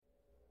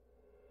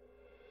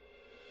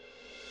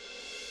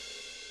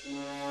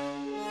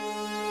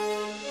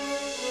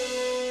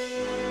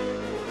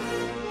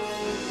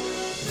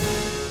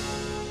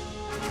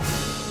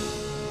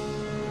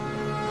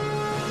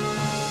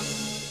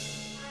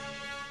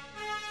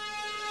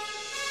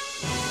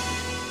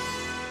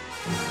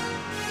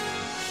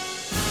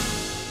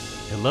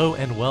Hello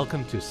and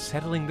welcome to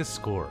Settling the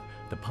Score,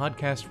 the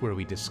podcast where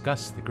we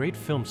discuss the great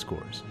film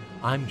scores.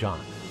 I'm John.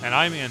 And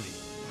I'm Andy.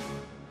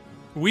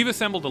 We've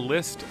assembled a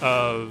list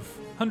of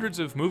hundreds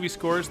of movie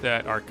scores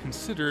that are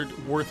considered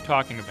worth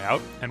talking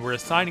about, and we're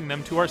assigning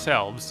them to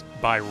ourselves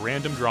by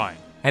random drawing.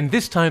 And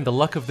this time the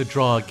luck of the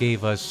draw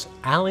gave us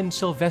Alan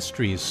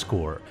Silvestri's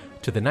score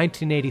to the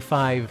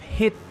 1985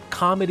 hit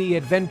comedy,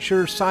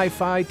 adventure,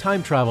 sci-fi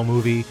time travel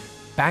movie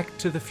Back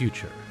to the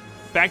Future.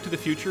 Back to the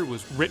Future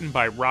was written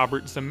by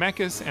Robert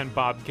Zemeckis and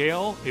Bob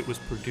Gale. It was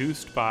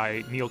produced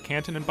by Neil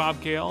Canton and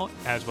Bob Gale,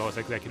 as well as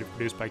executive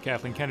produced by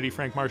Kathleen Kennedy,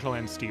 Frank Marshall,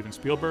 and Steven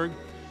Spielberg.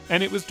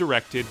 And it was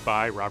directed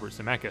by Robert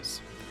Zemeckis.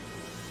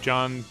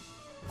 John,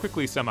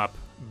 quickly sum up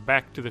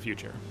Back to the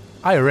Future.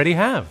 I already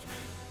have.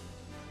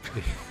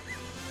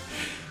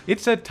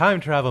 It's a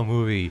time travel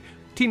movie.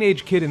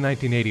 Teenage kid in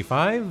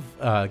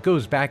 1985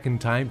 goes back in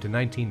time to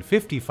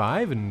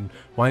 1955 and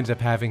winds up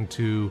having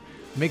to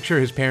make sure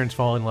his parents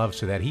fall in love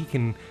so that he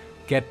can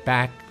get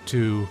back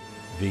to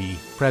the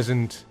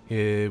present,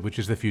 which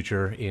is the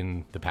future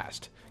in the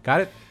past.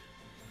 Got it?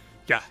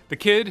 Yeah. The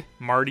kid,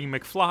 Marty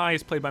McFly,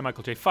 is played by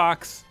Michael J.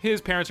 Fox.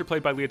 His parents are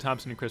played by Leah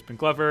Thompson and Crispin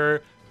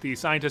Glover. The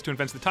scientist who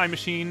invents the time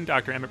machine,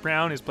 Dr. Emmett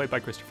Brown, is played by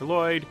Christopher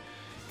Lloyd.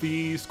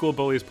 The school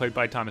bully is played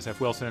by Thomas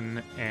F.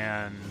 Wilson,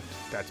 and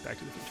that's Back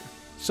to the Future.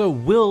 So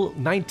will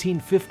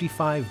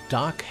 1955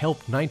 Doc help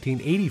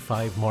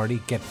 1985 Marty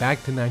get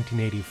back to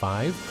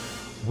 1985?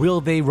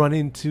 Will they run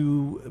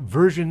into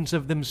versions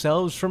of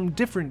themselves from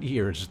different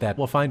years that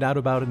we'll find out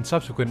about in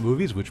subsequent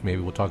movies, which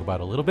maybe we'll talk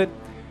about a little bit?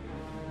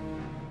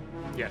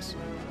 Yes.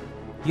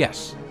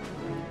 Yes.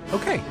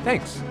 Okay,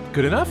 thanks.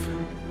 Good enough?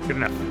 Good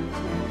enough.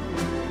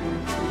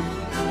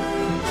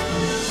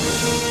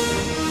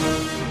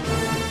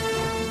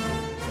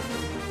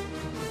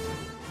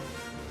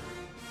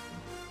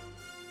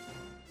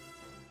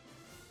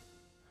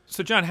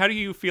 So, John, how do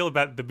you feel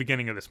about the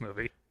beginning of this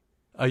movie?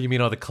 You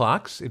mean all the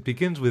clocks? It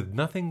begins with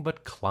nothing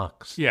but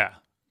clocks. Yeah,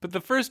 but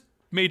the first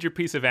major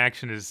piece of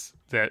action is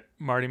that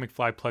Marty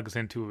McFly plugs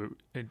into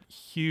a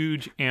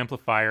huge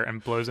amplifier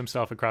and blows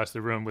himself across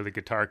the room with a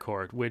guitar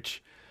cord,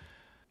 which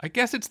I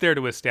guess it's there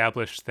to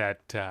establish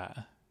that...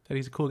 That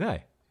he's a cool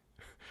guy.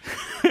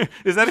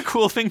 Is that a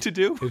cool thing to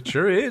do? It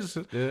sure is.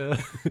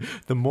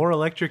 The more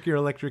electric your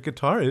electric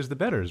guitar is, the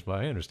better, is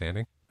my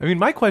understanding. I mean,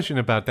 my question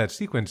about that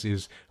sequence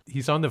is,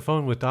 he's on the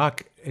phone with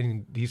Doc,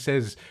 and he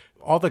says,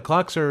 all the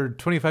clocks are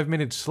 25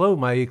 minutes slow.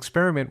 My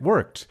experiment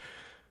worked.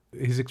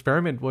 His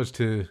experiment was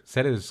to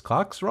set his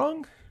clocks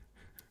wrong?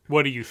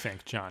 What do you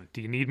think, John?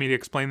 Do you need me to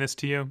explain this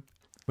to you?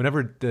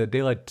 Whenever the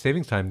daylight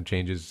savings time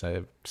changes,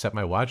 I set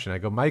my watch and I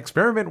go, my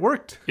experiment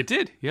worked. It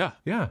did, yeah.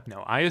 Yeah.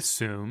 No, I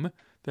assume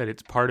that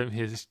it's part of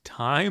his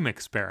time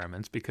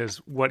experiments, because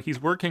what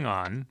he's working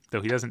on,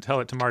 though he doesn't tell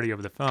it to Marty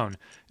over the phone,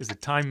 is a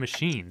time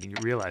machine. You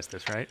realize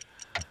this, right?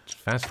 It's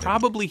fascinating.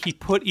 Probably he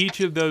put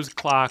each of those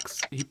clocks,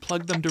 he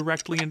plugged them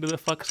directly into the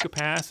flux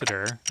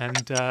capacitor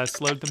and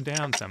slowed them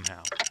down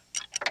somehow.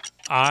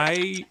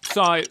 I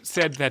saw it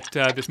said that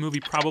this movie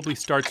probably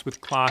starts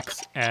with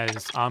clocks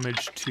as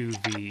homage to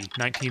the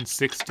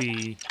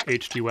 1960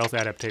 H.G. Wells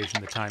adaptation,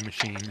 The Time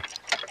Machine,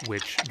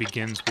 which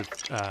begins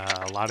with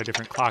a lot of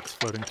different clocks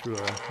floating through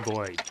a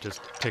void,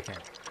 just ticking.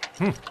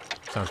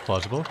 Sounds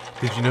plausible.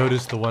 Did you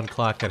notice the one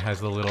clock that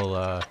has the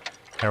little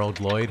Harold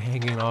Lloyd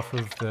hanging off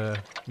of the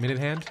minute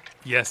hand?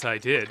 Yes, I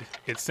did.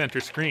 It's center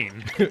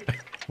screen.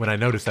 When I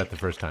noticed that the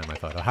first time, I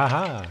thought,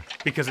 ha.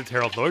 Because it's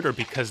Harold Lloyd, or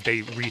because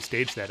they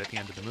restaged that at the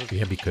end of the movie?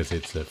 Yeah, because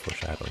it's a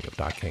foreshadowing of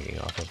Doc hanging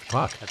off of the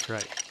clock. That's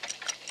right.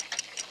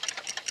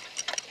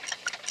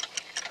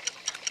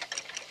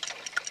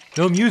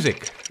 No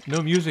music.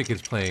 No music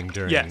is playing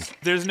during... Yes,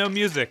 there's no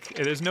music.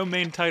 There's no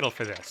main title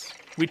for this.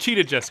 We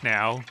cheated just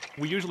now.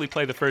 We usually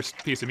play the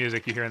first piece of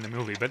music you hear in the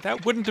movie, but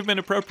that wouldn't have been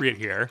appropriate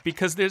here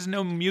because there's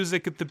no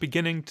music at the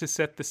beginning to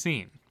set the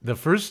scene. The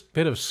first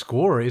bit of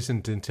score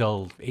isn't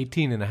until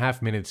 18 and a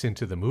half minutes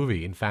into the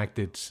movie. In fact,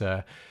 it's,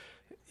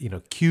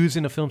 cues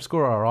in a film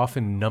score are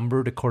often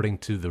numbered according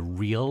to the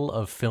reel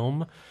of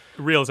film.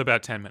 Reel's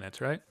about 10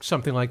 minutes, right?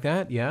 Something like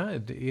that, yeah.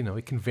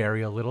 It can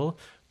vary a little.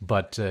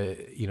 But,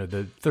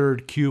 the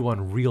third cue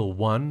on reel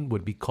 1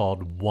 would be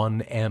called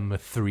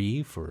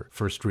 1M3 for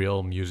first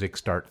reel music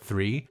start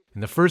 3.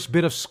 And the first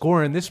bit of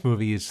score in this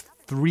movie is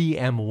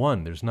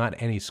 3M1. There's not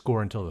any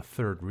score until the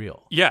third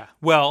reel. Yeah,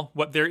 well,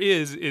 what there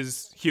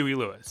is Huey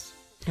Lewis.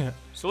 Yeah.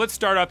 So let's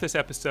start off this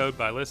episode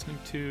by listening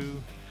to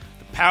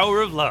The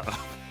Power of Love.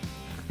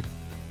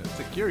 That's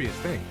a curious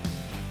thing.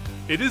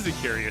 It is a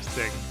curious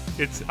thing.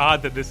 It's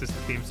odd that this is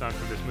the theme song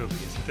from this movie,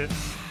 isn't it?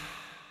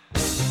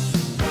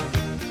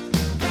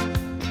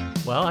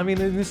 Well, I mean,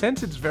 in a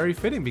sense, it's very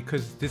fitting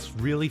because this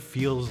really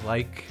feels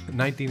like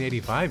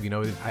 1985.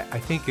 I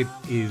think it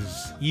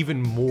is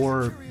even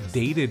more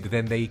dated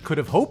than they could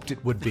have hoped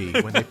it would be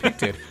when they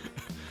picked it.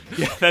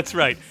 Yeah, that's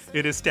right.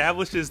 It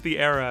establishes the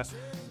era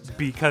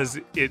because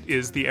it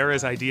is the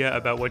era's idea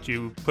about what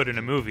you put in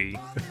a movie,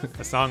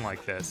 a song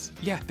like this.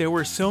 Yeah, there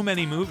were so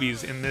many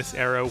movies in this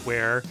era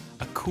where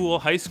a cool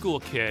high school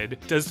kid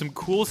does some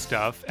cool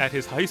stuff at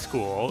his high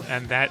school,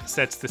 and that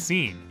sets the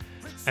scene.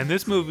 And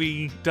this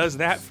movie does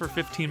that for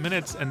 15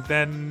 minutes and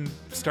then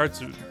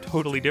starts a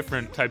totally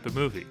different type of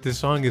movie. This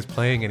song is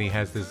playing and he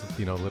has this,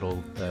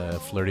 little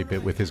flirty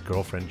bit with his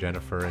girlfriend,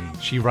 Jennifer,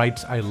 and she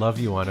writes, "I love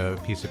you" on a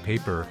piece of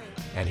paper,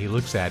 and he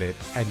looks at it,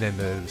 and then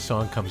the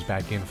song comes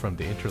back in from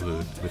the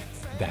interlude with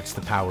 "That's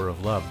the Power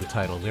of Love," the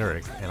title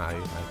lyric, and I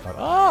thought,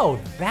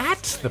 oh,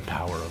 that's the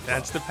power of love.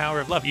 That's the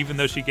power of love, even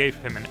though she gave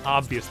him an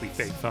obviously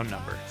fake phone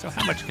number. So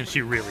how much can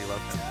she really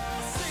love him?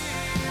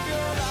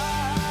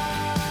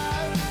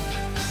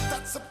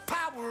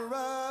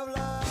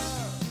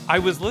 I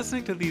was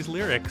listening to these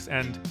lyrics,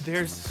 and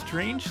there's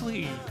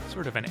strangely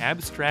sort of an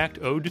abstract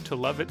ode to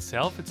love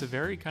itself. It's a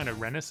very kind of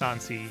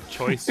Renaissance-y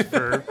choice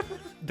for...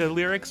 The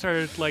lyrics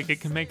are like, it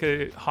can make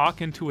a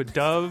hawk into a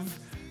dove,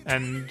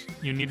 and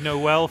you need no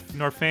wealth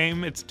nor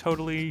fame. It's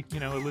totally,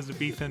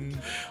 Elizabethan.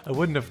 I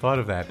wouldn't have thought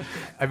of that.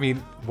 I mean,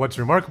 what's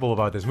remarkable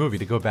about this movie,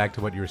 to go back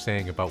to what you were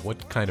saying about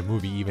what kind of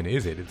movie even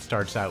is it, it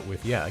starts out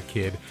with, a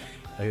kid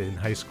in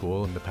high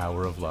school and the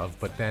power of love,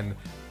 but then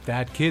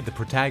that kid, the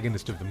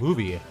protagonist of the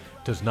movie,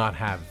 does not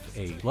have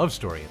a love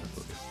story in the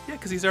movie. Yeah,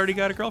 because he's already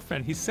got a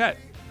girlfriend. He's set.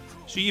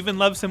 She even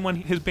loves him when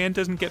his band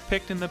doesn't get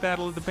picked in the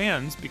Battle of the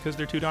Bands because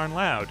they're too darn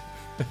loud.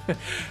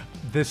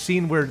 The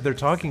scene where they're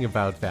talking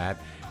about that,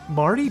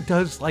 Marty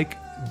does like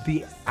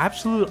the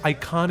absolute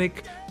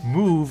iconic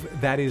move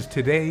that is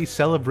today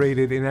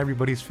celebrated in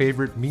everybody's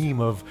favorite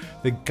meme of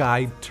the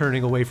guy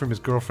turning away from his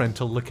girlfriend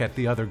to look at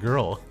the other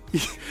girl.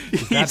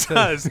 He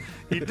does.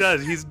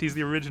 He's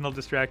the original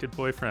distracted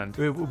boyfriend.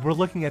 We're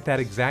looking at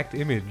that exact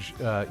image,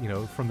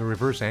 from the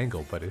reverse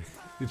angle, but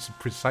it's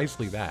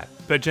precisely that.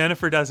 But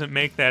Jennifer doesn't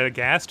make that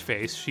aghast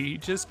face. She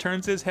just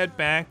turns his head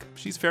back.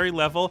 She's very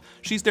level.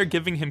 She's there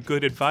giving him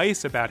good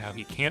advice about how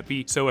he can't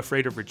be so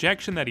afraid of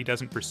rejection that he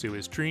doesn't pursue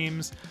his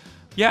dreams.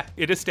 Yeah,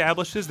 it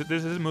establishes that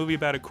this is a movie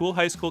about a cool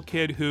high school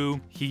kid who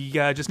he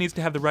just needs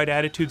to have the right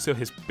attitude so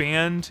his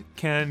band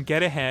can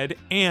get ahead,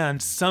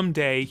 and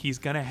someday he's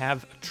going to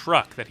have a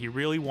truck that he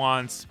really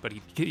wants, but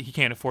he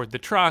can't afford the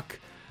truck,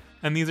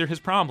 and these are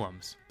his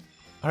problems.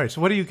 All right, so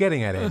what are you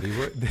getting at, Andy?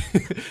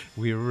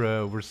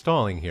 We're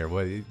stalling here.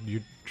 What,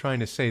 you're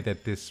trying to say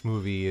that this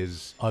movie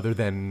is other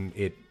than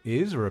it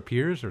is or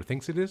appears or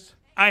thinks it is?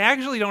 I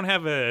actually don't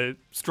have a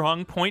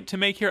strong point to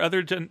make here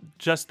other than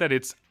just that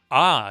it's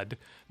odd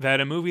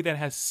that a movie that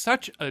has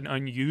such an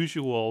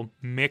unusual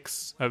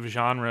mix of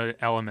genre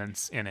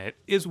elements in it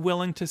is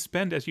willing to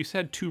spend, as you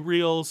said, 2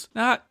 reels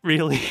not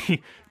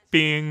really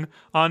being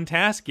on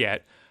task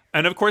yet.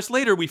 And of course,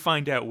 later we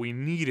find out we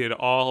needed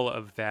all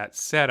of that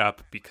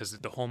setup because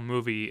the whole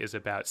movie is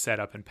about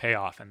setup and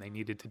payoff, and they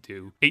needed to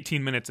do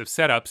 18 minutes of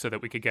setup so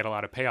that we could get a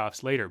lot of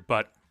payoffs later.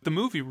 But the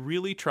movie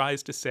really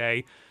tries to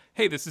say,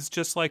 hey, this is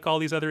just like all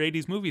these other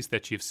 80s movies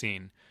that you've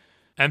seen.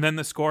 And then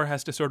the score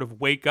has to sort of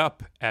wake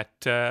up at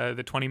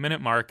the 20-minute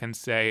mark and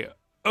say,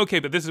 okay,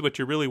 but this is what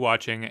you're really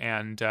watching,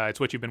 and it's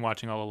what you've been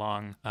watching all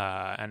along,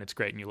 and it's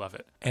great, and you love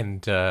it.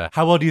 And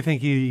how well do you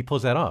think he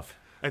pulls that off?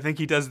 I think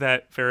he does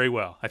that very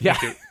well. I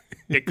think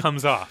it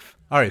comes off.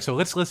 All right, so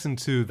let's listen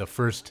to the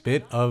first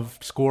bit of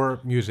score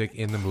music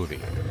in the movie.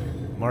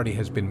 Marty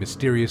has been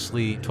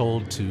mysteriously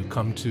told to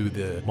come to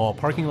the mall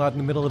parking lot in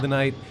the middle of the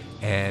night,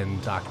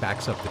 and Doc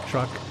backs up the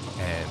truck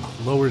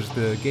and lowers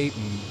the gate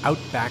and out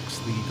backs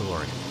the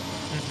DeLorean.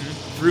 Mm-hmm.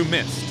 Through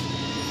mist.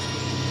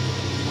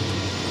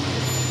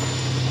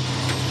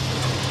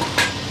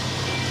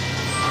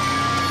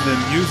 The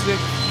music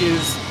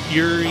is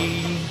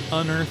eerie,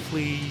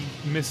 unearthly,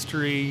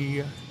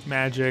 mystery,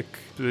 magic.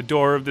 The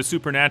door of the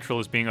supernatural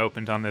is being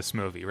opened on this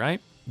movie,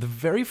 right? The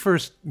very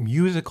first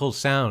musical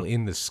sound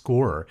in the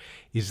score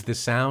is the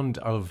sound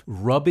of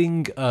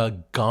rubbing a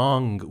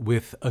gong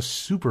with a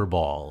super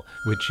ball,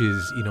 which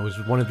is,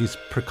 is one of these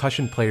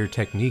percussion player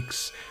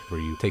techniques where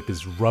you take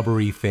this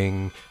rubbery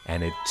thing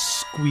and it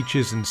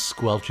squeeches and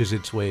squelches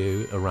its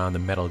way around the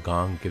metal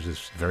gong, gives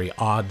this very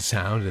odd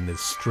sound, and the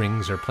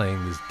strings are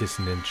playing these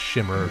dissonant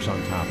shimmers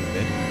on top of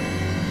it.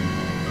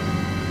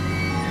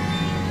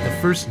 The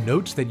first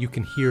notes that you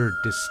can hear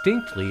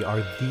distinctly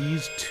are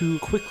these 2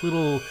 quick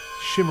little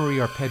shimmery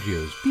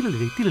arpeggios.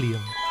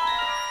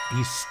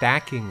 These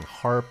stacking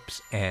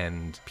harps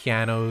and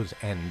pianos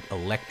and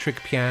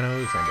electric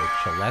pianos and a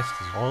celeste,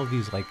 all of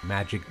these like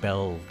magic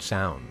bell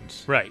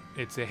sounds. Right.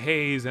 It's a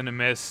haze and a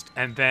mist,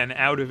 and then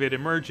out of it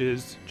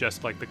emerges,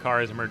 just like the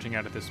car is emerging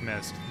out of this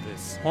mist,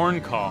 this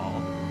horn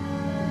call.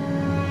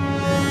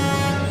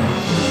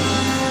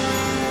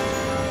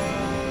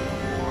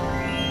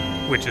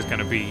 Which is going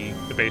to be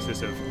the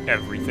basis of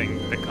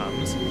everything that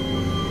comes.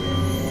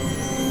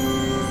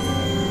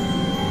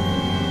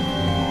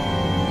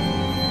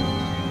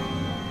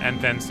 And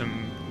then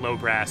some low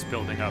brass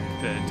building up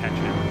the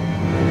tension.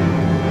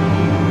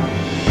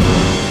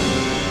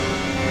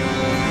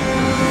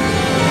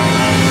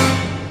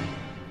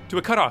 to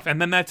a cutoff,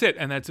 and then that's it.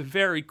 And that's a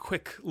very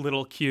quick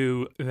little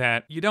cue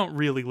that you don't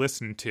really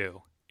listen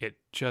to. It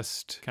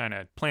just kind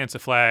of plants a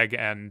flag,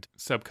 and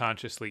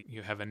subconsciously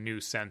you have a new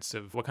sense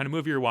of what kind of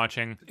movie you're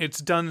watching.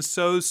 It's done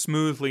so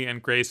smoothly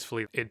and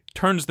gracefully. It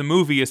turns the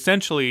movie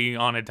essentially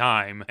on a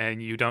dime,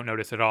 and you don't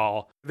notice at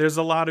all. There's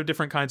a lot of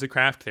different kinds of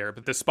craft there,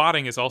 but the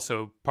spotting is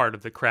also part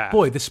of the craft.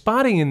 Boy, the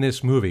spotting in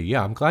this movie,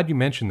 yeah, I'm glad you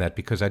mentioned that,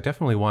 because I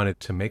definitely wanted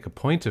to make a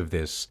point of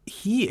this.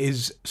 He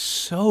is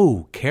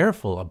so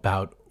careful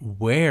about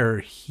where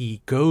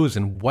he goes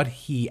and what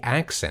he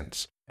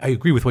accents. I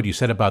agree with what you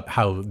said about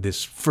how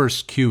this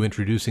first cue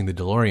introducing the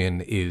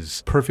DeLorean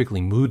is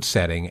perfectly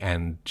mood-setting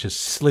and just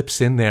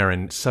slips in there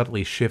and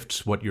subtly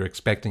shifts what you're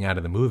expecting out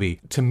of the movie.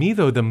 To me,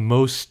 though, the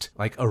most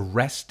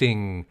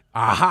arresting,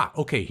 aha,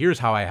 okay, here's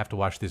how I have to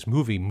watch this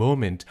movie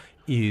moment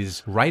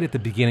is right at the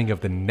beginning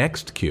of the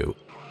next cue.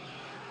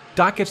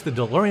 Doc gets the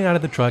DeLorean out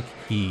of the truck.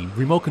 He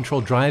remote control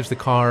drives the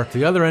car to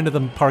the other end of the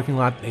parking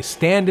lot. They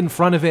stand in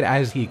front of it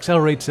as he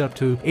accelerates up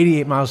to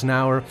 88 miles an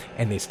hour,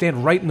 and they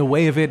stand right in the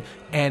way of it.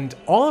 And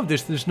all of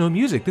this, there's no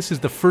music. This is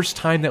the first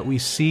time that we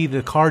see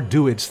the car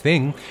do its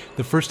thing,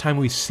 the first time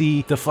we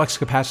see the flux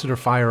capacitor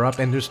fire up,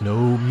 and there's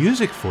no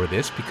music for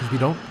this because we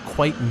don't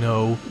quite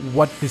know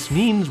what this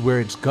means, where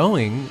it's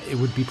going. It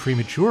would be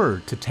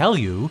premature to tell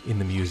you in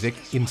the music.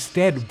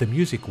 Instead, the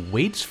music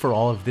waits for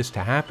all of this to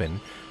happen.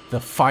 The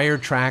fire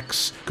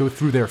tracks go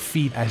through their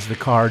feet as the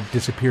car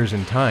disappears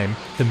in time.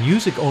 The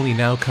music only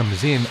now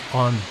comes in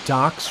on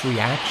Doc's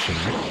reaction.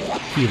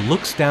 He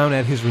looks down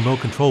at his remote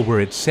control where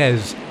it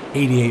says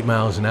 88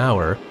 miles an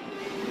hour.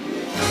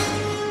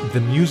 The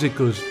music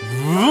goes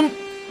vroom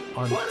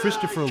on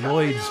Christopher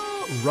Lloyd's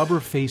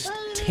rubber-faced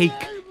take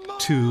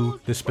to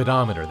the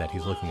speedometer that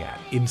he's looking at.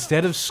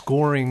 Instead of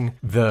scoring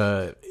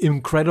the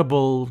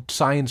incredible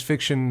science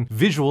fiction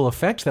visual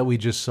effects that we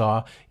just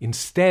saw,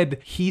 instead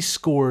he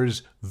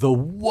scores the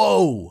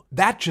whoa,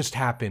 that just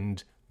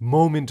happened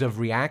moment of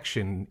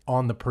reaction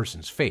on the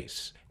person's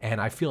face.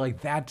 And I feel like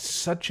that's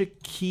such a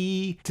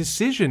key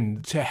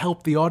decision to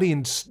help the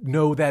audience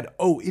know that,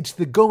 oh, it's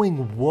the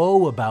going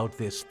whoa about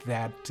this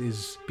that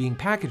is being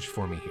packaged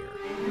for me here.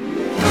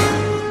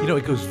 You know,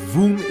 it goes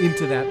voom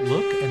into that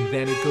look, and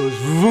then it goes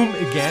voom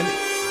again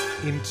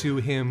into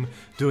him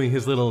doing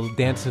his little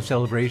dance of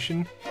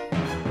celebration.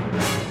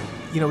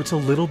 You know, it's a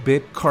little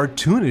bit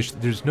cartoonish.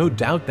 There's no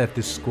doubt that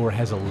this score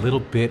has a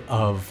little bit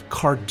of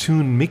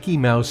cartoon Mickey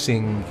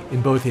Mousing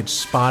in both its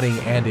spotting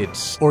and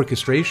its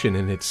orchestration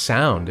and its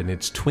sound and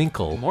its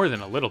twinkle. More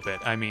than a little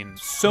bit. I mean,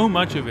 so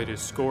much of it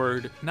is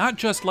scored not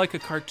just like a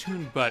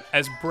cartoon, but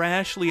as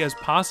brashly as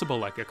possible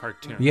like a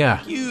cartoon. Yeah.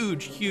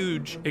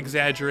 Huge,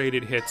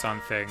 exaggerated hits on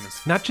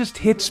things. Not just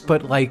hits,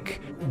 but like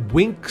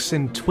winks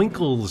and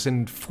twinkles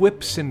and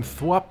flips and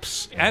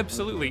thwups.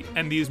 Absolutely.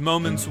 And these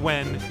moments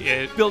when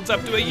it builds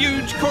up to a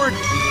huge chord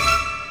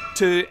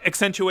to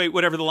accentuate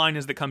whatever the line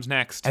is that comes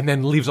next. And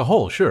then leaves a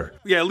hole, sure.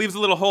 Yeah, it leaves a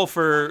little hole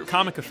for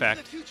comic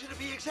effect.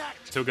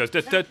 So it goes da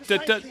da da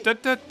da da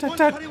da da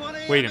da.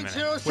 Wait a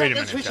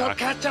minute, We shall Doc.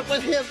 catch up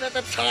with him at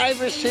the time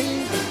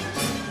machine.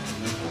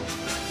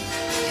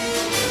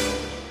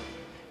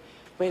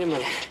 Wait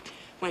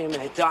a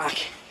minute, Doc.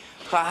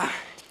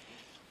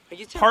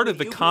 Part of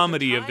the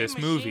comedy of this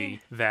movie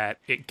that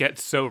it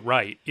gets so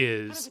right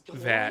is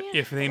that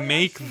if they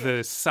make the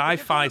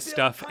sci-fi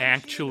stuff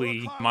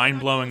actually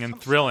mind-blowing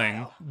and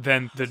thrilling,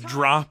 then the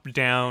drop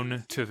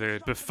down to the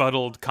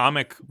befuddled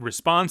comic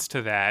response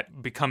to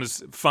that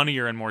becomes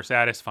funnier and more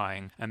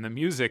satisfying. And the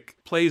music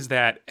plays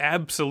that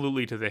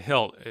absolutely to the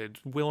hilt. It's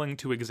willing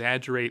to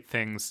exaggerate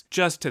things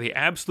just to the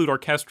absolute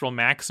orchestral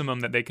maximum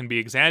that they can be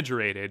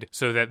exaggerated,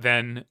 so that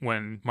then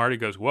when Marty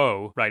goes,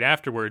 whoa, right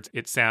afterwards,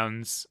 it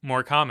sounds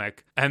more comic.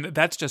 And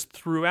that's just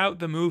throughout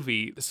the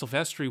movie.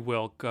 Silvestri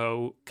will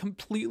go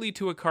completely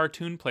to a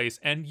cartoon place,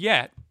 and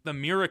yet the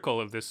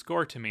miracle of this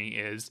score to me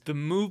is the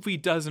movie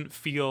doesn't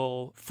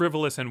feel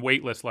frivolous and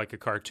weightless like a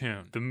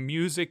cartoon. The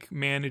music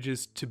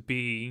manages to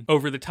be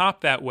over the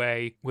top that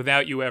way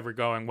without you ever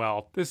going,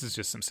 well, this is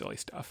just some silly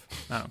stuff.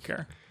 I don't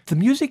care. The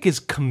music is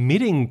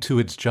committing to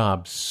its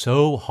job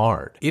so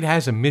hard. It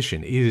has a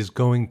mission. It is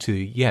going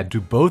to,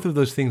 do both of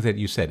those things that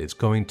you said. It's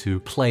going to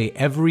play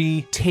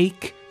every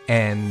take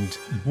and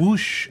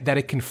whoosh that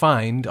it can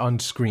find on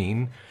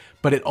screen,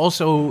 but it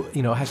also,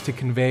 has to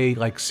convey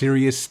like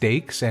serious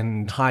stakes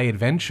and high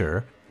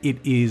adventure. It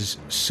is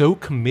so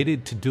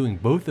committed to doing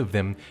both of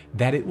them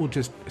that it will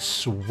just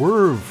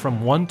swerve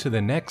from one to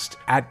the next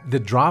at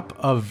the drop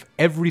of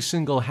every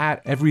single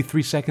hat every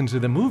 3 seconds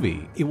of the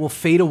movie. It will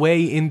fade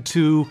away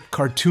into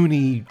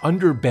cartoony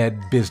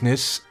underbed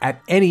business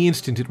at any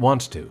instant it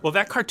wants to. Well,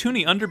 that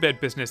cartoony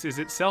underbed business is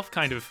itself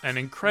kind of an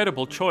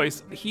incredible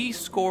choice. He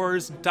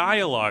scores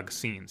dialogue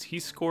scenes. He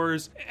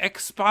scores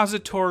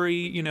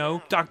expository,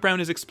 Doc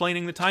Brown is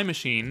explaining the time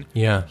machine.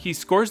 Yeah. He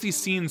scores these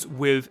scenes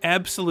with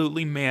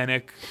absolutely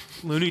manic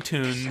Looney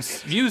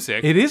Tunes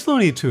music. It is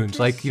Looney Tunes,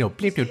 like,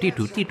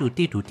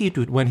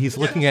 when he's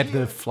looking at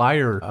the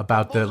flyer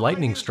about the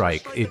lightning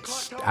strike.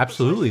 It's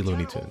absolutely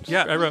Looney Tunes.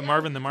 Yeah, I wrote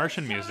Marvin the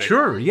Martian music.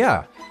 Sure,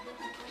 yeah.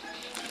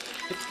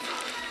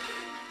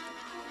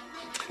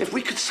 if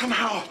we could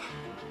somehow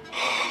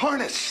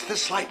harness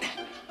this lightning,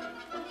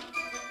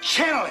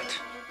 channel it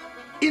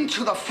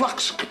into the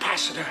flux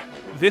capacitor.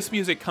 This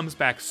music comes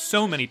back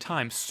so many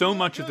times. So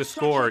much of the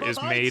score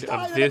is made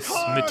of this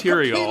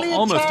material,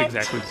 almost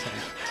exactly the same.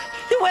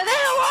 Where the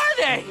hell are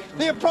they?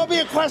 The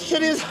appropriate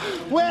question is,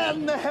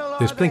 when the hell are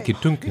There's they? Blinky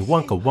Dunky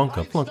Wonka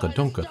Wonka Flunka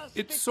Dunka.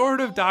 It's sort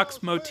of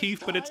Doc's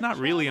motif, but it's not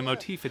really a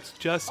motif. It's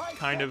just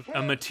kind of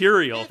a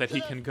material that he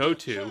can go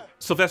to.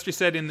 Silvestri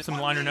said in some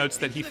liner notes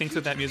that he thinks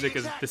of that music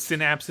as the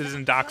synapses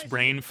in Doc's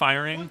brain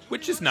firing,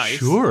 which is nice.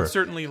 Sure.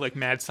 Certainly like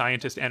mad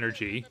scientist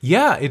energy.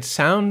 Yeah, it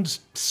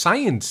sounds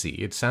science-y.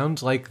 It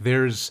sounds like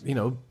there's,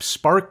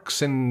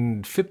 sparks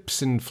and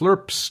fips and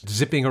flirps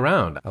zipping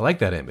around. I like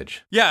that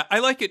image. Yeah, I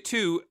like it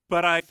too,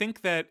 but I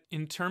think that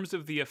in terms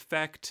of the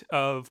effect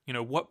of,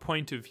 what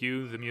point of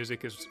view the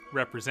music is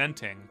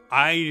representing,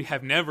 I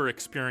have never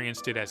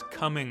experienced it as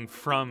coming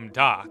from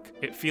Doc.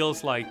 It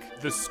feels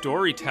like the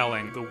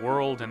storytelling, the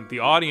world, and the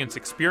audience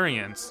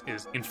experience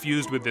is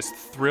infused with this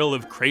thrill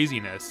of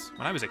craziness.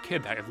 When I was a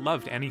kid, I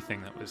loved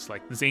anything that was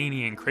like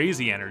zany and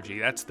crazy energy.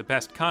 That's the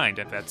best kind,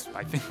 and that's,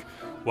 I think,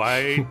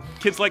 why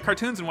kids like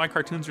cartoons and why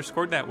cartoons are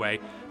scored that way.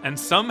 And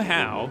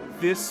somehow,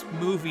 this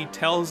movie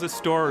tells a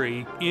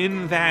story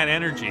in that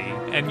energy,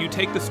 and you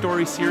take the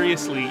story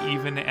seriously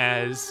even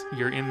as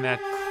you're in that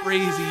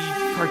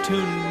crazy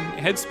cartoon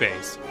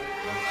headspace.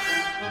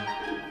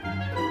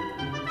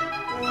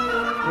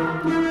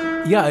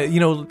 Yeah,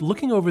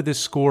 looking over this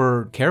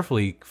score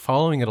carefully,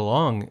 following it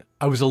along,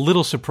 I was a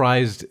little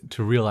surprised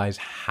to realize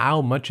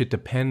how much it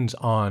depends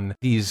on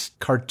these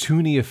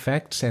cartoony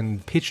effects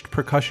and pitched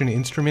percussion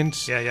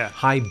instruments. Yeah.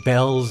 High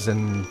bells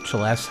and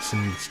celestes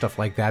and stuff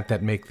like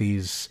that make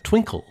these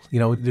twinkle.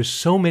 There's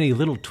so many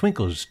little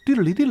twinkles,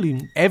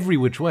 diddly-diddly, every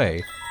which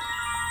way.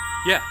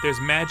 Yeah, there's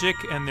magic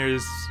and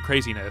there's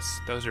craziness.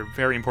 Those are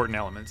very important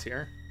elements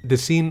here. The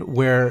scene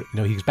where,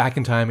 he's back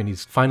in time and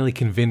he's finally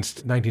convinced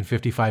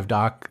 1955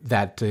 Doc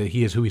that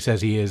he is who he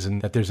says he is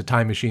and that there's a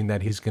time machine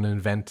that he's going to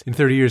invent in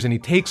 30 years, and he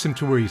takes him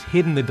to where he's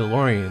hidden the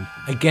DeLorean.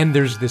 Again,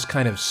 there's this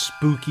kind of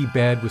spooky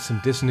bed with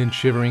some dissonant,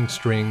 shivering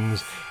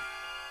strings.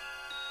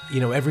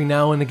 Every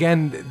now and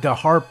again, the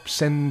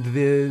harps and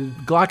the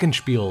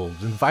glockenspiels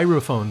and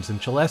virophones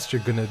and celestes are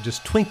going to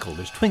just twinkle.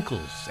 There's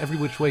twinkles every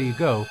which way you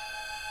go.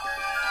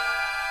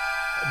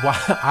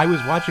 While I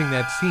was watching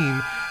that scene,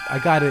 I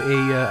got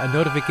a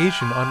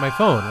notification on my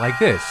phone like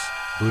this.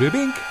 Buddha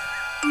Bink.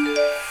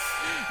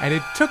 And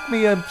it took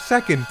me a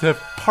second to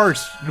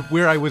parse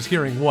where I was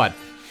hearing what.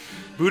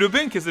 Buddha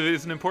Bink is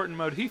an important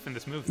motif in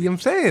this movie. You know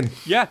what I'm saying?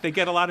 Yeah, they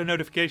get a lot of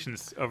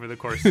notifications over the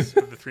course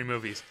of the three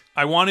movies.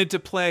 I wanted to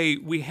play,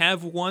 we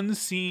have one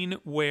scene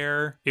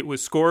where it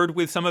was scored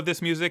with some of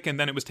this music and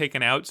then it was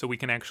taken out so we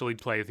can actually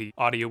play the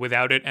audio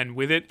without it and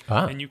with it.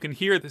 Ah. And you can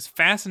hear this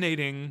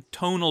fascinating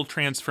tonal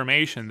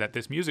transformation that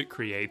this music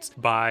creates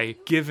by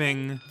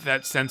giving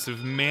that sense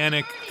of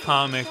manic,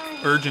 comic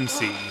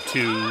urgency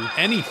to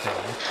anything.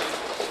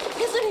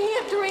 Isn't he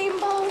a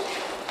dreamboat?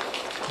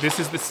 This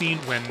is the scene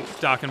when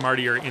Doc and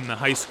Marty are in the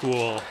high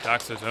school.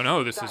 Doc says, "Oh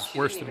no, this is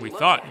worse than we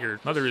thought. Your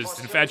mother is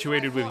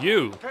infatuated with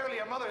you." Apparently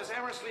your mother is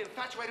amorously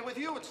infatuated with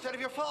you instead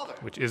of your father.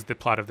 Which is the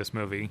plot of this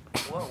movie.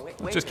 Whoa,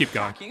 wait, Just keep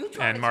going. Doc, are you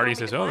trying And to Marty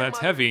tell me says, that "Oh, my that's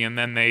mother heavy." And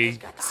then they has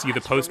got the see the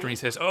hots poster for and me? he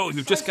says, "Oh,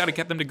 you've just got to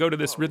get them to go to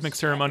this rhythmic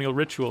ceremonial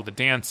ritual, the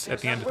dance at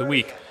the end of the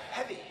week."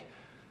 Heavy.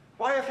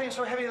 Why are things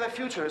so heavy in the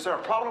future? Is there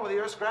a problem with the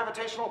Earth's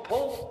gravitational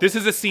pull? This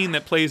is a scene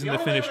that plays in the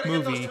finished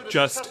movie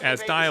just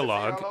as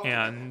dialogue,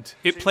 and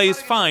it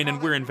plays fine,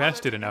 and we're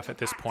invested enough at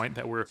this point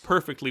that we're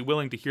perfectly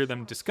willing to hear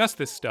them discuss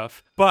this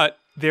stuff. But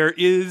there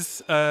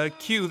is a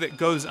cue that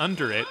goes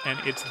under it, and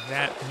it's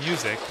that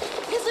music.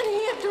 Isn't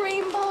he a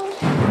dreamboat?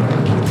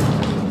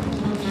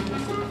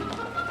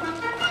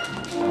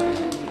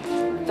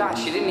 Doc,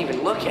 she didn't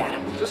even look at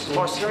him. This is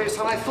more serious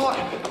than I thought.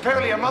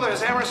 Apparently your mother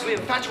is amorously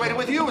infatuated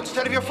with you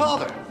instead of your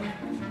father.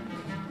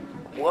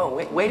 Whoa,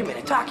 wait a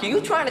minute. Doc, are you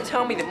trying to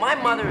tell me that my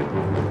mother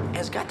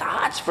has got the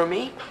hots for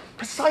me?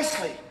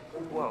 Precisely.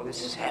 Whoa,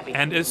 this is heavy.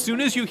 And as soon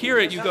as you hear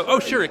it, you go, "Oh,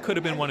 sure, it could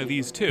have been one of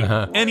these too."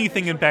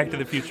 Anything in Back to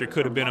the Future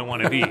could have been a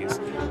one of these,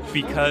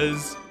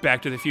 because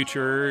Back to the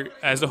Future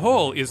as a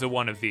whole is a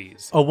one of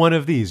these. Oh, one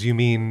of these. You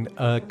mean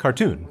a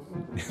cartoon?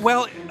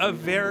 Well, a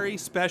very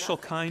special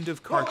kind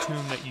of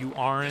cartoon that you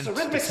aren't It's a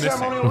rhythmic dismissing.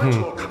 ceremonial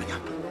ritual coming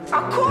up.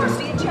 Of course,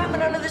 the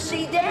Enchantment Under the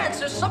Sea dance.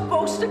 They're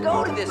supposed to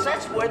go to this.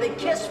 That's where they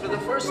kiss for the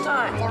first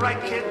time. All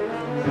right, kid.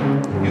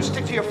 You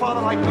stick to your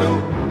father like glue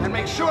and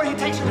make sure he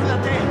takes you to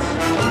that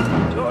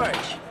dance.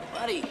 George,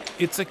 buddy.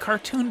 It's a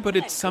cartoon, but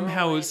it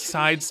somehow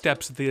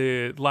sidesteps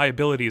the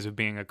liabilities of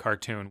being a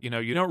cartoon.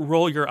 You don't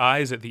roll your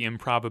eyes at the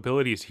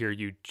improbabilities here.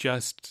 You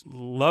just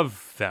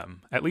love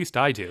them. At least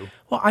I do.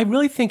 Well, I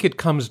really think it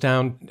comes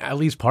down, at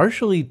least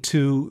partially,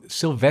 to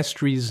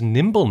Silvestri's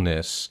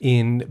nimbleness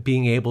in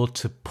being able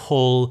to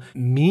pull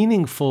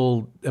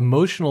meaningful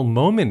emotional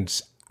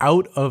moments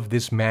out of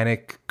this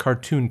manic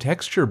cartoon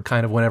texture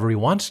kind of whenever he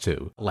wants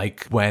to.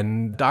 Like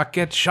when Doc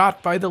gets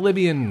shot by the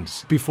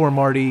Libyans before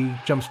Marty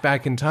jumps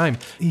back in time.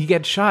 He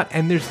gets shot,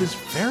 and there's this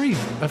very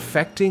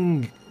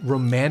affecting,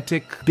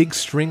 romantic big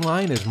string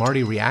line as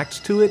Marty reacts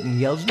to it and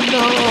yells,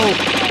 "No!"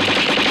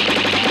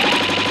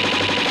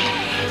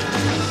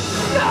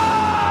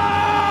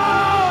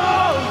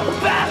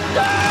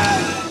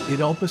 It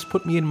almost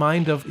put me in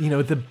mind of,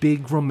 the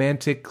big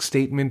romantic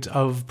statement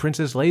of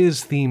Princess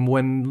Leia's theme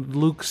when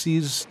Luke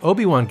sees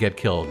Obi-Wan get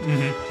killed.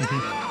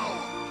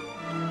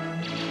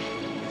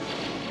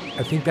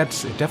 I think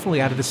that's definitely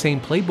out of the same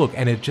playbook,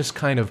 and it just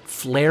kind of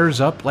flares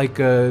up like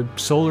a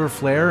solar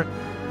flare.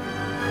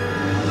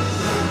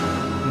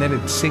 And then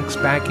it sinks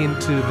back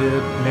into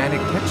the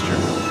manic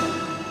texture.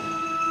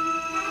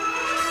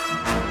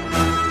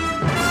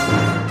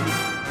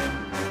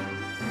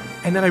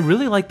 And then I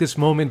really like this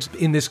moment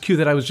in this cue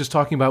that I was just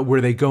talking about where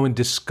they go and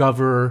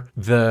discover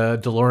the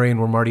DeLorean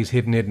where Marty's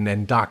hidden it,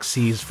 and Doc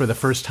sees for the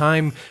first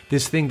time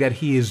this thing that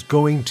he is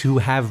going to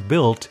have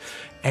built.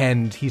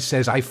 And he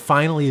says, I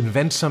finally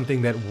invent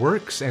something that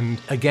works. And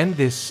again,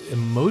 this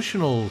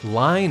emotional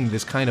line,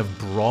 this kind of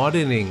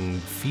broadening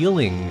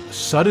feeling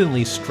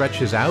suddenly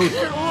stretches out.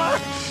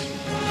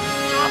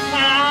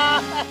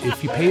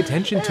 If you pay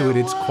attention to it,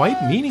 it's quite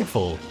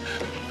meaningful.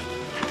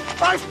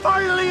 I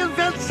finally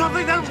invent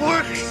something that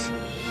works!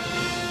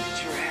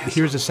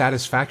 Here's a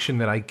satisfaction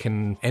that I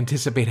can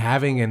anticipate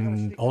having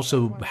and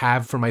also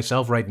have for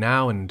myself right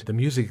now, and the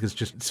music is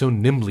just so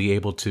nimbly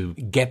able to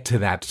get to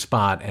that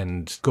spot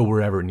and go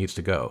wherever it needs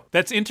to go.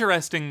 That's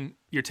interesting,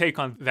 your take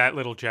on that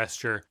little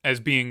gesture as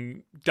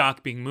being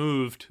Doc being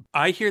moved.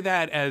 I hear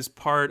that as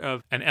part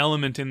of an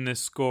element in this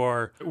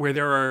score where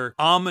there are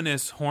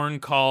ominous horn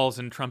calls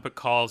and trumpet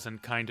calls and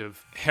kind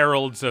of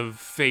heralds of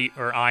fate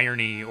or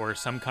irony or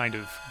some kind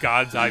of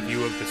God's eye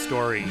view of the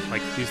story,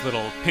 like these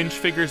little pinch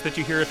figures that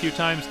you hear a few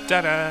times.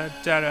 Da-da,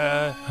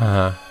 da-da.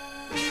 Uh-huh.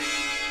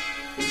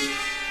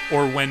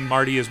 Or when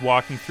Marty is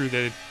walking through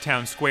the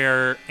town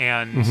square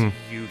and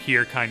you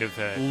hear kind of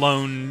a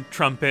lone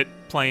trumpet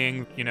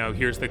playing,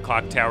 here's the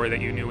clock tower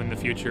that you knew in the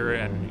future,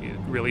 and it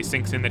really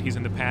sinks in that he's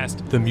in the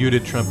past. The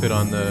muted trumpet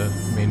on the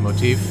main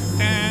motif.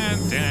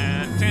 Dun,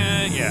 dun,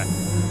 dun, yeah.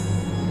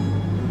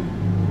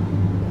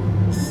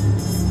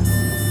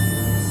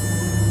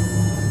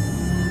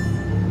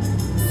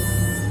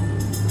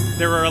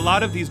 There are a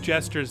lot of these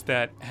gestures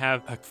that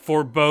have a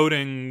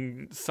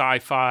foreboding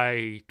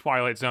sci-fi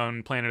Twilight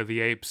Zone, Planet of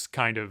the Apes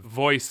kind of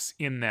voice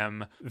in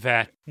them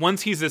that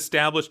once he's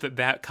established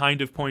that kind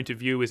of point of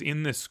view is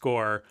in this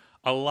score,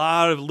 a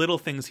lot of little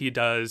things he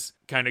does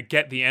kind of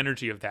get the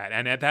energy of that.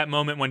 And at that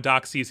moment when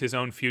Doc sees his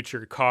own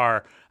future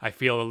car, I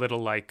feel a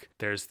little like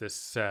there's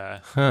this...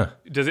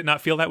 Does it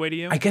not feel that way to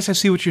you? I guess I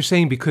see what you're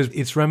saying, because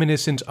it's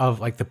reminiscent of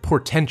like the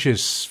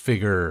portentous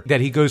figure that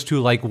he goes to,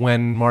 like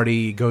when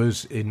Marty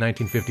goes in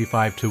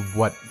 1955 to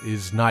what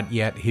is not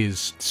yet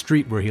his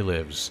street where he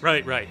lives.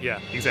 Right,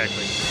 yeah,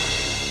 exactly.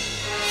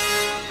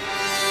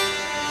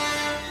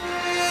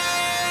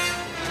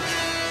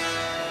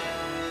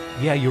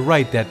 Yeah, you're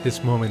right that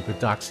this moment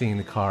with Doc seeing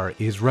the car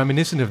is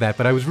reminiscent of that,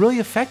 but I was really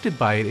affected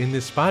by it in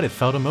this spot. It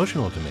felt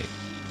emotional to me.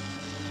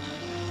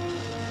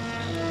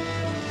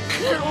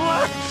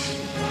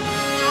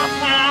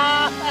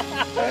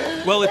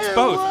 Well, it's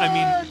both. I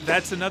mean,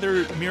 that's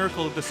another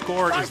miracle of the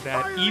score, is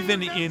that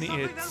even in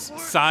its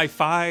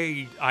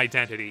sci-fi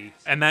identity,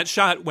 and that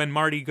shot when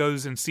Marty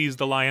goes and sees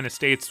the Lyon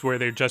Estates where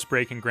they're just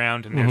breaking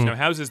ground and there's no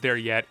houses there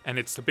yet, and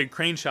it's the big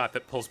crane shot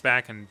that pulls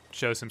back and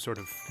shows him sort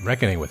of...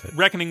 Reckoning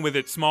with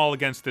it small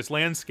against this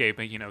landscape.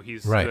 And,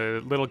 he's right.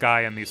 The little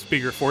guy and these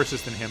bigger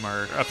forces than him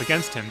are up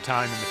against him,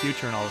 time in the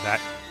future and all of that.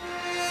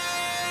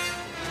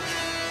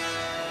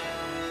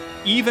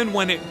 Even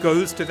when it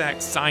goes to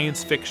that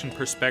science fiction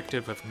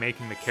perspective of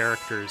making the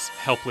characters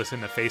helpless in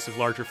the face of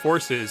larger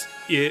forces,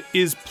 it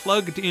is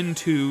plugged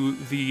into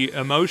the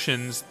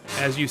emotions,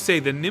 as you say,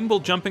 the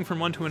nimble jumping from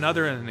one to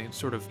another and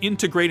sort of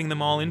integrating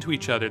them all into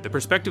each other. The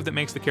perspective that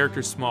makes the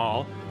characters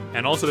small,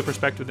 and also the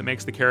perspective that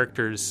makes the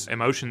characters'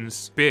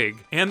 emotions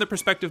big, and the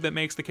perspective that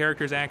makes the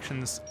characters'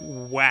 actions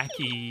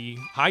wacky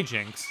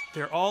hijinks.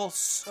 They're all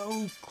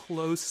so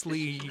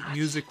closely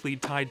musically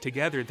tied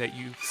together that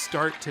you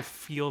start to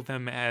feel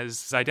them as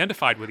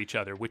identified with each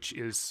other, which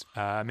is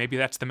maybe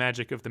that's the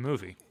magic of the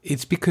movie.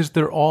 It's because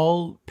they're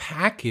all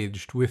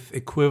packaged with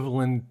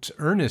equivalent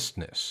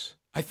earnestness.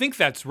 I think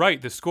that's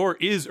right. The score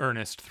is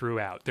earnest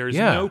throughout. There's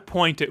no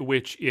point at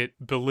which it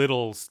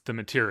belittles the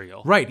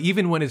material. Right,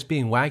 even when it's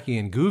being wacky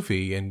and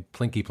goofy and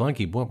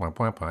plinky-plunky, blah, blah,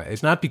 blah, blah.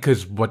 It's not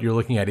because what you're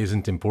looking at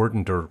isn't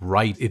important or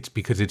right. It's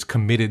because it's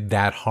committed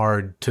that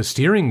hard to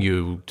steering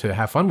you to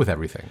have fun with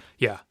everything.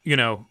 Yeah,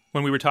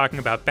 when we were talking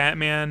about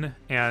Batman,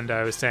 and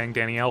I was saying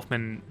Danny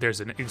Elfman, there's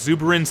an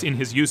exuberance in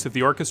his use of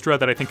the orchestra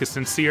that I think is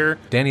sincere.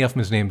 Danny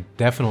Elfman's name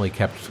definitely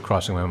kept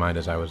crossing my mind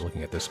as I was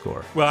looking at this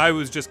score. Well, I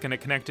was just going to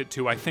connect it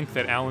to, I think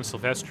that Alan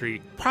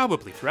Silvestri,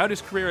 probably throughout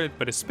his career,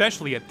 but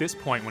especially at this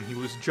point when he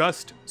was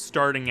just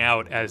starting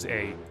out as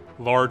a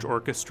large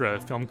orchestra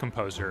film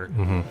composer,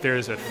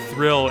 there's a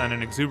thrill and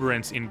an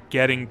exuberance in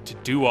getting to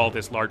do all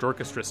this large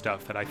orchestra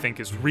stuff that I think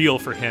is real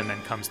for him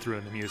and comes through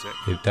in the music.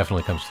 It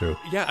definitely comes through.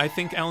 Yeah, I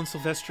think Alan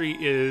Silvestri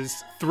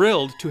is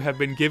thrilled to have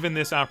been given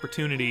this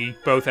opportunity,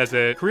 both as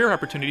a career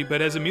opportunity,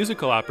 but as a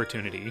musical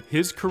opportunity.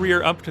 His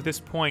career up to this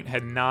point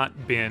had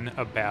not been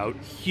about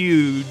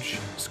huge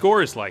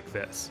scores like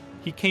this.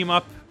 He came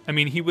up,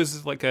 he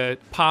was like a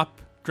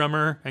pop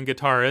drummer and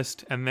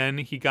guitarist, and then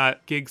he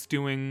got gigs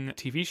doing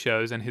TV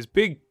shows, and his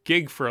big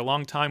gig for a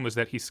long time was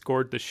that he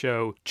scored the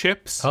show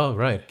Chips. Oh,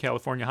 right.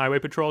 California Highway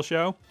Patrol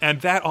show. And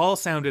that all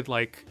sounded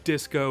like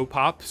disco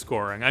pop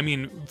scoring.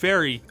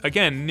 Very,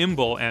 again,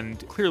 nimble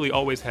and clearly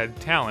always had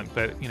talent,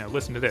 but,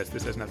 listen to this.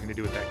 This has nothing to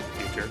do with Back to the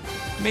Future.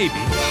 Maybe.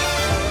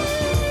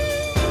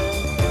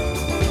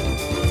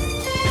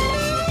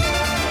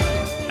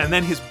 And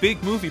then his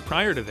big movie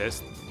prior to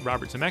this,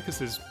 Robert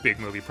Zemeckis' big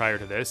movie prior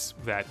to this,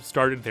 that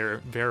started their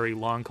very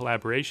long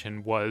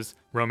collaboration, was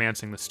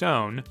Romancing the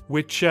Stone,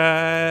 which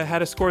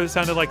had a score that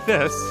sounded like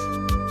this.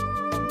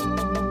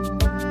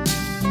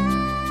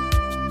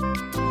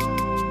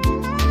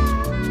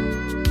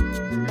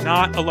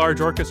 Not a large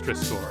orchestra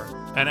score.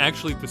 And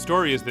actually, the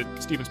story is that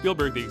Steven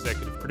Spielberg, the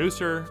executive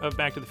producer of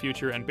Back to the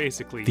Future, and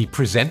basically the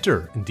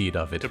presenter, indeed,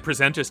 of it. The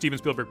presenter, Steven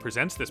Spielberg,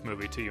 presents this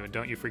movie to you, and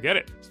don't you forget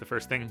it. It's the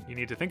first thing you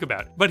need to think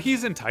about. But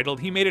he's entitled,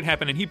 he made it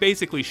happen, and he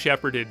basically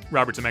shepherded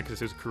Robert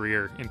Zemeckis'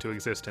 career into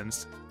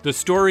existence. The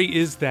story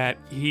is that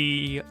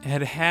he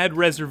had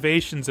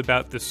reservations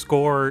about the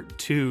score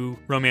to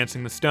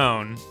Romancing the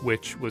Stone,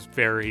 which was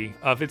very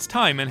of its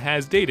time and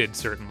has dated,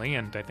 certainly,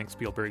 and I think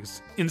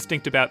Spielberg's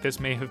instinct about this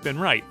may have been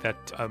right,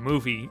 that a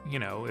movie,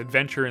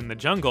 Adventure in the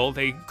Jungle,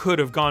 they could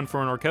have gone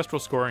for an orchestral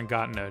score and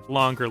gotten a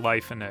longer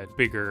life and a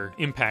bigger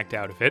impact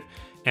out of it.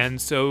 And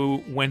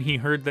so when he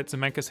heard that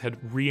Zemeckis had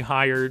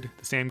rehired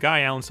the same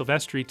guy, Alan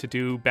Silvestri, to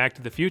do Back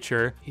to the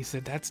Future, he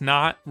said, that's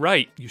not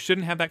right. You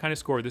shouldn't have that kind of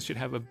score. This should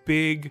have a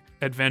big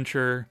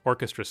adventure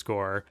orchestra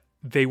score.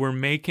 They were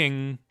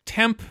making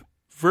temp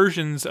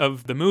versions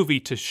of the movie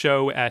to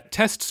show at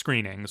test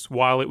screenings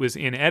while it was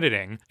in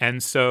editing.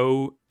 And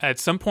so at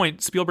some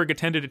point, Spielberg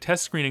attended a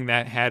test screening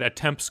that had a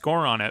temp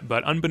score on it,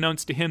 but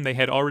unbeknownst to him, they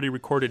had already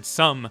recorded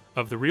some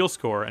of the real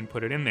score and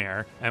put it in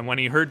there. And when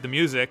he heard the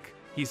music,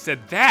 he said,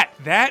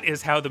 that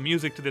is how the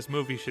music to this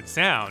movie should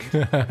sound.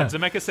 And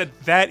Zemeckis said,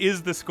 that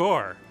is the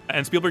score.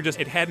 And Spielberg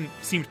it hadn't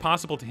seemed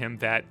possible to him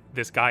that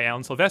this guy,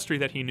 Alan Silvestri,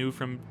 that he knew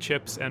from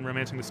Chips and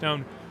Romancing the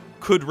Stone,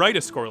 could write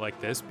a score like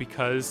this,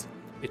 because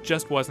it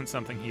just wasn't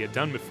something he had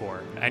done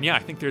before. And yeah, I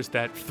think there's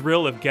that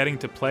thrill of getting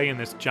to play in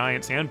this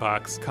giant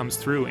sandbox comes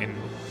through in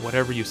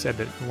whatever you said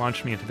that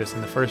launched me into this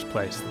in the first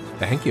place.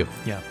 Thank you.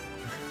 Yeah.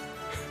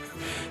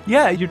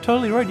 Yeah, you're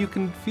totally right. You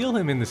can feel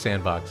him in the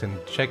sandbox and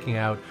checking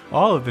out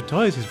all of the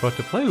toys he's brought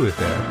to play with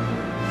there.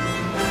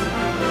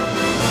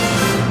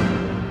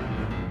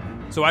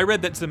 So I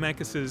read that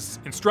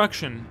Zemeckis'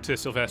 instruction to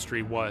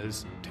Silvestri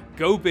was to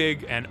go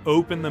big and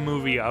open the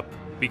movie up,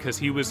 because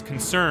he was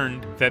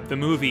concerned that the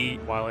movie,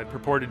 while it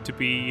purported to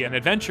be an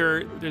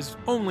adventure, there's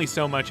only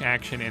so much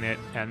action in it,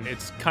 and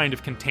it's kind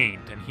of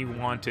contained, and he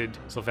wanted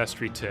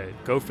Silvestri to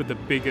go for the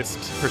biggest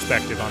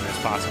perspective on this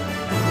possible.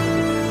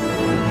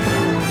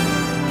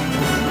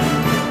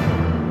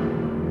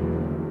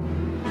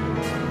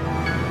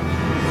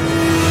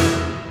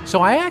 So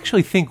I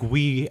actually think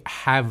we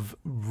have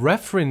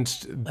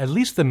referenced at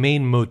least the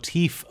main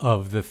motif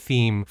of the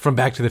theme from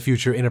Back to the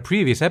Future in a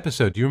previous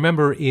episode. Do you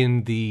remember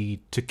in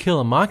the To Kill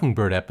a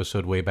Mockingbird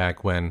episode way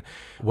back when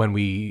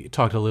we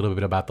talked a little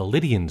bit about the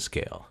Lydian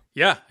scale?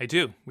 Yeah, I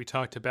do. We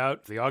talked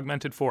about the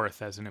augmented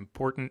fourth as an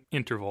important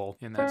interval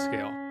in that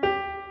scale.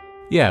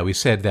 Yeah, we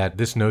said that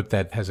this note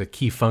that has a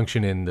key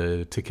function in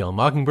the To Kill a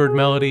Mockingbird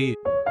melody,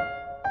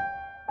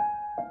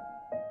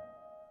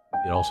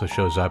 it also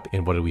shows up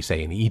in, what did we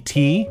say, in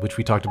E.T., which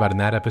we talked about in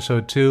that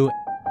episode too.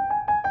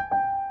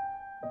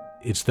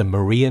 It's the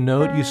Maria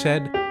note, you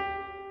said.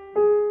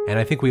 And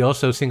I think we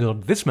also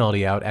singled this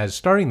melody out as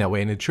starting that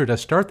way, and it sure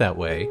does start that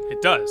way. It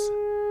does.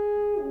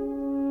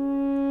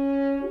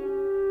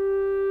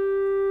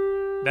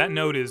 That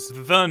note is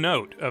the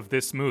note of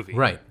this movie.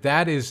 Right.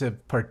 That is a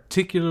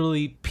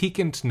particularly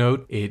piquant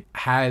note. It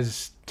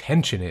has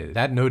tension in it.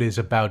 That note is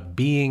about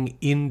being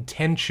in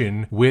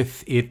tension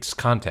with its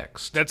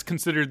context. That's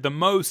considered the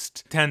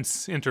most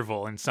tense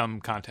interval in some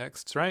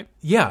contexts, right?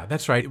 Yeah,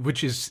 that's right,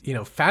 which is,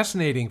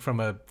 fascinating from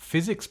a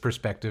physics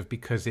perspective,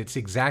 because it's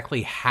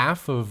exactly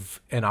half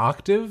of an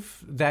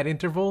octave, that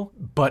interval.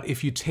 But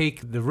if you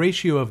take the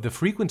ratio of the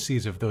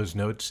frequencies of those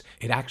notes,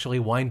 it actually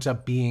winds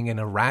up being an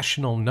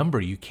irrational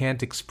number. You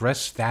can't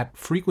express that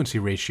frequency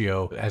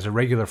ratio as a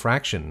regular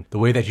fraction the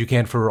way that you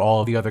can for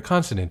all the other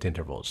consonant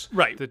intervals.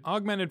 Right. The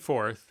augmented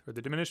fourth, or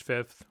the diminished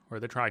fifth, or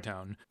the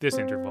tritone, this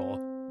interval,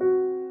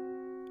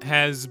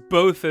 has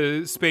both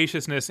a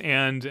spaciousness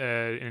and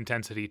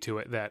intensity to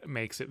it that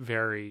makes it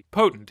very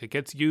potent. It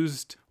gets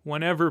used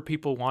whenever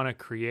people want to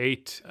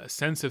create a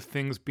sense of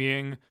things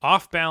being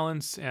off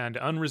balance and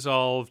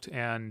unresolved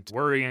and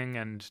worrying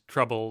and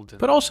troubled.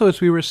 But also, as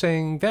we were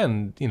saying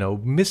then,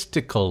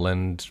 mystical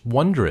and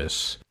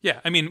wondrous. Yeah,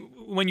 I mean,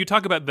 when you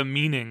talk about the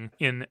meaning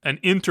in an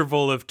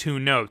interval of two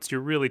notes, you're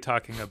really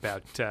talking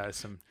about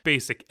some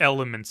basic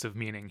elements of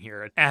meaning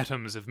here,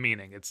 atoms of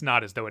meaning. It's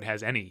not as though it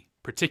has any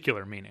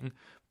particular meaning,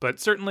 but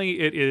certainly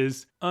it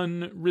is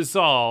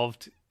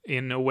unresolved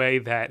in a way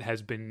that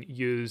has been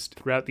used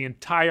throughout the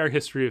entire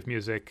history of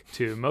music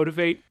to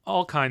motivate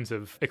all kinds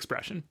of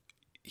expression.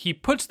 He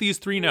puts these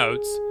three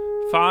notes,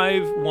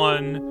 5,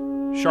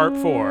 1, sharp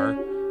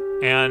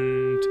 4,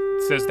 and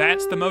says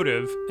that's the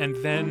motive, and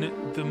then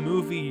the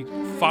movie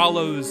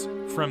follows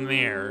from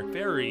there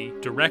very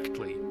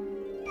directly.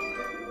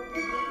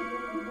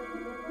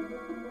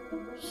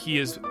 He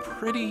is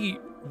pretty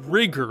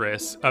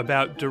rigorous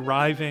about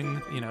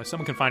deriving,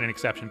 someone can find an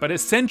exception, but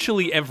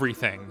essentially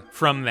everything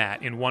from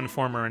that in one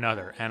form or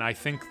another. And I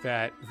think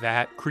that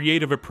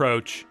creative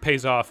approach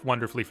pays off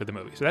wonderfully for the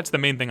movie. So that's the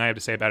main thing I have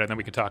to say about it, and then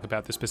we can talk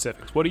about the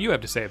specifics. What do you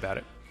have to say about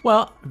it?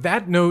 Well,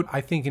 that note,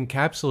 I think,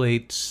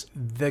 encapsulates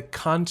the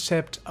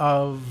concept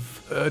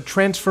of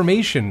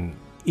transformation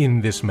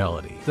in this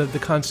melody. The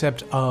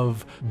concept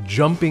of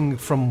jumping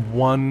from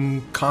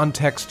one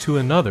context to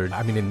another.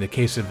 I mean, in the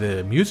case of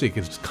the music,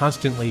 it's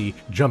constantly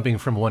jumping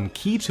from one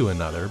key to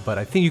another, but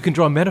I think you can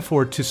draw a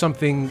metaphor to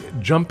something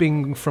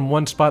jumping from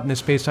one spot in the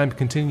space-time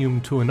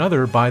continuum to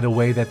another by the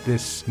way that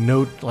this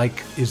note,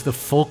 is the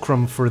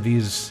fulcrum for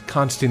these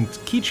constant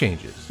key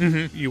changes.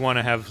 Mm-hmm. You want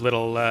to have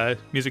little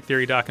music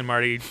theory Doc and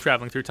Marty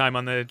traveling through time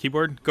on the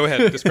keyboard? Go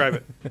ahead, describe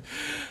it.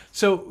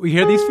 So we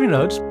hear these three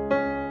notes.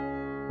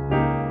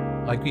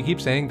 Like we keep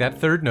saying, that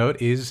third note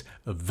is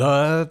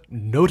the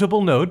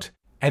notable note.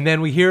 And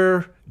then we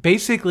hear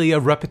basically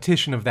a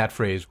repetition of that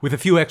phrase with a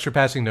few extra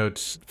passing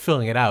notes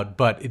filling it out.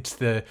 But it's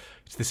the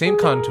same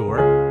contour.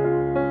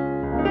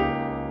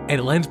 And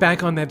it lands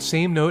back on that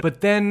same note. But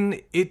then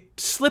it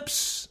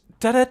slips.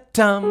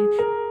 Da-da-dum.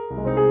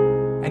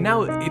 And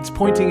now it's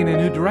pointing in a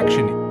new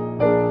direction.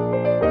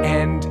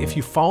 And if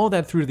you follow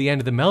that through to the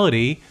end of the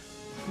melody,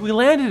 we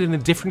landed in a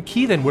different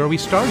key than where we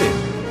started.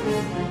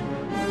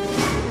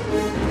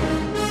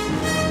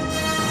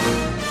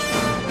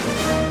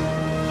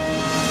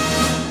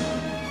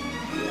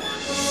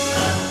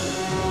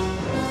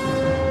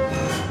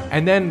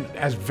 And then,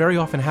 as very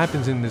often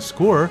happens in this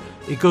score,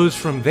 it goes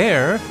from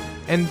there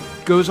and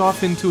goes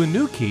off into a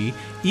new key.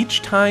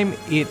 Each time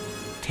it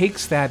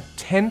takes that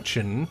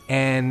tension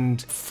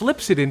and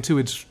flips it into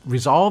its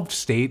resolved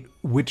state,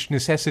 which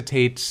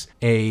necessitates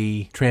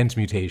a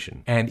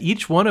transmutation. And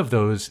each one of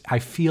those, I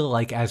feel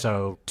like as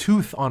a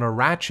tooth on a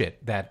ratchet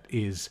that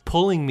is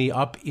pulling me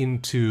up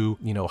into,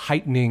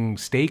 heightening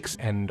stakes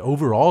and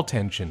overall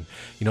tension.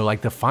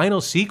 Like the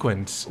final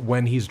sequence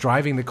when he's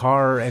driving the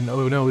car and,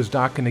 oh no, is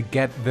Doc going to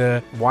get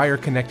the wire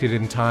connected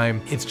in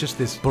time? It's just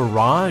this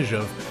barrage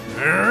of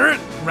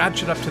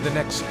ratchet up to the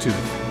next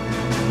tooth.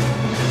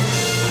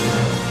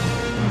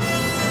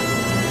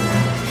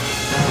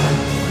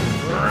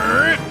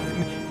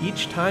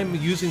 Each time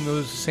using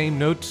those same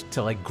notes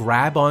to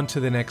grab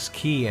onto the next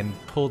key and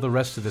pull the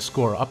rest of the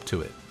score up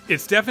to it.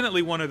 It's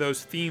definitely one of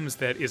those themes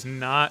that is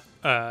not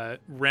a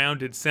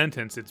rounded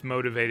sentence. It's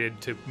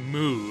motivated to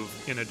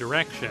move in a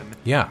direction.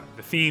 Yeah.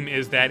 The theme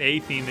is that A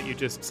theme that you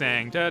just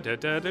sang, and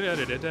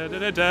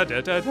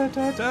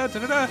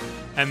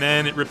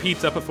then it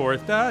repeats up a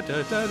fourth. Yeah,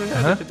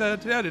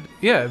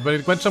 but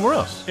it went somewhere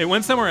else. It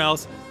went somewhere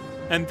else.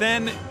 And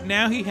then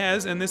now he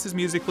has, and this is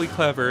musically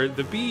clever,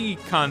 the B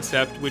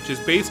concept, which is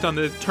based on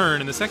the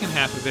turn in the second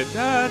half of it.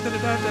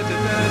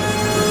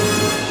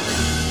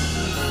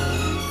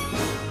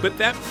 But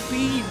that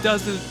B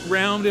doesn't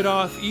round it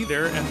off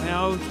either, and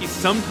now he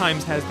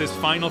sometimes has this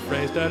final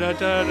phrase.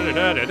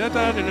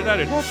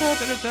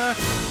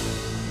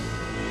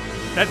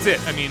 That's it.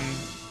 I mean,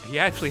 he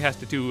actually has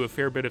to do a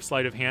fair bit of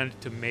sleight of hand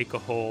to make a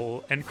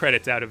whole end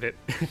credits out of it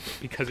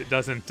because it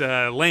doesn't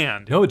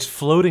land. No, it's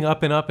floating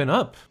up and up and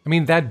up. I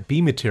mean, that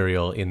B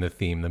material in the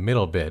theme, the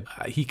middle bit,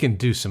 he can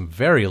do some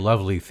very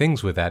lovely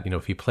things with that.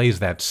 If he plays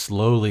that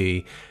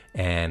slowly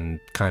and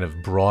kind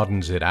of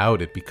broadens it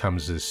out, it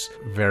becomes this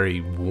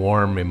very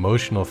warm,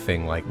 emotional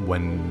thing, like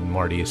when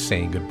Marty is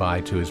saying goodbye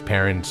to his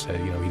parents.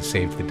 He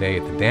saved the day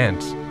at the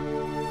dance.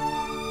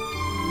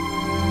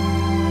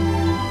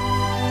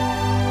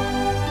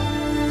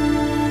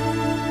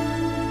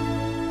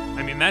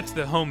 That's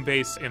the home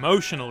base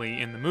emotionally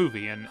in the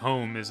movie, and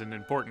home is an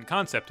important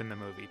concept in the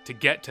movie. To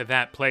get to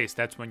that place,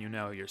 that's when you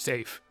know you're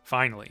safe,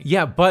 finally.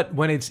 Yeah, but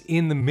when it's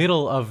in the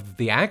middle of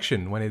the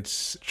action, when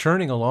it's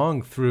churning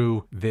along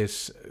through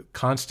this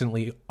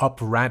constantly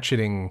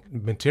up-ratcheting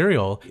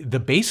material,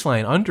 the bass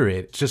line under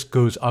it just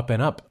goes up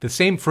and up. The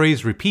same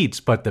phrase repeats,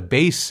 but the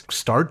bass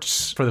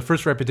starts for the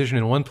first repetition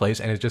in one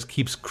place, and it just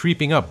keeps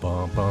creeping up.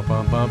 Bum, bum,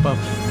 bum, bum, bum.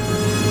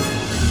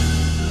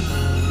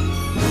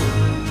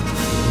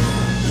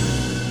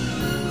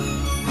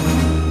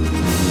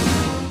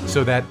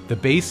 so that the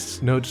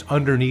bass notes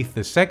underneath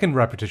the second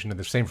repetition of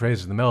the same phrase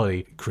as the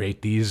melody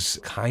create these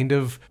kind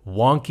of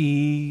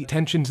wonky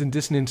tensions and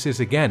dissonances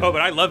again. Oh,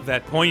 but I love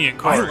that poignant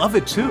chord. I love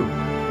it too.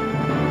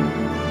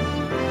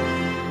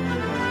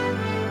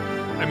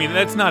 I mean,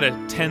 that's not a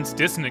tense,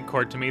 dissonant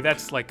chord to me.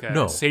 That's like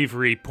a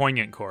savory,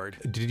 poignant chord.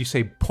 Did you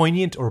say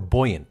poignant or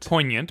buoyant?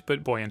 Poignant,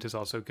 but buoyant is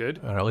also good.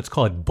 All right, let's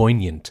call it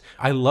buoyant.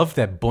 I love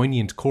that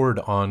buoyant chord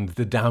on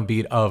the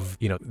downbeat of,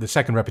 the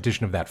second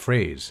repetition of that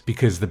phrase,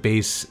 because the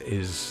bass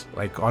is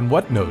like on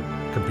what note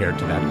compared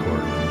to that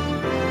chord?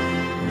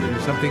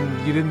 There's something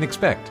you didn't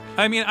expect.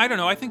 I mean, I don't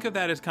know. I think of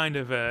that as kind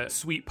of a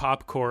sweet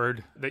pop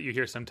chord that you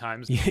hear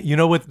sometimes. You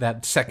know what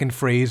that second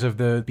phrase of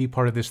the B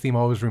part of this theme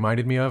always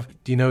reminded me of?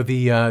 Do you know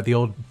the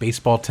old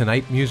Baseball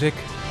Tonight music?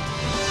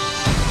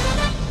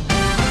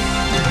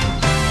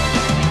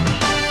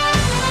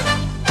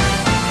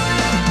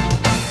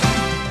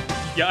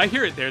 Yeah, I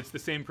hear it there. It's the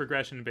same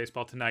progression in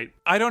Baseball Tonight.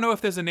 I don't know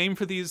if there's a name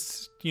for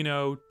these,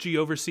 G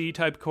over C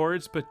type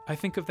chords, but I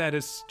think of that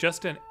as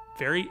just an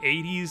very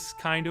 80s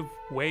kind of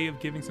way of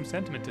giving some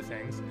sentiment to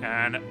things.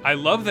 And I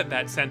love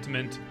that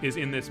sentiment is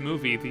in this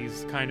movie,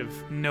 these kind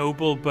of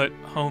noble but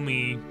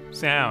homey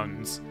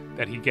sounds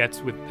that he gets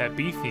with that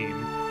B theme.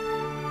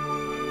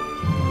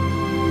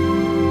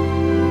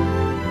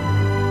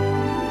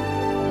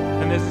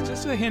 And there's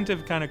just a hint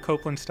of kind of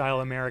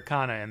Copland-style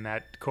Americana in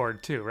that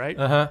chord too, right?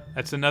 Uh-huh.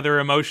 That's another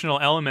emotional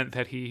element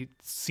that he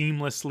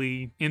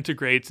seamlessly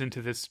integrates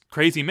into this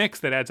crazy mix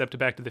that adds up to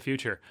Back to the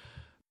Future.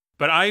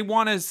 But I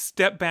want to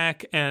step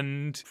back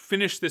and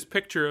finish this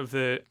picture of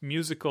the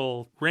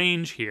musical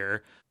range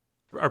here.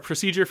 Our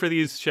procedure for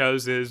these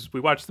shows is we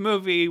watch the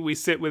movie, we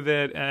sit with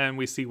it, and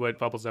we see what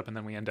bubbles up, and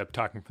then we end up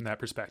talking from that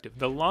perspective.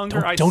 The longer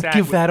Don't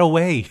give that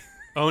away.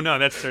 Oh, no,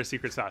 that's our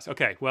secret sauce.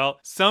 Okay, well,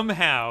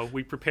 somehow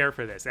we prepare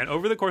for this. And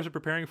over the course of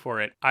preparing for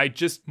it, I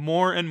just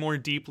more and more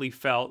deeply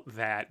felt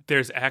that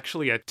there's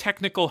actually a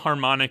technical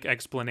harmonic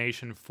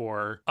explanation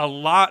for a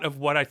lot of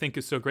what I think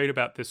is so great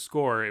about this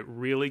score. It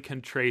really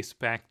can trace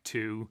back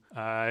to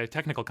a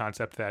technical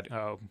concept that,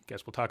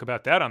 guess we'll talk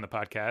about that on the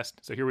podcast.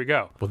 So here we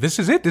go. Well, this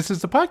is it. This is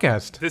the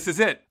podcast. This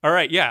is it. All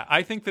right, yeah.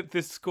 I think that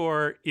this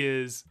score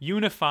is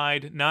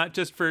unified, not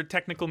just for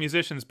technical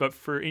musicians, but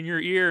for in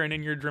your ear and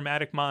in your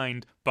dramatic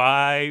mind,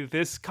 by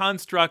this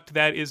construct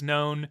that is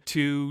known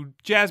to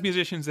jazz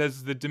musicians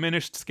as the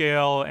diminished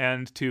scale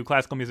and to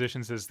classical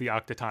musicians as the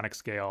octatonic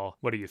scale.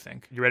 What do you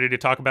think? You ready to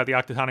talk about the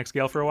octatonic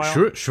scale for a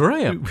while? Sure I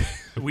am.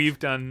 We've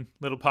done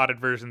little potted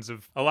versions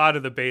of a lot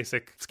of the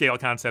basic scale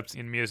concepts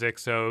in music,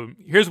 so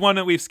here's one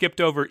that we've skipped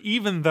over,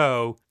 even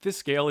though this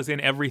scale is in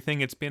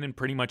everything. It's been in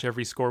pretty much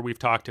every score we've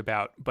talked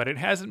about, but it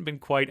hasn't been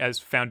quite as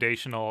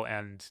foundational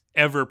and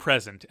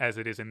ever-present as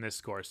it is in this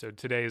score, so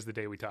today is the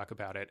day we talk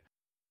about it.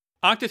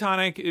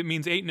 Octatonic, it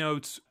means 8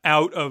 notes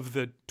out of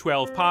the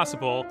 12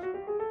 possible,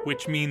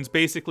 which means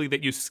basically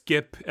that you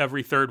skip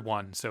every third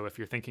one. So if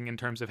you're thinking in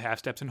terms of half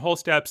steps and whole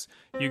steps,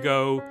 you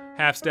go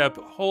half step,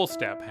 whole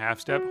step, half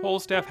step, whole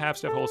step, half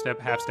step, whole step,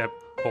 half step,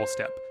 whole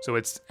step. So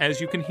it's,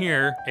 as you can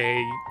hear,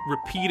 a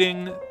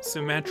repeating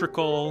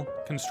symmetrical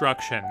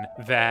construction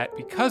that,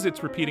 because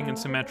it's repeating and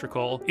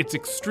symmetrical, it's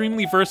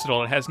extremely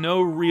versatile. It has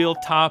no real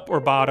top or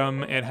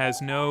bottom. It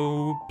has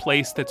no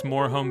place that's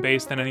more home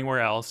base than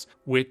anywhere else,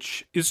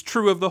 which is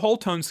true of the whole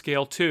tone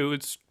scale too.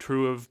 It's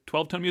true of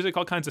 12-tone music,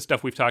 all kinds of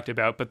stuff we've talked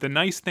about. But the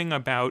nice thing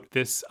about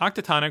this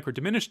octatonic or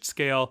diminished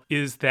scale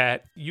is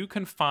that you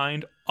can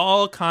find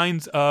all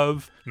kinds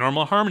of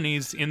normal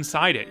harmonies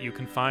inside it. You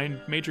can find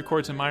major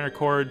chords and minor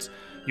chords.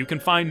 You can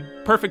find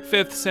perfect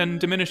fifths and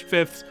diminished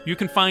fifths. You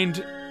can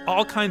find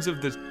all kinds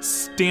of the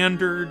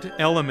standard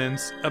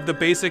elements of the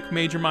basic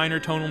major-minor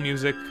tonal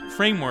music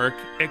framework,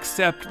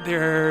 except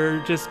they're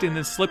just in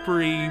this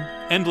slippery,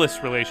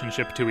 endless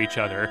relationship to each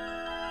other.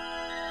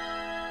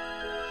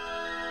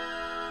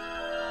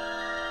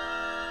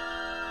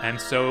 And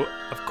so,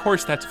 of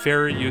course, that's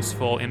very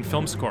useful in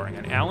film scoring.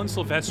 And Alan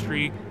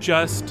Silvestri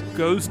just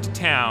goes to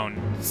town,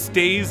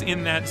 stays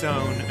in that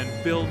zone,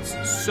 and builds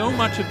so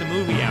much of the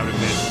movie out of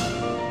it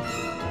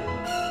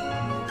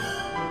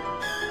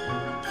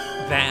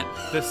that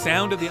the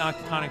sound of the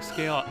octatonic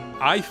scale,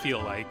 I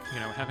feel like,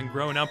 having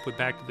grown up with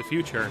Back to the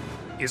Future,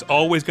 is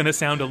always going to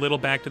sound a little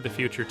Back to the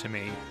Future to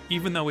me,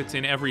 even though it's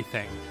in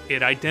everything.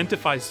 It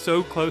identifies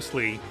so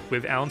closely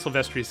with Alan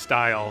Silvestri's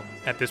style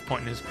at this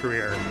point in his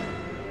career.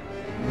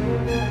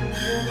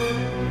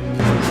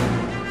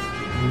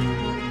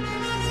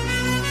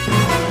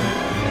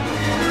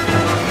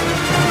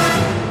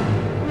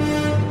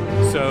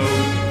 So,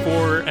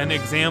 for an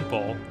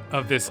example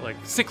of this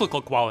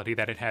cyclical quality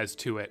that it has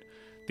to it,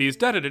 these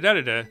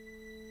da-da-da-da-da-da,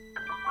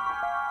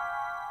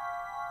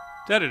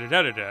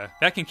 da-da-da-da-da-da,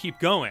 that can keep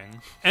going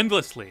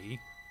endlessly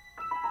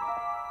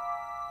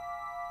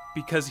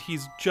because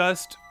he's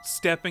just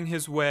stepping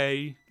his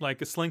way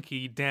like a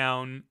slinky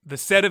down the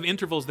set of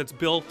intervals that's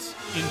built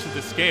into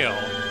the scale.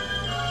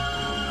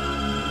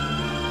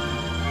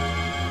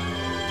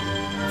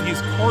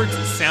 These chords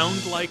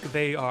sound like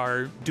they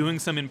are doing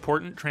some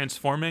important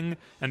transforming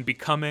and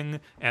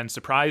becoming and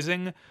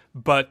surprising,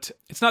 but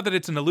it's not that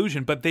it's an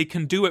illusion, but they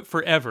can do it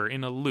forever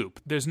in a loop.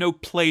 There's no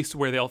place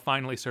where they'll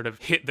finally sort of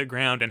hit the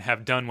ground and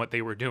have done what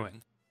they were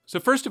doing. So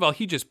first of all,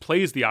 he just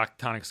plays the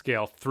octatonic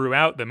scale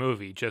throughout the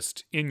movie,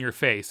 just in your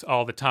face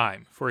all the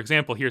time. For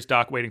example, here's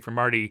Doc waiting for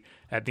Marty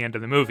at the end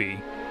of the movie.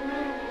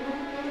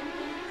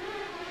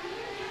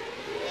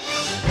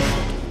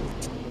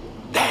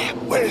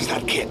 Damn, where is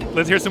that kid?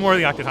 Let's hear some more of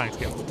the octatonic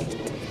scale.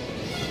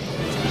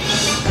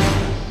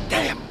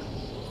 Damn.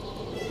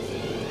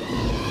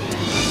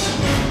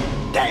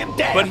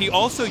 Damn. But he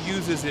also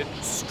uses it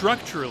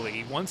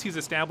structurally. Once he's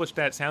established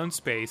that sound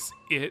space,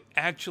 it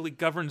actually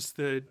governs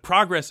the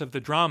progress of the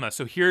drama.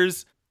 So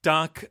here's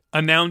Doc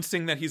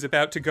announcing that he's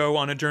about to go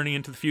on a journey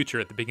into the future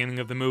at the beginning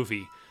of the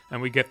movie.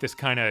 And we get this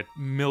kind of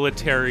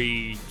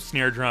military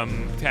snare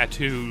drum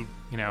tattoo.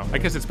 I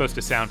guess it's supposed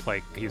to sound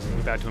like he's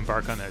about to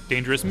embark on a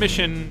dangerous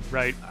mission,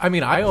 right? I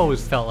mean, I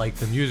always felt like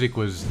the music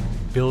was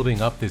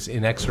building up this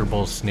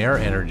inexorable snare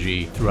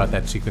energy throughout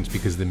that sequence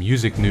because the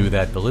music knew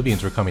that the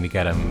Libyans were coming to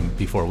get him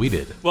before we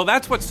did. Well,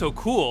 that's what's so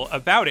cool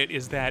about it,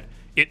 is that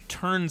it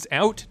turns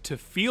out to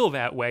feel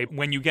that way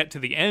when you get to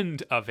the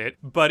end of it.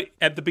 But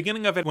at the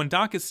beginning of it, when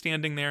Doc is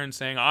standing there and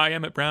saying, I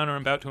am at Brown or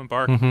I'm about to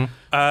embark,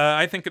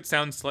 I think it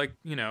sounds like,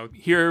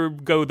 here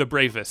go the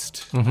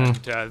bravest. And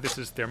this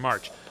is their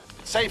march.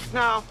 Safe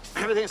now.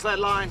 Everything's lead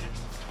lined.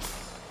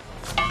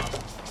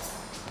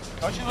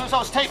 Don't you lose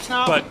those tapes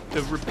now. But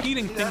the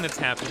repeating thing that's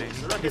happening,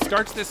 it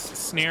starts this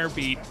snare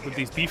beat with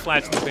these B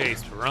flats in the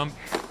bass. Rump,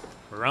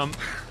 rump.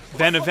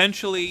 Then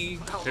eventually,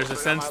 there's a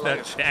sense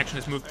that the action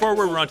has moved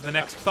forward. We're on to the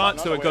next thought,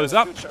 so it goes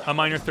up a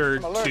minor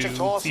third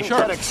to C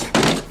sharp.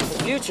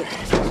 The future.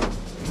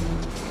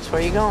 That's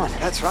where you going.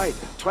 That's right.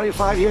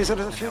 25 years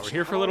into the future. We're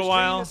here for a little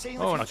while.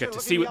 Oh, and I'll get to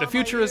see what the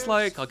future is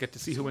like. I'll get to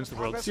see who wins the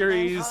World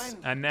Series.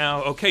 And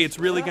now, okay, it's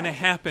really going to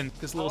happen.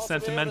 This little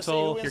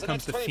sentimental. Here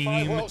comes the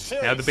theme.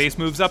 Now the bass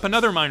moves up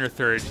another minor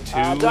third to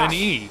an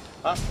E.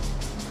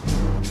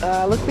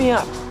 Look me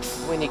up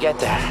when you get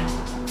there.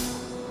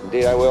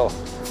 Indeed, I will.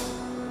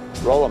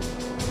 Roll them.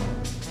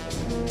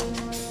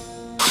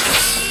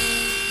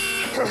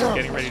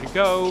 Getting ready to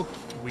go.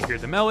 We hear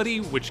the melody,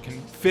 which can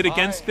fit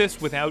against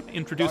this without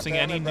introducing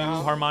any new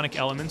harmonic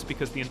elements,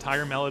 because the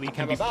entire melody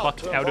can be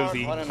plucked out of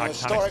the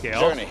octatonic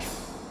scale.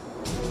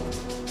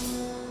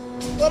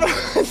 What am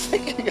I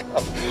thinking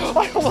of?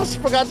 I almost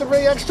forgot to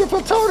bring extra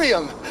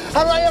plutonium.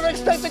 How did I ever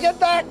expect to get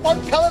that?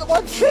 One pellet,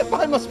 one trip.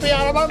 I must be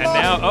out of my mind.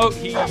 And now,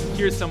 he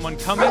hears someone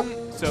coming.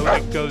 So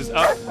it goes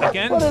up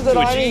again to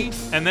a G,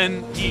 and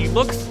then he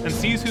looks and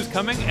sees who's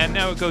coming, and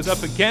now it goes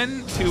up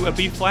again to a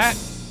B flat.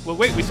 Well,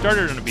 wait, we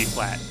started on a B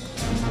flat.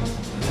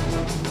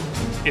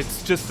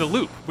 It's just a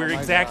loop. We're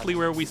exactly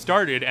where we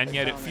started, and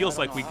yet it feels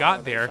like we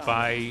got there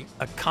by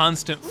a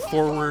constant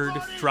forward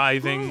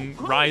driving,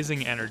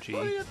 rising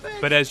energy.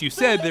 But as you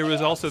said, there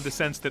was also the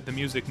sense that the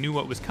music knew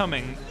what was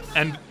coming,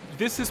 and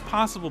this is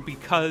possible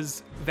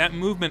because that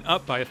movement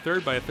up by a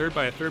third, by a third,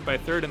 by a third, by a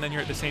third, and then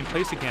you're at the same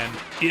place again,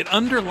 it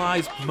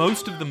underlies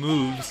most of the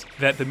moves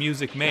that the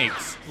music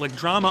makes, like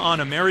drama on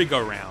a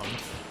merry-go-round.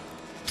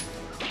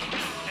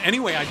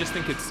 Anyway, I just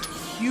think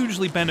it's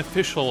hugely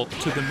beneficial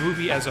to the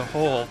movie as a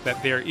whole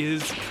that there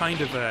is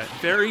kind of a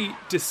very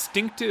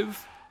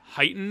distinctive,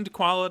 heightened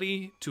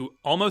quality to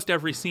almost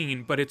every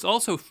scene, but it's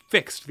also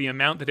fixed the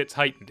amount that it's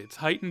heightened. It's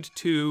heightened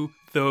to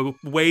the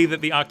way that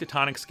the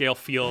octatonic scale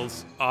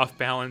feels off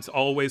balance,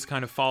 always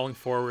kind of falling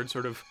forward,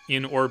 sort of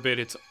in orbit.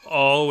 It's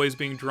always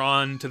being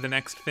drawn to the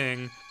next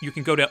thing. You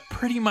can go to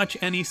pretty much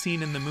any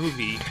scene in the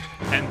movie,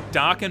 and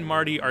Doc and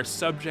Marty are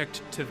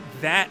subject to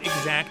that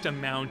exact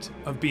amount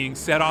of being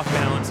set off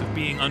balance, of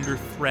being under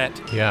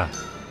threat. Yeah.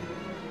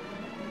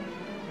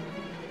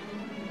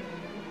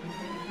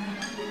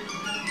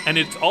 And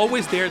it's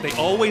always there. They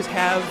always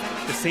have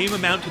the same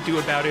amount to do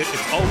about it.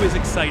 It's always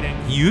exciting.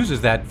 He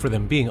uses that for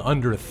them being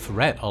under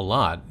threat a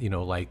lot,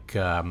 like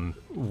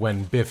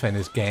when Biff and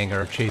his gang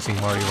are chasing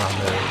Marty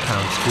around the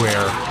town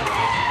square.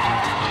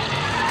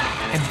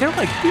 And they're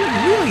being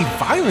really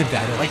violent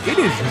at it. Like, it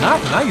is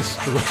not nice.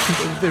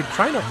 They're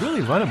trying to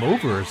really run him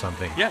over or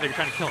something. Yeah, they're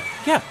trying to kill him.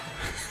 Yeah.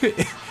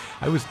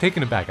 I was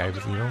taken aback. I was,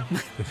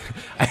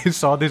 I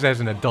saw this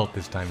as an adult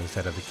this time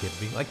instead of a kid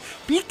being like,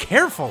 be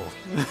careful.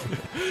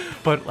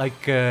 But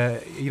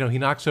he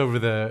knocks over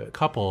the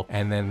couple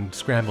and then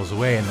scrambles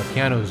away, and the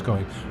piano is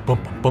going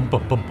bump, bump,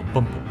 bump, bump, bump,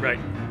 bump. Right.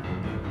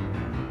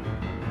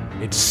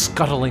 It's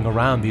scuttling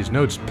around these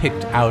notes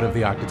picked out of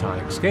the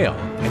octatonic scale.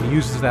 And he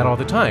uses that all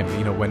the time.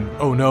 When,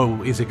 oh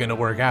no, is it going to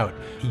work out?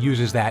 He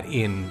uses that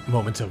in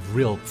moments of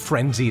real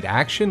frenzied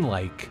action,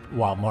 like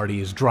while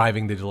Marty is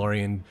driving the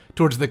DeLorean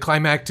towards the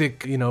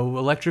climactic,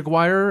 electric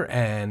wire,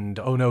 and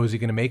oh no, is he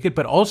going to make it?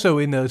 But also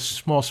in the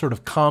small sort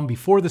of calm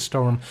before the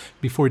storm,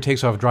 before he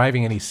takes off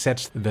driving and he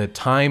sets the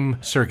time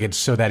circuits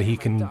so that he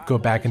can go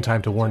back in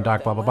time to warn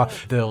Doc, blah, blah, blah.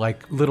 The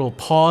little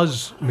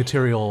pause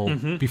material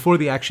before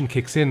the action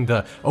kicks in,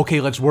 okay, okay,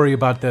 let's worry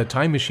about the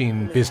time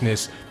machine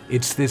business.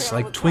 It's this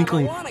like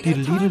twinkling,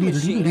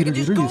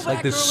 it's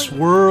like this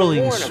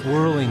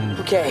swirling.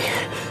 Okay,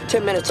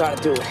 10 minutes ought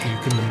to do it. You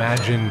can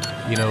imagine,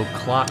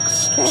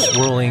 clocks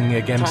swirling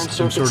against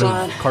some sort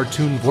of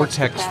cartoon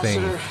vortex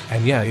thing.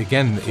 And yeah,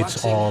 again,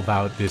 it's all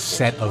about this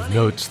set of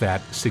notes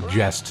that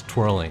suggest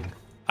twirling.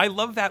 I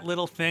love that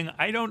little thing.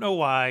 I don't know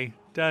why.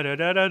 Da da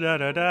da da da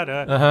da da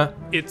da. Uh-huh.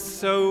 It's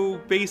so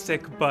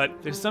basic,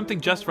 but there's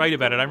something just right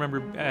about it. I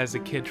remember as a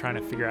kid trying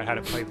to figure out how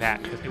to play that.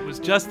 It was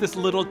just this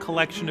little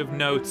collection of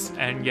notes,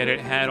 and yet it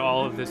had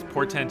all of this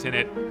portent in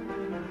it.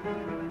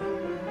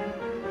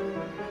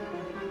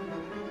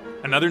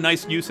 Another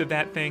nice use of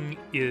that thing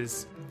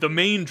is the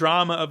main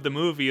drama of the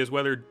movie is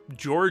whether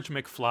George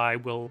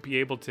McFly will be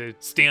able to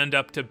stand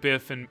up to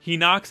Biff, and he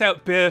knocks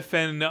out Biff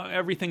and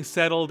everything's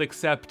settled,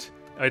 except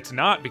it's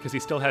not, because he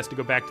still has to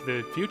go back to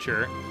the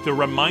future. The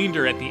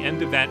reminder at the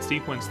end of that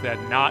sequence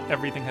that not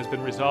everything has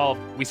been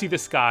resolved. We see the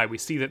sky, we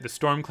see that the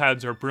storm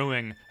clouds are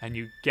brewing, and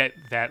you get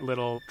that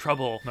little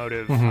trouble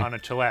motive on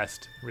a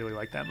celeste. Really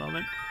like that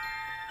moment.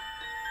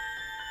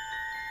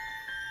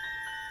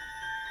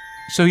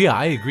 So yeah,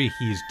 I agree.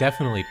 He's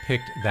definitely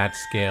picked that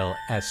scale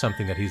as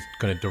something that he's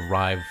going to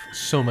derive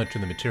so much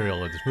of the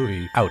material of this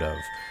movie out of.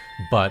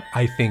 But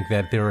I think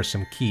that there are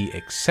some key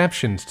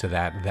exceptions to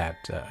that,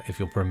 if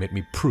you'll permit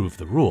me, prove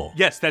the rule.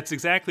 Yes, that's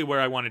exactly where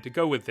I wanted to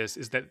go with this,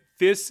 is that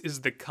this is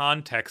the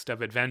context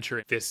of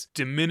adventure, this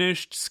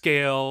diminished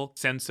scale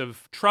sense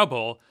of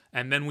trouble,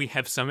 and then we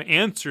have some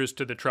answers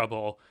to the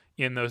trouble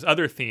in those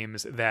other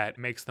themes that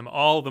makes them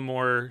all the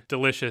more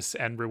delicious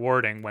and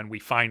rewarding when we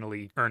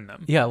finally earn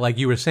them. Yeah, like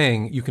you were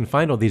saying, you can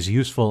find all these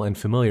useful and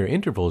familiar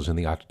intervals in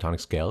the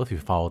octatonic scale if you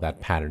follow that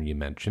pattern you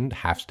mentioned,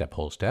 half step,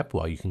 whole step.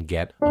 Well, you can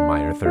get a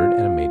minor third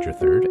and a major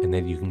third, and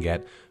then you can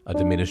get a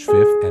diminished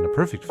fifth and a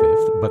perfect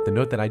fifth. But the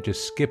note that I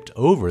just skipped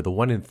over, the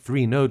 1 in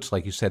 3 notes,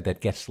 like you said,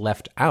 that gets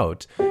left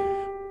out,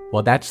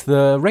 well, that's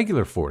the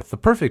regular fourth, the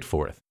perfect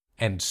fourth.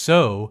 And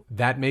so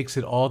that makes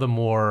it all the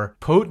more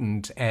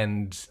potent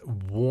and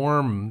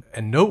warm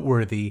and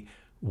noteworthy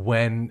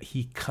when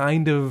he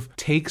kind of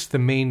takes the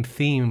main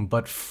theme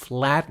but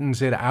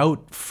flattens it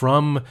out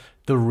from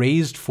the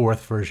raised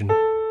fourth version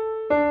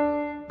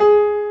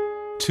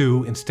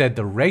to instead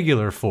the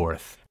regular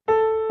fourth,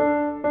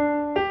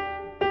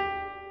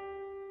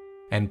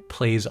 and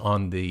plays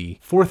on the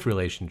fourth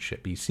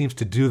relationship. He seems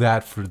to do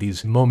that for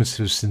these moments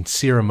of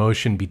sincere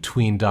emotion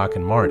between Doc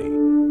and Marty.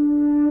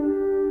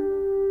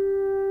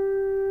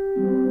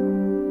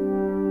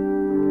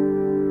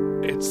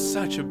 It's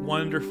such a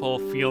wonderful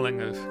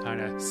feeling of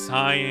kind of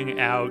sighing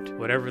out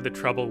whatever the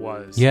trouble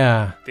was.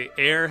 Yeah. The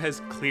air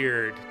has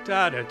cleared.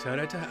 Da da da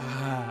da da.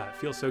 Ah, it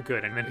feels so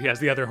good. And then he has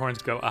the other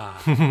horns go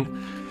ah.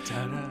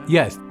 Da-da.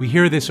 Yes, we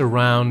hear this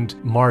around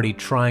Marty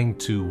trying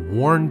to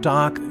warn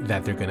Doc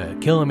that they're going to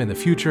kill him in the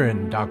future,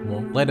 and Doc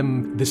won't let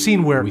him. The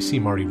scene where we see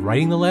Marty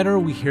writing the letter,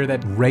 we hear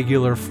that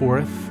regular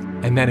fourth.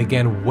 And then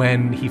again,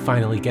 when he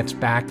finally gets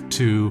back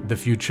to the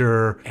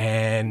future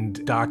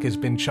and Doc has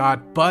been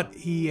shot, but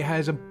he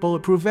has a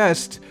bulletproof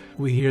vest,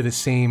 we hear the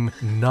same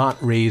not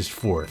raised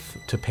fourth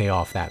to pay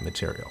off that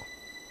material.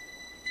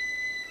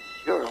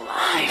 You're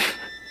alive.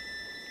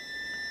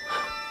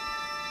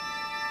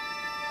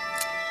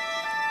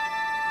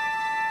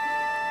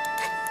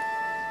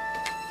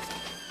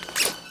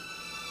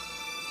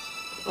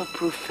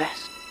 Bulletproof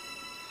vest.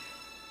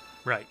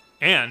 Right.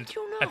 And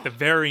at the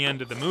very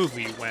end of the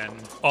movie, when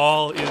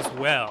all is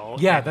well,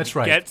 yeah, that's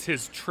right, gets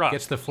his truck.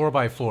 Gets the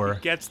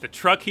 4x4. Gets the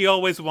truck he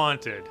always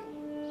wanted.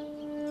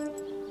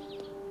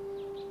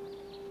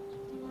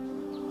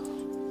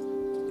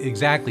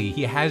 Exactly.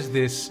 He has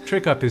this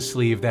trick up his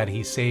sleeve that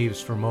he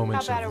saves for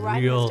moments of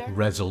real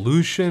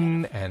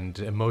resolution and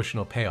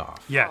emotional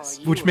payoff. Yes.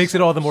 Which makes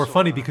it all the more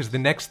funny because the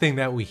next thing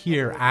that we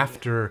hear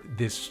after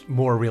this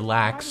more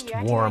relaxed,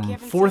 warm,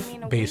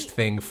 fourth-based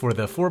thing for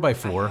the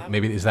 4x4,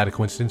 maybe is that a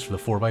coincidence for the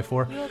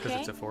 4x4? Because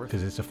it's a fourth.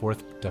 Because it's a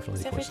fourth,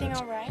 definitely a coincidence.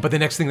 But the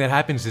next thing that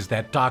happens is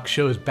that Doc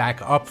shows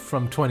back up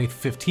from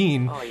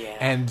 2015,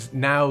 and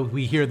now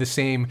we hear the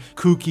same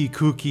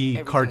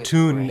kooky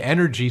cartoon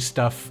energy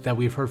stuff that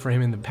we've heard from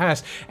him in the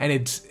past, and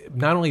it's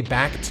not only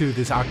back to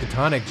this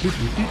octatonic,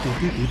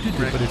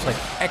 but it's like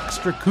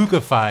extra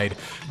kookified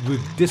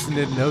with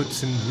dissonant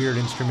notes and weird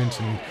instruments.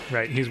 And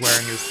right, he's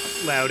wearing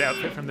his loud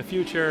outfit from the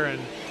future, and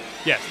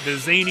yes, the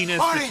zaniness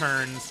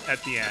returns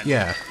at the end.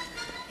 Yeah.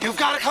 You've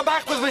got to come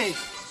back with me.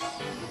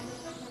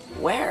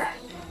 Where?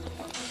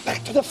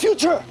 Back to the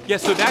future. Yeah,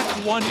 so that's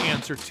one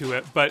answer to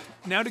it, but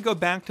now to go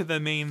back to the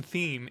main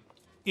theme,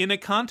 in a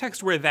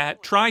context where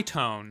that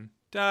tritone,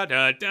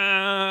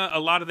 da-da-da, a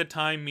lot of the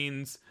time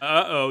means,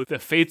 the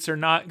fates are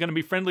not going to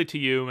be friendly to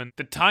you, and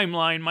the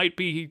timeline might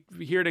be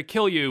here to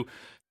kill you.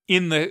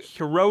 In the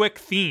heroic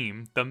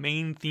theme, the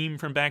main theme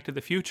from Back to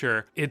the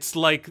Future, it's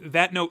like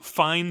that note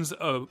finds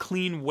a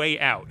clean way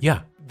out.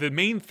 Yeah. The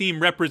main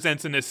theme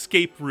represents an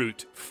escape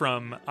route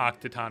from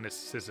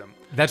octatonicism.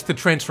 That's the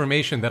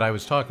transformation that I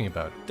was talking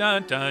about.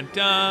 Dun, dun,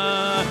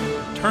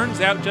 dun.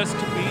 Turns out just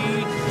to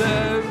be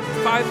the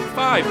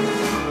 5-5.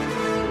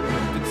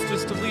 It's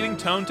just a leading satisfying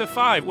tone to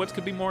 5. What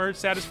could be more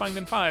satisfying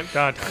than 5?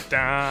 Da da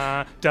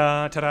da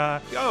da da da.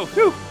 Oh,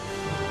 whew.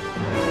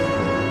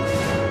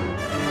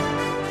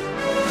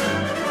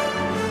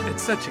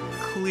 It's such a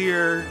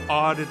clear,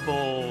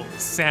 audible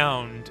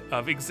sound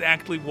of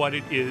exactly what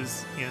it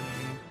is in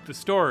the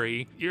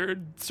story. You're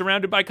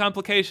surrounded by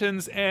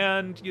complications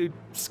and you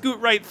scoot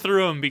right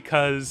through them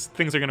because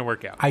things are going to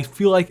work out. I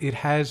feel like it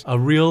has a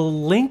real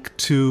link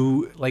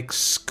to like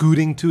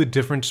scooting to a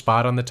different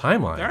spot on the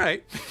timeline. All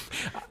right.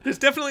 There's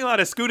definitely a lot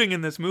of scooting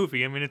in this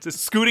movie. I mean, it's a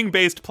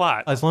scooting-based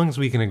plot. As long as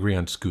we can agree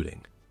on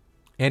scooting.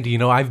 Andy, you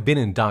know, I've been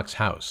in Doc's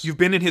house. You've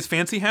been in his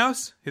fancy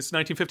house? His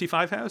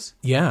 1955 house?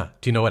 Yeah.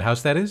 Do you know what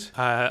house that is?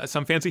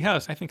 Some fancy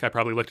house. I think I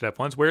probably looked it up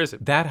once. Where is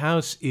it? That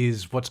house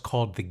is what's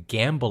called the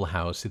Gamble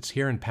House. It's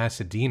here in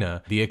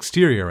Pasadena, the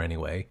exterior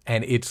anyway,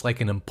 and it's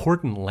like an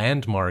important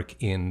landmark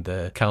in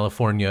the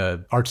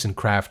California arts and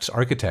crafts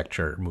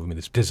architecture movement.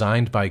 It's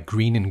designed by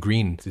Green and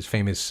Green, these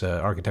famous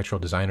architectural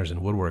designers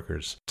and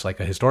woodworkers. It's like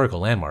a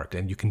historical landmark,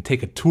 and you can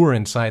take a tour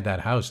inside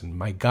that house, and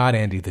my God,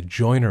 Andy, the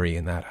joinery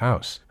in that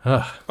house.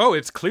 Ugh. Oh,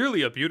 it's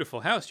clearly a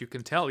beautiful house. You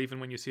can tell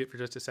even when you see it for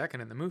just a second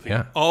in the movie.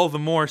 Yeah. All the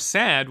more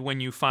sad when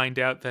you find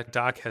out that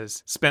Doc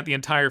has spent the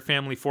entire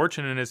family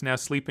fortune and is now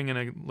sleeping in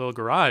a little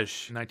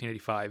garage in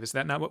 1985. Is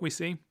that not what we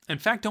see? In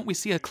fact, don't we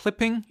see a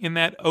clipping in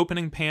that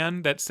opening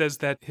pan that says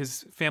that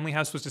his family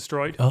house was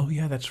destroyed? Oh,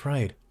 yeah, that's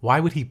right.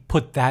 Why would he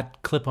put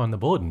that clip on the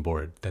bulletin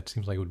board? That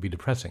seems like it would be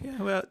depressing.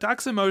 Yeah, well,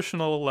 Doc's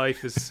emotional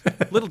life is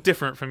a little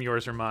different from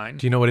yours or mine.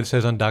 Do you know what it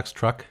says on Doc's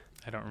truck?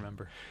 I don't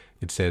remember.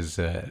 It says,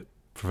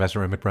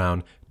 Professor Emmett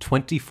Brown,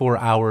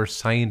 24-hour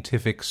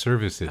scientific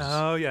services.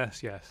 Oh,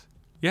 yes.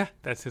 Yeah,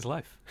 that's his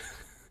life.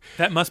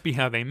 That must be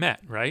how they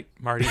met, right?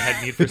 Marty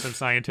had need for some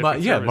scientific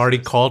services. Yeah, Marty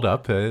called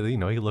up, he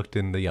looked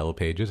in the yellow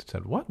pages and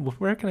said, what?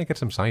 Where can I get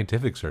some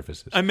scientific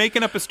services? I'm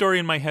making up a story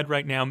in my head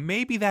right now.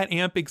 Maybe that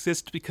amp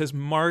exists because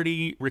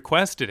Marty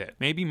requested it.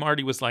 Maybe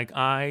Marty was like,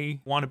 I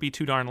want to be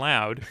too darn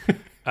loud,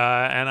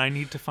 and I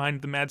need to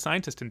find the mad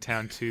scientist in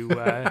town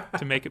to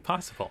make it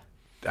possible.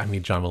 I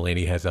mean, John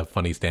Mulaney has a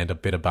funny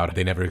stand-up bit about it.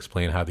 They never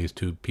explain how these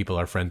two people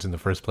are friends in the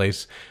first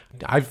place.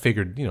 I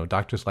figured,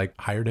 Doc just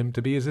hired him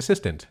to be his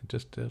assistant,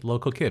 just a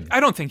local kid. I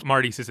don't think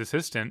Marty's his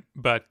assistant,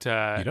 but...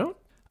 You don't?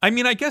 I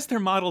mean, I guess they're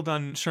modeled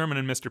on Sherman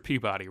and Mr.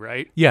 Peabody,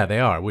 right? Yeah, they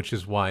are, which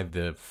is why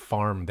the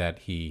farm that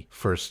he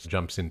first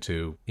jumps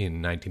into in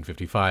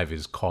 1955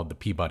 is called the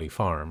Peabody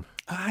Farm.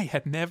 I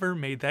had never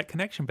made that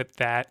connection, but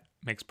that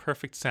makes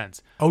perfect sense.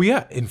 Oh,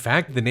 yeah. In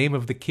fact, the name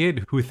of the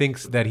kid who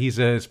thinks that he's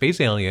a space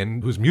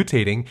alien who's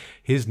mutating,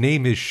 his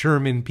name is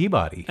Sherman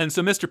Peabody. And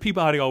so Mr.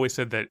 Peabody always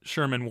said that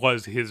Sherman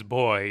was his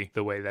boy,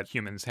 the way that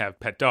humans have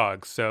pet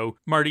dogs. So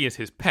Marty is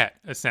his pet,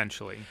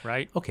 essentially,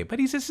 right? Okay, but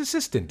he's his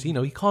assistant.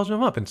 He calls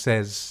him up and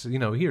says,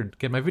 here,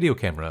 get my video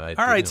camera.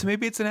 All right, so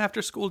maybe it's an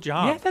after-school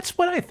job. Yeah, that's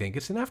what I think.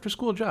 It's an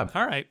after-school job.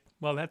 All right.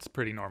 Well, that's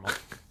pretty normal.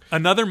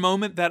 Another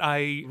moment that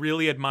I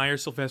really admire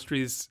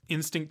Silvestri's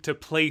instinct to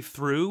play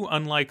through,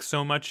 unlike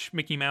so much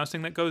Mickey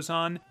Mousing that goes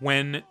on,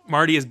 when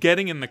Marty is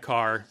getting in the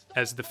car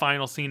as the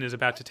final scene is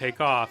about to take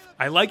off.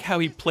 I like how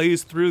he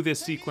plays through this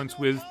sequence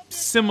with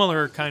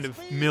similar kind of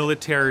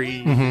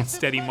military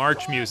steady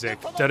march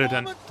music.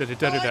 Da-da-dun,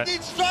 da-da-da-da-da.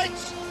 Lightning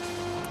strikes,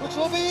 which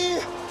will be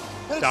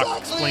Doc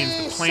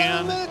explains the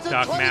plan.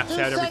 Doc maps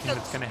out everything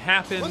that's going to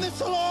happen. when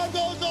this alarm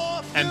goes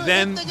off. And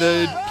then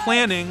the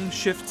planning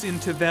shifts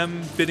into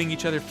them bidding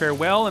each other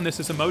farewell, and this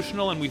is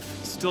emotional, and we've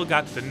still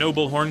got the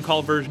noble horn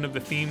call version of the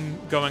theme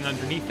going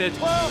underneath it.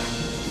 Well,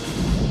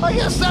 I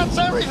guess that's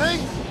everything.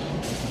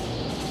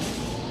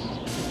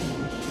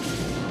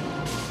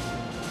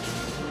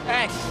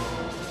 Thanks.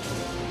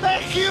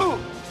 Thank you.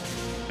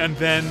 And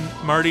then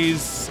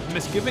Marty's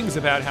misgivings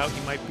about how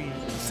he might be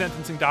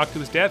sentencing Doc to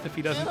his death if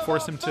he doesn't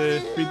force him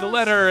to read the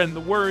letter, and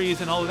the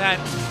worries and all of that.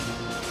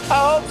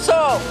 I hope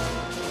so.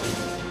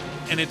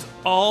 And it's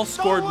all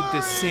scored with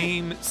the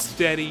same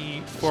steady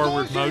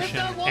forward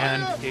motion,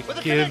 and it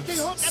gives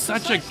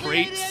such a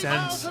great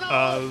sense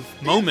of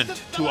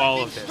moment to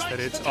all of this, that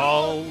it's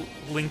all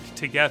linked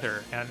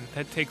together, and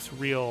that takes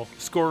real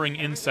scoring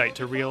insight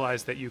to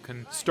realize that you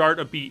can start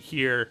a beat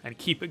here and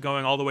keep it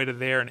going all the way to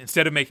there, and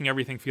instead of making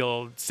everything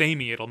feel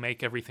samey, it'll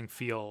make everything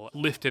feel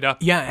lifted up.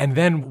 Yeah, and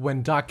then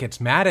when Doc gets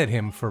mad at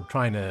him for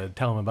trying to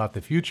tell him about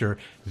the future,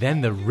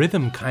 then the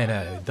rhythm kind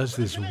of does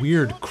this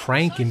weird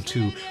crank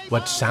into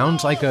what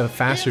sounds like a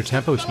faster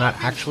tempo. It's not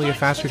actually a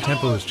faster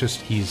tempo, it's just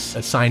he's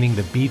assigning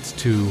the beats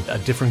to a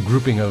different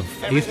grouping of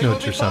eighth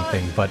notes or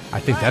something, but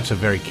I think that's a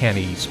very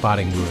canny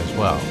spotting move as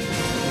well.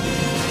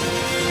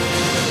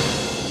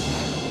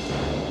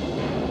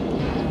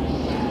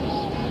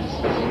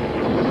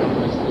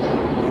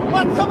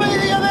 What's the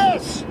meaning of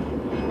this?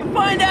 We'll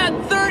find out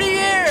in 30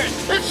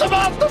 years. It's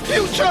about the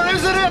future,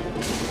 isn't it?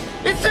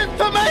 It's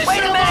information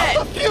Wait a about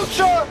minute. the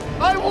future.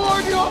 I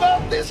warned you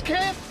about this,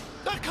 kid.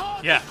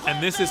 Yeah,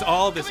 and this is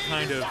all this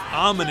kind of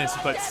ominous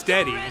but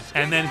steady,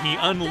 and then he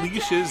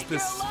unleashes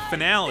this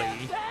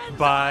finale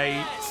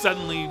by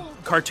suddenly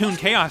cartoon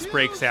chaos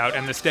breaks out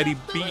and the steady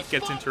beat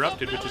gets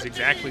interrupted, which is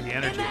exactly the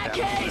energy of that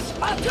moment. Case,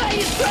 I'll tell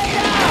you straight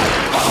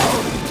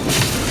out.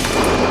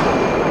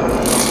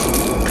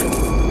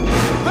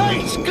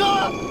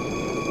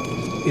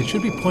 It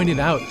should be pointed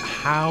out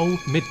how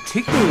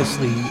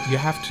meticulously you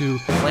have to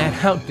plan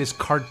out this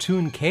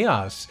cartoon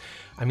chaos.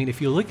 I mean,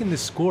 if you look in the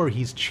score,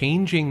 he's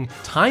changing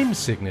time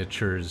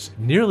signatures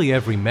nearly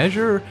every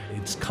measure.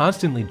 It's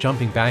constantly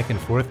jumping back and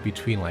forth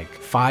between like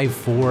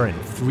 5/4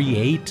 and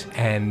 3/8,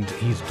 and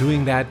he's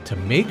doing that to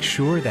make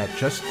sure that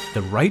just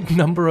the right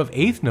number of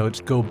eighth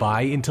notes go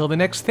by until the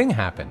next thing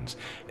happens.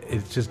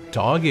 It's just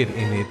dogged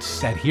in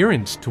its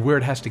adherence to where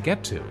it has to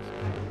get to.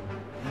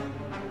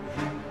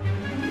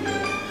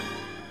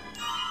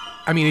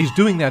 I mean, he's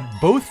doing that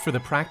both for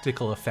the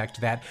practical effect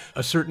that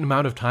a certain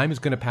amount of time is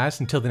going to pass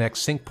until the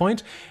next sync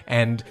point.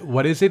 And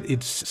what is it?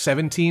 It's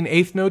 17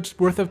 eighth notes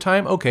worth of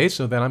time. Okay,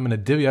 so then I'm going to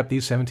divvy up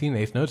these 17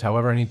 eighth notes,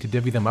 however I need to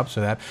divvy them up so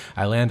that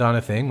I land on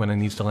a thing when I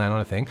need to land on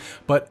a thing.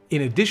 But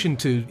in addition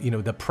to,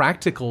 the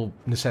practical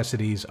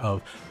necessities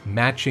of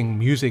matching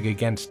music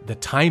against the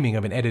timing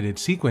of an edited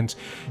sequence,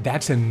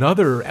 that's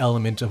another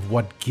element of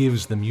what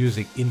gives the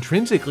music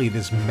intrinsically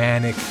this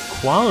manic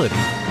quality.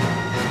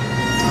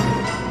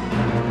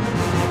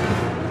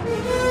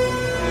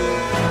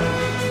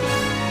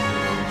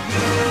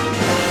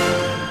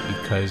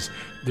 Because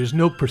there's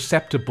no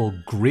perceptible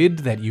grid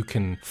that you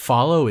can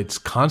follow. It's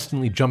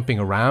constantly jumping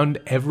around.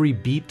 Every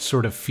beat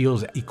sort of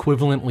feels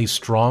equivalently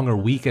strong or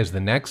weak as the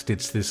next.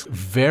 It's this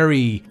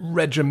very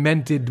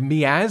regimented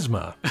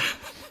miasma.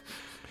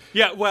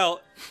 Yeah,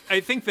 well, I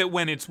think that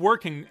when it's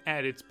working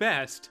at its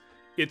best,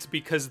 it's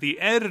because the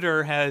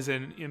editor has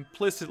an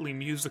implicitly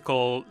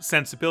musical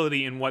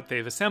sensibility in what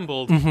they've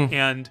assembled,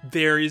 and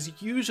there is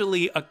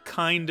usually a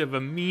kind of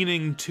a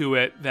meaning to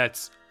it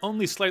that's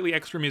only slightly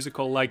extra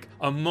musical, like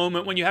a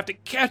moment when you have to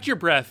catch your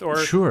breath,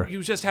 or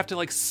you just have to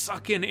like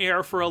suck in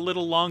air for a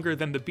little longer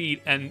than the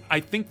beat. And I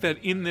think that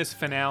in this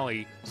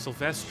finale,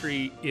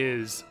 Silvestri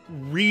is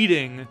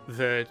reading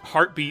the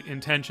heartbeat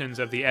intentions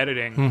of the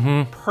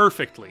editing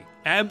perfectly.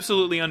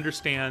 Absolutely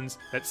understands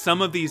that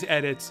some of these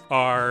edits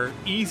are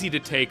easy to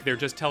take, they're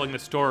just telling the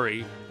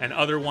story, and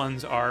other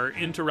ones are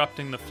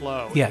interrupting the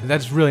flow. Yeah,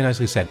 that's really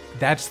nicely said.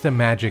 That's the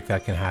magic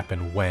that can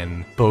happen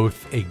when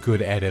both a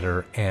good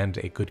editor and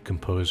a good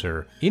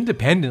composer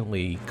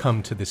independently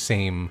come to the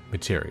same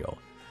material.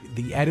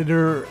 The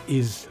editor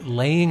is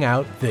laying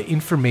out the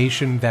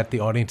information that the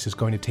audience is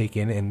going to take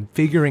in and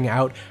figuring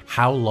out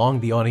how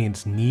long the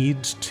audience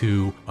needs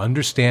to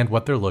understand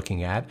what they're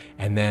looking at,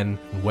 and then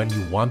when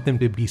you want them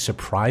to be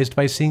surprised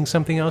by seeing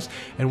something else,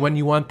 and when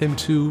you want them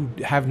to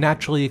have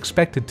naturally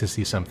expected to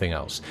see something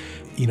else.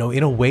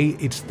 In a way,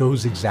 it's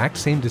those exact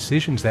same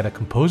decisions that a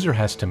composer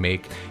has to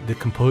make. The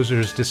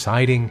composer's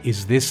deciding,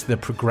 is this the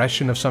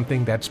progression of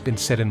something that's been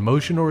set in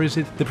motion, or is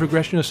it the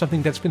progression of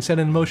something that's been set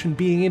in motion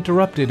being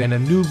interrupted and a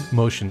new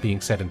motion being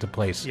set into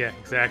place? Yeah,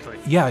 exactly.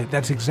 Yeah,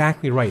 that's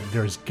exactly right.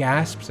 There's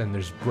gasps and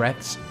there's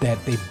breaths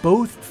that they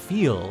both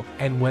feel,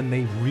 and when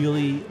they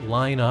really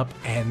line up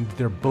and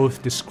they're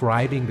both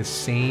describing the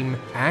same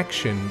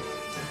action,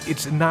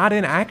 it's not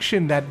an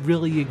action that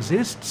really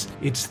exists.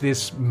 It's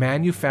this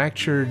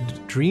manufactured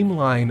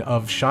dreamline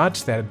of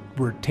shots that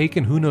were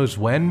taken who knows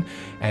when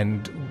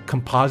and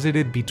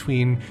composited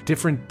between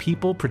different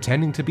people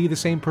pretending to be the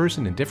same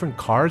person and different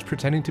cars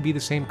pretending to be the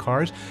same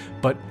cars,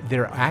 but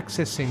they're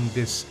accessing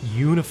this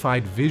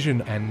unified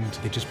vision and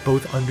they just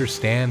both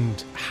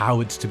understand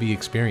how it's to be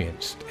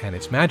experienced. And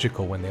it's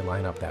magical when they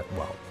line up that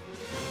well.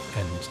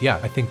 And yeah,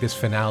 I think this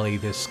finale,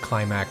 this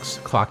climax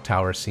clock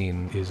tower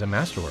scene is a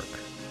masterwork.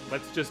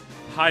 Let's just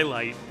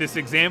highlight this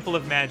example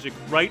of magic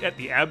right at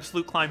the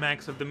absolute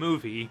climax of the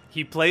movie.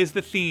 He plays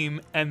the theme,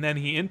 and then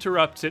he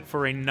interrupts it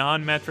for a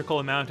non-metrical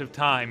amount of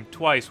time,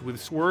 twice, with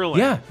swirling.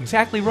 Yeah,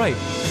 exactly right.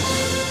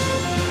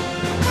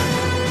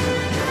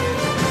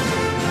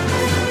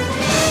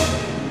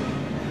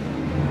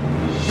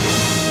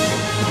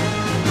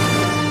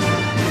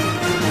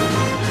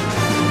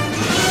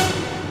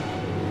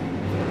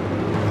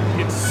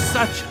 It's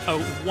such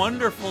a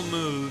wonderful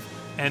move.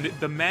 And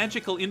the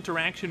magical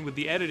interaction with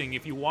the editing,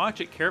 if you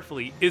watch it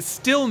carefully, is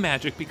still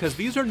magic because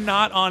these are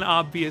not on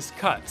obvious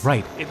cuts.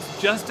 Right. It's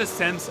just a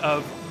sense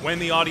of when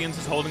the audience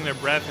is holding their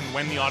breath and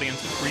when the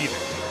audience is breathing.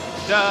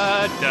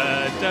 Da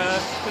da da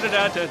da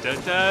da da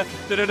da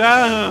da da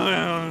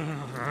da.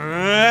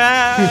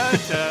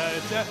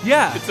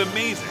 Yeah. It's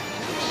amazing.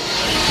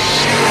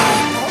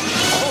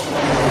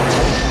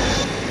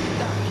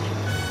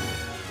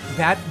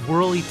 That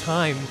whirly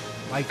time,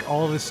 like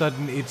all of a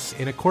sudden it's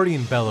an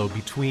accordion bellow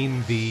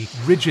between the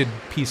rigid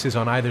pieces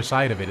on either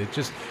side of it.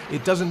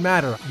 It doesn't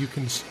matter. You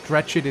can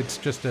stretch it. It's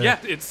just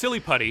it's silly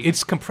putty.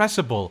 It's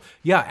compressible.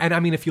 Yeah, and I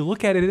mean, if you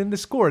look at it in the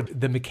score,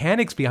 the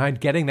mechanics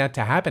behind getting that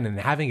to happen and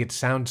having it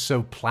sound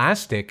so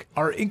plastic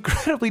are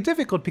incredibly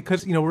difficult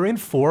because, we're in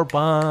 4,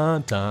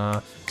 ba,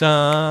 da,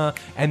 da,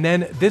 and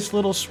then this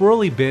little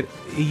swirly bit,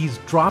 he's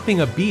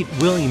dropping a beat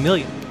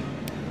willy-nilly.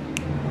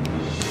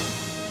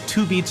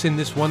 2 beats in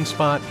this one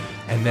spot,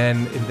 and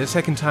then in the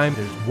second time,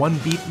 there's 1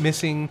 beat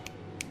missing.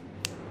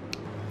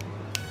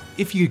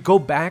 If you go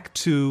back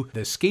to the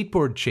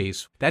skateboard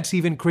chase, that's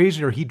even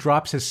crazier. He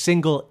drops a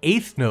single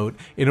 8th note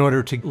in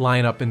order to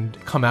line up and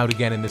come out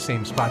again in the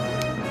same spot.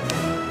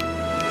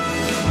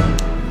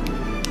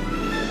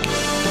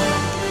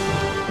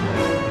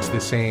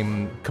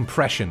 same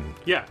compression.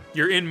 Yeah,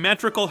 you're in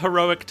metrical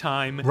heroic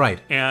time. Right.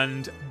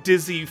 And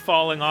dizzy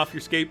falling off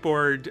your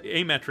skateboard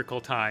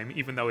asymmetrical time,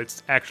 even though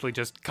it's actually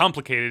just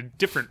complicated,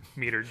 different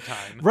metered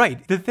time.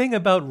 Right. The thing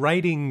about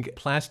writing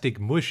plastic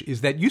mush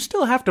is that you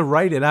still have to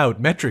write it out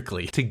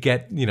metrically to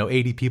get,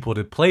 80 people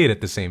to play it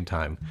at the same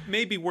time.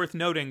 Maybe worth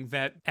noting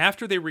that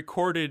after they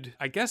recorded,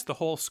 I guess, the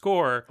whole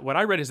score, what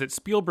I read is that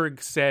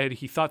Spielberg said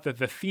he thought that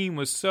the theme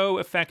was so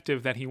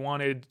effective that he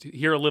wanted to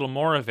hear a little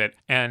more of it,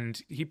 and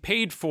he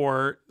paid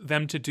for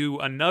them to do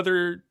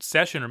another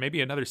session or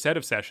maybe another set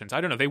of sessions.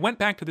 I don't know. They went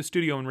back to the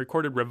studio and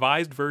recorded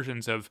revised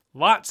versions of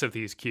lots of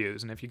these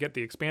cues, and if you get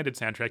the expanded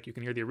soundtrack, you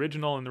can hear the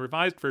original and the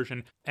revised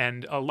version,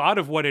 and a lot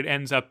of what it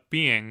ends up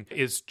being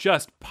is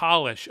just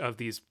polish of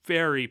these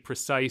very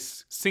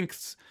precise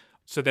synths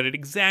so that it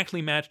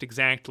exactly matched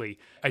exactly.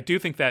 I do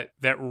think that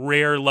that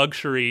rare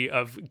luxury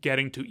of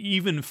getting to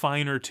even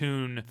finer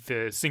tune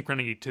the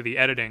synchrony to the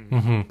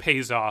editing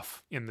pays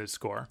off in the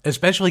score.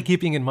 Especially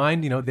keeping in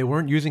mind, they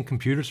weren't using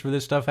computers for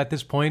this stuff at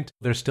this point.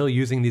 They're still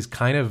using these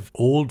kind of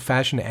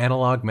old-fashioned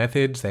analog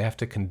methods. They have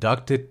to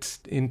conduct it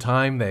in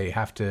time. They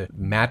have to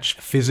match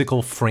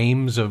physical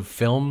frames of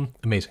film.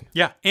 Amazing.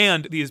 Yeah,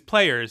 and these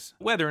players,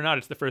 whether or not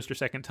it's the first or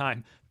second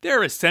time,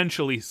 they're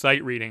essentially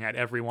sight reading at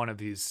every one of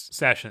these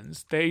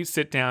sessions. They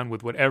sit down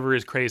with whatever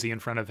is crazy in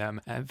front of them,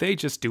 and they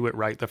just do it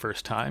right the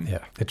first time.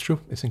 Yeah, it's true.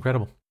 It's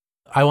incredible.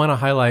 I want to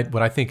highlight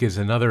what I think is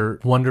another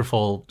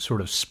wonderful sort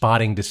of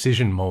spotting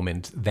decision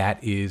moment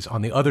that is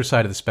on the other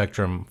side of the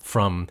spectrum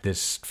from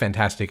this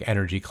fantastic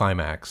energy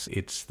climax.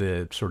 It's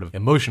the sort of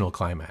emotional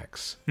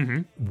climax.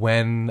 Mm-hmm.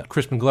 When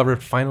Crispin Glover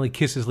finally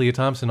kisses Leah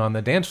Thompson on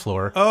the dance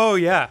floor. Oh,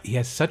 yeah. He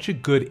has such a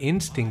good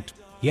instinct.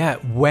 Yeah,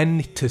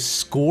 when to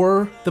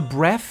score the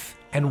breath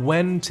and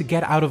when to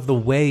get out of the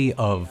way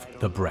of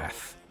the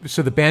breath.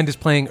 So the band is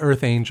playing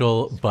Earth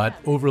Angel, but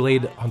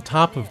overlaid on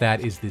top of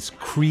that is this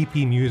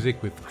creepy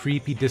music with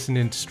creepy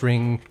dissonant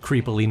string,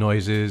 creepily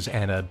noises,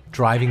 and a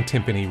driving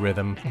timpani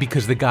rhythm,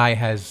 because the guy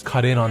has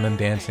cut in on them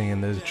dancing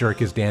and the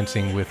jerk is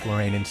dancing with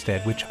Lorraine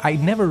instead, which I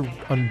never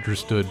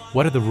understood.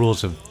 What are the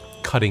rules of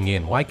cutting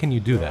in? Why can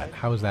you do that?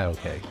 How is that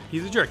okay?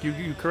 He's a jerk.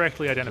 You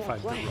correctly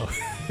identified the rule.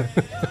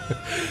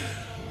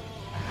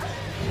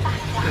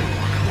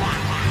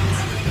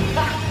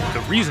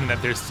 The reason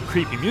that there's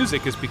creepy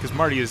music is because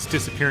Marty is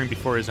disappearing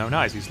before his own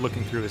eyes. He's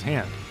looking through his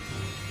hand.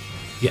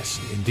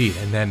 Yes, indeed.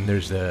 And then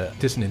there's a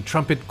dissonant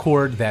trumpet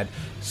chord that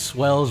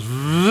swells,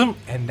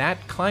 and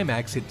that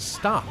climax, it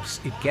stops.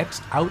 It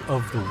gets out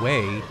of the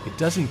way. It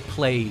doesn't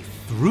play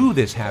through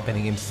this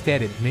happening.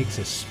 Instead, it makes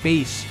a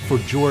space for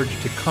George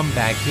to come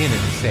back in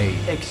and say,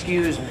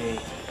 "Excuse me."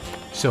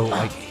 So,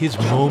 like, his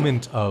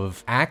moment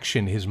of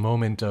action, his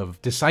moment of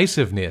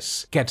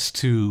decisiveness gets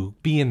to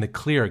be in the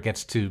clear,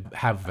 gets to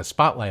have a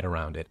spotlight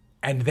around it.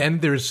 And then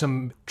there's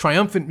some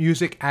triumphant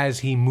music as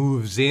he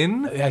moves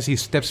in, as he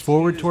steps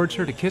forward towards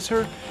her to kiss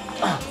her.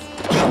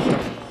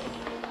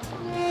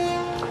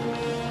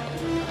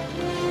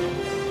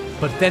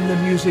 But then the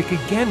music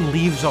again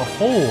leaves a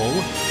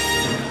hole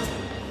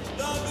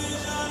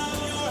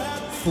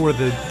for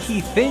the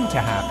key thing to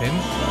happen.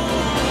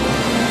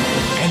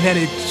 And then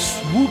it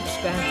swoops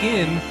back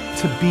in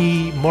to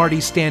be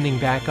Marty standing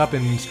back up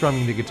and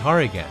strumming the guitar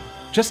again.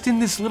 Just in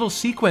this little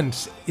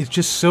sequence, it's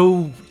just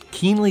so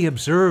keenly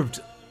observed.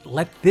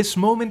 Let this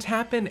moment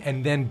happen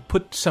and then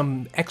put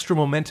some extra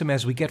momentum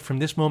as we get from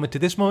this moment to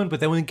this moment. But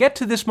then when we get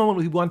to this moment,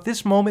 we want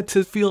this moment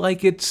to feel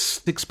like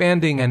it's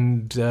expanding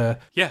and...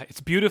 Yeah, it's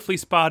beautifully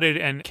spotted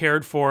and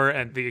cared for,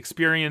 and the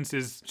experience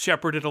is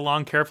shepherded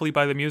along carefully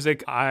by the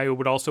music. I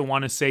would also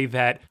want to say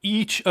that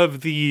each of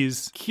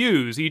these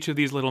cues, each of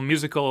these little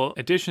musical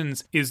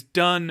additions is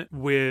done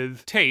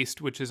with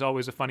taste, which is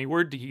always a funny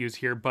word to use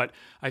here, but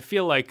I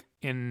feel like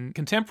in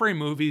contemporary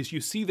movies,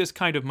 you see this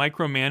kind of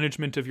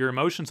micromanagement of your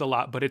emotions a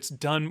lot, but it's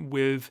done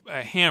with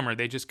a hammer.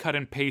 They just cut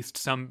and paste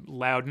some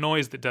loud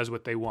noise that does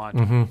what they want,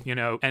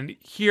 And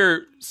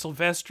here,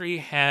 Silvestri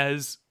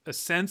has a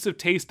sense of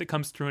taste that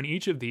comes through in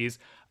each of these.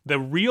 The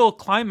real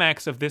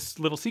climax of this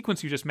little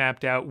sequence you just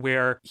mapped out,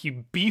 where he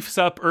beefs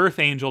up Earth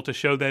Angel to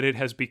show that it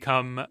has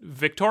become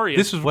victorious.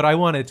 This is what I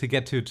wanted to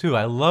get to, too.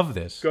 I love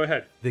this. Go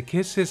ahead. The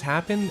kiss has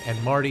happened,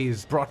 and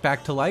Marty's brought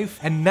back to life,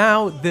 and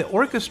now the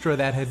orchestra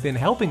that had been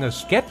helping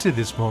us get to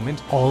this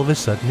moment, all of a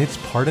sudden it's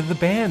part of the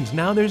band.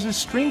 Now there's a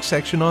string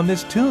section on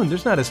this tune.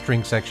 There's not a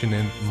string section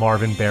in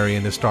Marvin Berry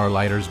and the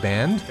Starlighters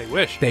band. They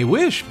wish. They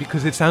wish,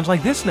 because it sounds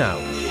like this now.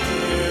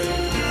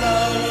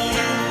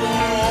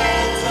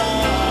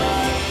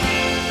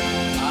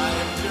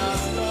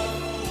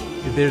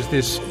 There's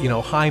this,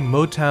 high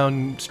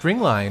Motown string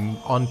line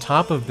on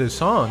top of the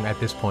song at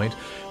this point,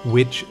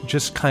 which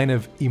just kind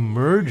of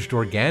emerged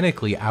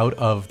organically out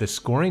of the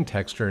scoring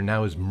texture and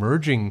now is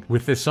merging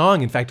with the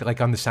song. In fact,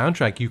 like on the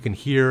soundtrack, you can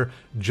hear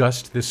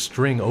just this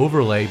string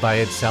overlay by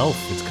itself.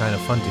 It's kind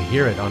of fun to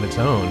hear it on its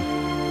own.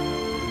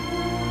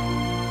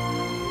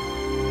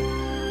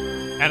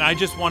 And I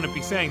just want to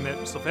be saying that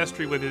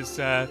Silvestri, with his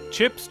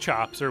chips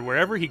chops or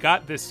wherever he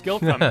got this skill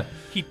from,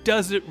 he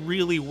does it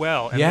really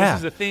well. And this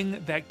is a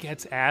thing that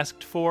gets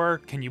asked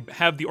for. Can you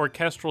have the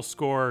orchestral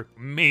score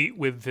mate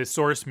with the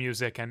source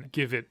music and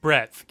give it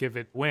breadth, give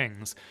it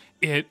wings?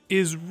 It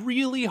is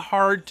really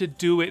hard to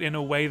do it in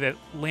a way that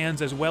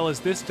lands as well as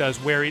this does,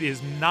 where it is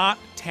not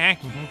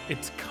tacky.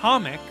 It's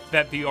comic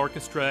that the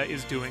orchestra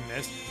is doing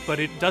this, but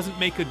it doesn't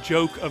make a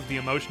joke of the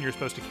emotion you're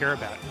supposed to care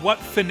about. What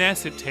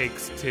finesse it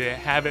takes to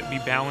have it be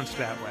balanced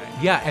that way.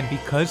 Yeah, and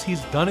because he's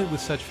done it with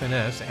such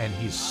finesse and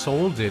he's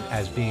sold it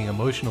as being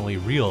emotionally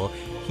real,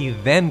 he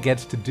then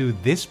gets to do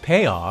this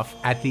payoff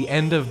at the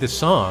end of the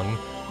song.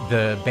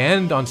 The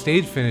band on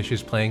stage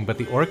finishes playing, but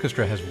the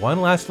orchestra has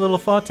one last little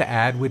thought to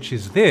add, which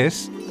is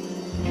this.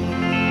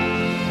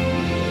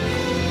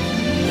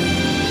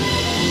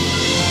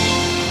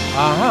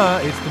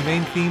 It's the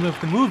main theme of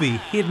the movie,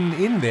 hidden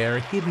in there,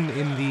 hidden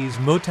in these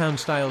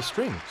Motown-style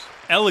strings.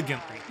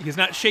 Elegantly. He's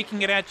not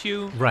shaking it at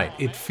you. Right.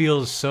 It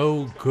feels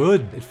so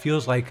good. It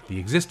feels like the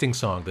existing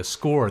song, the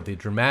score, the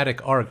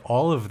dramatic arc,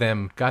 all of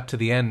them got to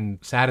the end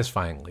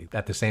satisfyingly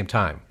at the same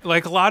time.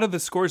 Like a lot of the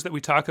scores that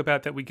we talk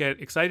about that we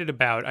get excited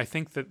about, I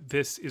think that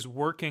this is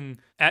working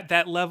at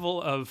that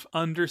level of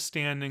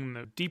understanding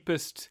the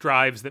deepest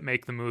drives that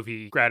make the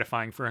movie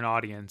gratifying for an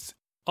audience.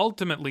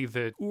 Ultimately,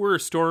 the core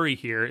story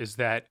here is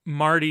that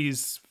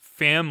Marty's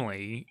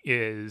family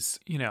is,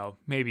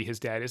 maybe his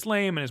dad is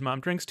lame and his mom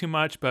drinks too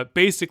much, but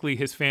basically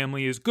his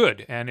family is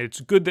good, and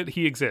it's good that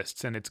he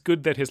exists, and it's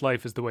good that his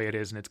life is the way it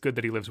is, and it's good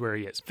that he lives where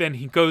he is. Then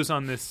he goes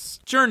on this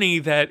journey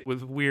that,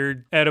 with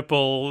weird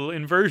Oedipal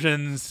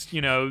inversions,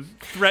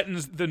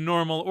 threatens the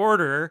normal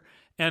order.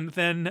 And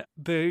then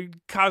the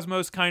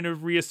cosmos kind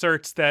of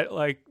reasserts that,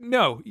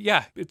 no,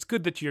 yeah, it's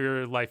good that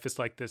your life is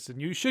like this,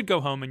 and you should go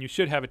home and you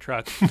should have a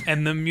truck.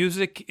 And the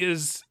music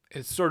is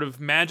a sort of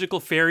magical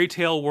fairy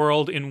tale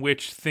world in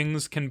which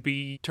things can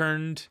be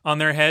turned on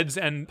their heads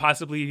and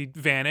possibly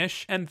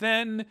vanish. And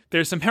then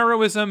there's some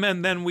heroism,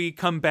 and then we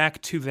come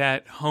back to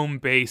that home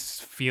base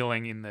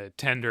feeling in the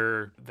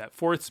tender, that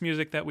Fourths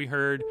music that we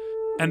heard.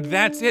 And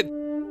that's it.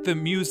 The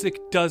music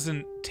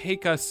doesn't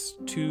take us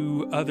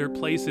to other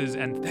places,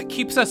 and that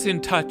keeps us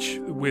in touch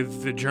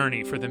with the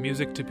journey. For the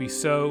music to be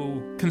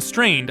so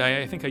constrained,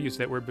 I think I used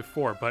that word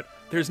before, but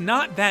there's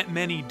not that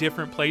many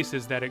different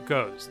places that it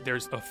goes.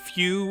 There's a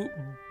few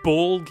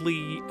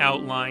boldly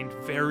outlined,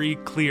 very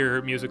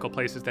clear musical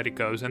places that it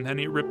goes, and then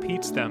it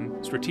repeats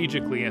them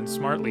strategically and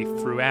smartly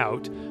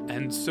throughout.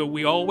 And so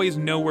we always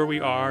know where we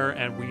are,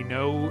 and we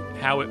know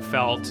how it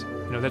felt.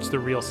 That's the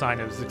real sign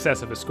of the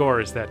success of a score,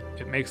 is that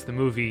it makes the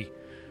movie...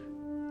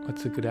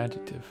 What's a good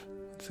adjective?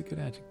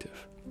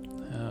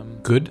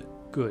 Good?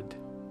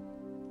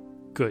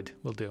 Good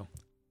will do.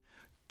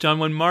 John,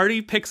 when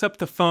Marty picks up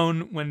the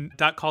phone when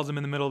Doc calls him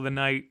in the middle of the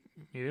night,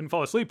 you didn't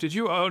fall asleep, did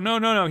you? Oh,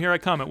 no, here I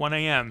come at 1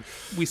 a.m.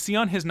 We see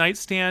on his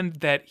nightstand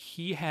that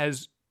he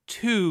has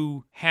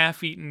 2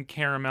 half-eaten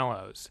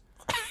caramellos.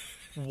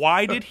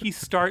 Why did he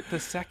start the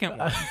second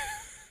one?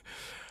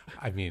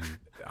 I mean...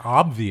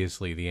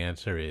 Obviously, the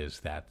answer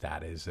is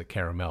that is a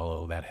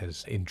caramello that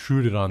has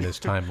intruded on this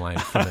timeline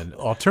from an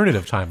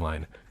alternative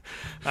timeline.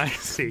 I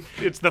see.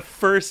 It's the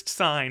first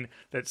sign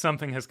that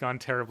something has gone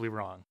terribly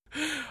wrong.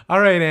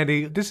 All right,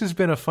 Andy, this has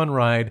been a fun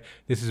ride.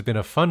 This has been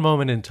a fun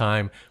moment in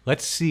time.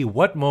 Let's see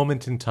what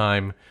moment in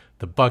time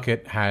the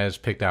bucket has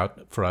picked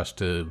out for us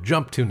to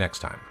jump to next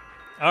time.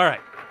 All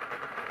right.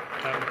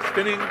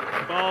 Spinning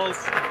balls,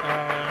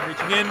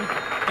 reaching in,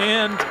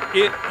 and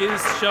it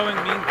is showing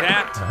me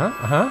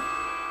that...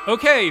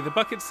 Okay, the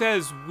bucket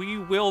says we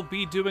will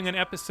be doing an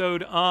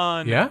episode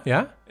on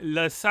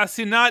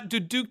L'Assassinat du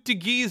Duc de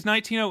Guise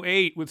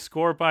 1908 with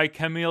score by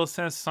Camille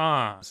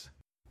Saint-Saëns.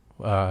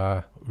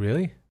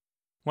 Really?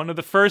 One of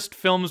the first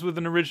films with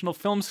an original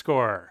film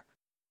score.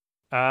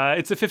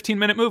 It's a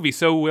 15-minute movie,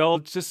 so we'll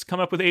just come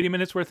up with 80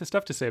 minutes worth of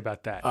stuff to say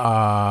about that.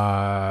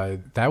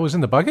 That was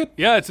in the bucket?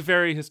 Yeah, it's a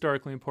very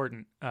historically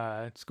important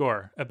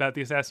score about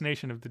the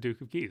assassination of the Duke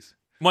of Guise.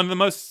 One of the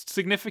most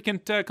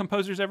significant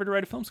composers ever to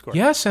write a film score.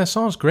 Yeah,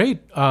 Saint-Saëns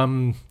great.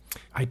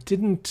 I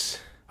didn't...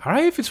 All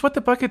right, if it's what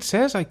the bucket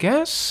says, I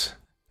guess.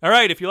 All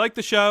right, if you like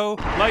the show,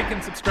 like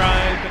and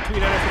subscribe and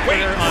tweet at us at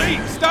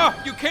Twitter. Wait,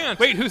 stop! You can't!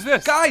 Wait, who's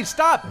this? Guys,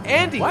 stop!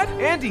 Andy! What?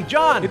 Andy,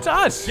 John! It's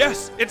us!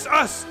 Yes, it's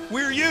us!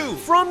 We're you!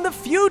 From the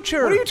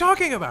future! What are you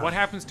talking about? What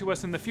happens to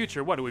us in the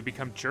future? What, do we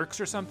become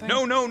jerks or something?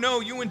 No,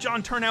 you and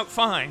John turn out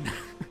fine.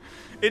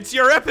 It's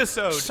your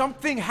episode!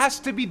 Something has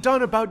to be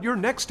done about your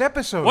next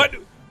episode. What?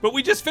 But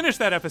we just finished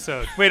that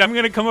episode. Wait, I'm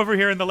going to come over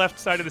here in the left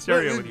side of the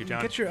stereo with you,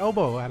 John. Get your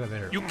elbow out of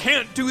there. You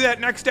can't do that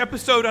next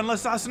episode on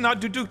L'Assassinat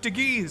du Duc de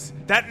Guise.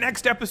 That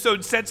next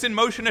episode sets in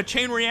motion a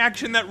chain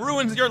reaction that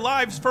ruins your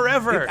lives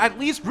forever. It at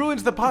least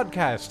ruins the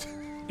podcast.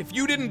 If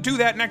you didn't do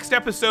that next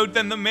episode,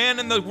 then the man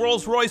in the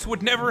Rolls Royce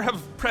would never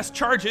have pressed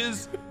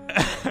charges,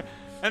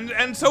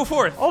 and so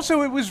forth.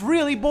 Also, it was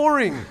really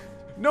boring.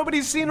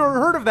 Nobody's seen or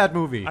heard of that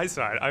movie. I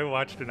saw it. I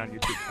watched it on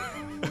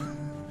YouTube.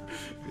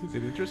 Is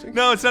it interesting?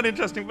 No, it's not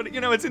interesting, but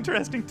it's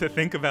interesting to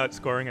think about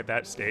scoring at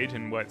that stage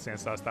and what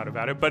Stanislaus thought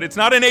about it. But it's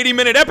not an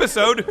 80-minute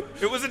episode.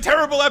 It was a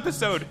terrible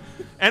episode.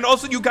 And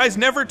also, you guys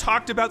never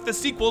talked about the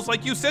sequels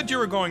like you said you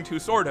were going to,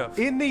 sort of.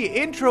 In the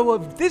intro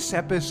of this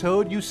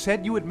episode, you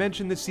said you would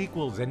mention the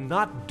sequels, and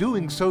not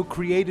doing so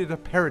created a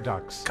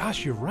paradox.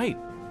 Gosh, you're right.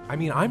 I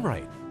mean, I'm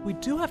right. We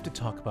do have to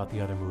talk about the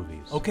other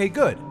movies. Okay,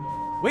 good.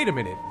 Wait a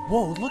minute.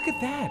 Whoa, look at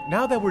that.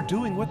 Now that we're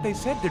doing what they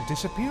said, they're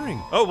disappearing.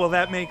 Oh, well,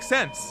 that makes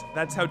sense.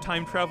 That's how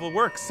time travel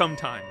works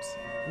sometimes.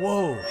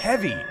 Whoa,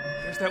 heavy.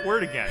 There's that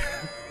word again.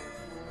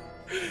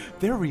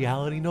 Their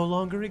reality no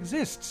longer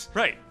exists.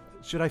 Right.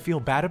 Should I feel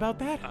bad about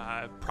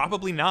that?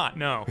 Probably not,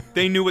 no.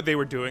 They knew what they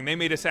were doing. They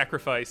made a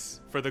sacrifice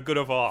for the good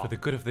of all. For the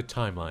good of the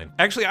timeline.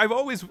 Actually,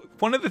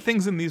 one of the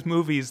things in these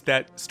movies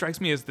that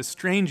strikes me as the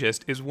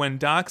strangest is when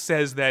Doc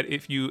says that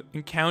if you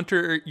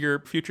encounter your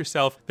future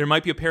self, there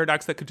might be a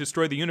paradox that could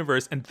destroy the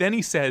universe, and then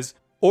he says,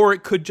 or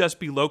it could just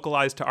be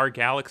localized to our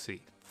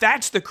galaxy.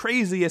 That's the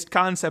craziest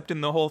concept in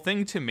the whole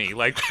thing to me.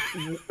 Like,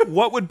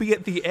 what would be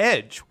at the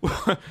edge?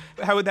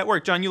 How would that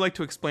work? John, you like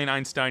to explain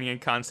Einsteinian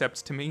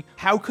concepts to me.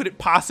 How could it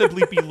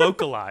possibly be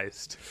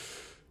localized?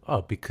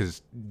 Oh,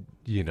 because,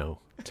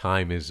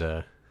 time is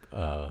a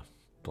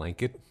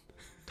blanket.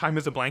 Time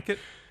is a blanket?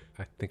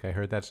 I think I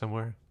heard that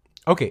somewhere.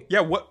 Okay. Yeah,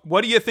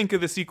 what do you think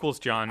of the sequels,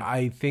 John?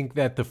 I think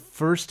that the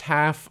first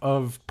half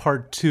of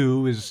part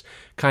 2 is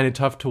kind of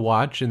tough to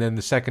watch, and then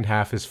the second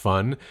half is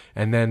fun,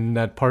 and then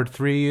that part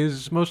 3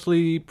 is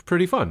mostly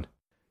pretty fun.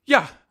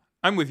 Yeah,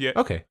 I'm with you.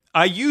 Okay.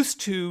 I used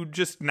to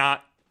just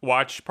not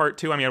watch part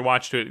 2. I mean, I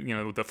watched it,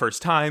 the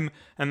first time,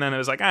 and then I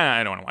was like,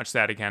 I don't want to watch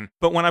that again.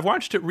 But when I've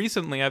watched it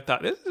recently, I've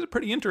thought, this is a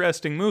pretty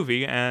interesting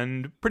movie,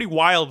 and pretty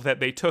wild that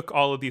they took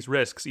all of these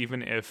risks,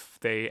 even if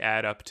they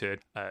add up to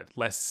a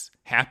less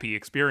happy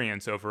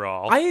experience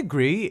overall. I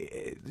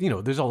agree.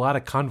 There's a lot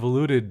of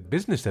convoluted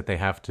business that they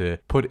have to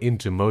put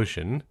into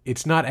motion.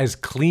 It's not as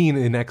clean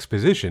in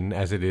exposition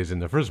as it is in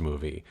the first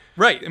movie.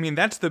 Right. I mean,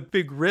 that's the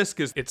big risk,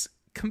 is it's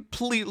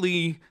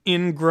completely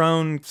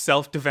ingrown,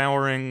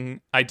 self-devouring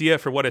idea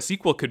for what a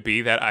sequel could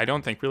be that I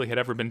don't think really had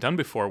ever been done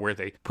before, where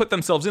they put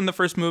themselves in the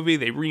first movie,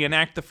 they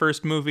reenact the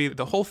first movie.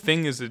 The whole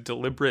thing is a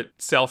deliberate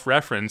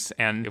self-reference,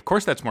 and of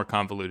course that's more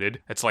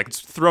convoluted. It's like it's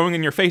throwing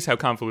in your face how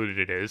convoluted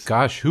it is.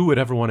 Gosh, who would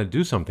ever want to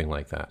do something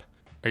like that?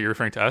 Are you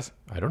referring to us?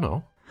 I don't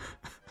know.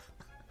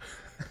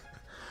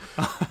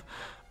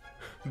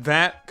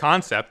 That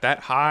concept, that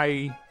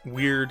high,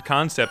 weird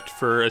concept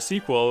for a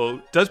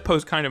sequel, does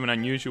pose kind of an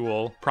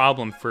unusual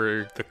problem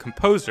for the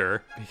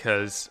composer,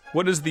 because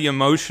what is the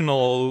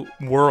emotional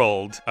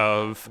world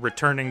of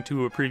returning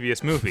to a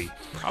previous movie?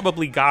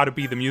 Probably gotta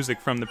be the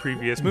music from the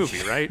previous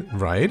movie, right?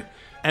 Right.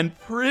 And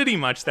pretty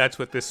much that's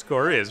what this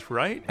score is,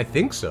 right? I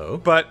think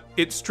so. But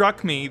it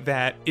struck me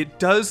that it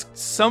does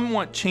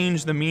somewhat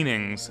change the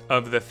meanings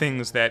of the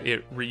things that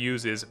it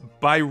reuses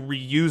by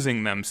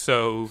reusing them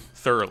so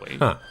thoroughly.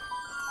 Huh.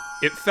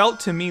 It felt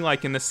to me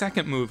like in the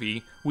second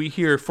movie, we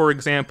hear, for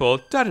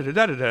example,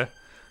 da-da-da-da-da-da,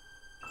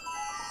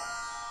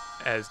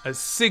 as a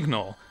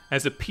signal,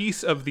 as a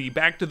piece of the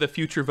Back to the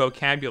Future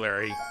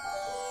vocabulary.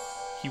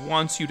 He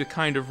wants you to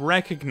kind of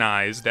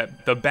recognize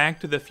that the Back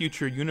to the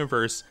Future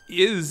universe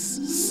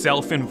is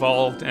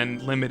self-involved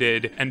and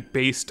limited and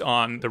based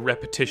on the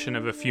repetition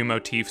of a few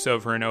motifs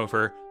over and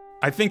over.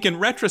 I think in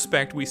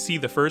retrospect, we see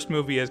the first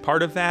movie as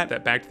part of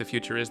that Back to the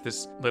Future is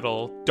this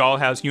little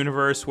dollhouse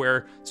universe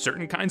where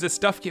certain kinds of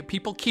stuff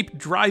people keep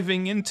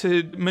driving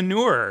into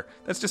manure.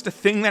 That's just a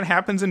thing that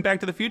happens in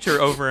Back to the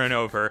Future over and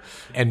over.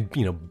 And,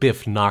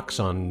 Biff knocks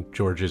on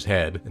George's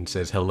head and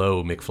says,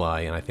 hello,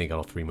 McFly, and I think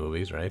all 3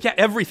 movies, right? Yeah,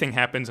 everything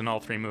happens in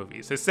all 3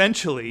 movies.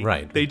 Essentially,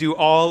 right. They do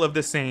all of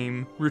the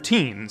same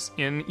routines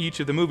in each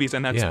of the movies,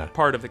 and that's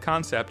part of the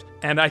concept.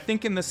 And I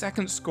think in the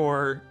second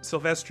score,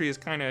 Silvestri is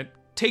kind of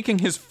taking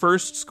his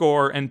first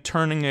score and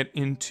turning it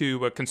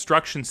into a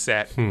construction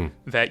set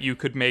that you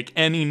could make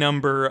any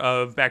number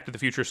of Back to the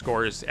Future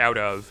scores out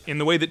of, in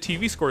the way that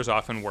TV scores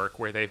often work,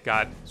 where they've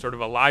got sort of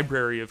a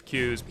library of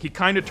cues. He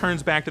kind of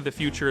turns Back to the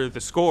Future,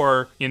 the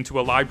score, into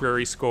a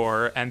library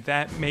score, and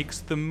that makes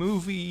the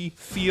movie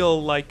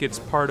feel like it's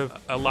part of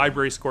a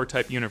library score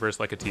type universe,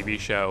 like a TV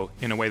show,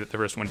 in a way that the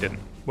first one didn't.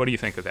 What do you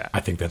think of that?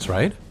 I think that's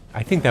right.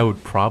 I think that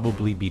would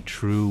probably be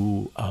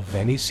true of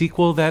any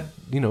sequel that,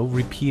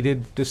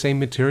 repeated the same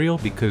material,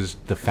 because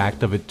the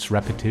fact of its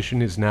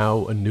repetition is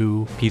now a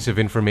new piece of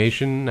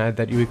information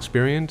that you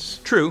experience.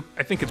 True.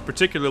 I think it's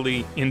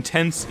particularly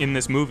intense in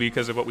this movie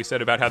because of what we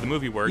said about how the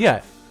movie works.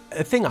 Yeah.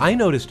 A thing I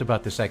noticed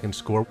about the second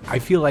score, I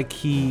feel like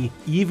he,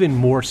 even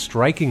more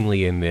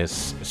strikingly in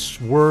this,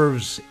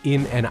 swerves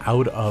in and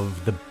out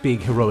of the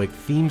big heroic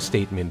theme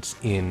statements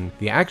in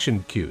the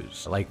action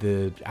cues, like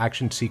the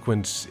action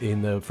sequence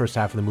in the first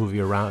half of the movie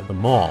around the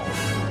mall.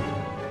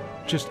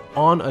 Just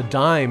on a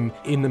dime,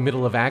 in the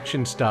middle of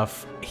action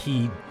stuff,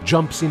 he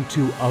jumps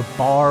into a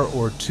bar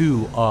or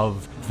two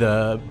of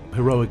the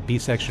heroic B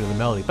section of the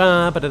melody.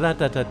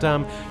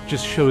 Ba-ba-da-da-da-da-dum,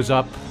 just shows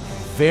up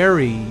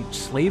very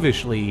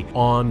slavishly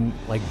on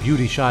like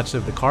beauty shots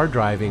of the car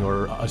driving,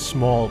 or a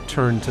small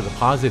turn to the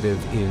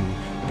positive in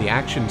the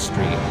action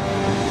stream.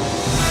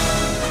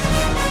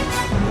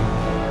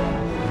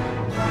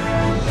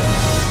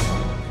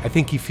 I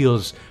think he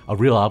feels a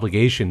real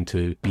obligation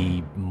to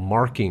be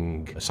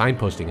marking,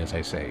 signposting, as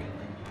I say.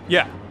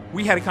 Yeah.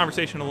 We had a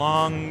conversation a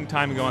long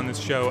time ago on this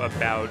show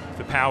about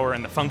the power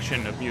and the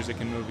function of music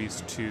in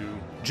movies to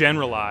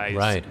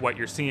generalize what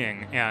you're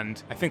seeing.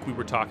 And I think we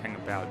were talking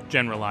about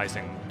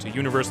generalizing to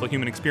universal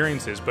human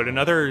experiences. But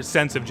another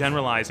sense of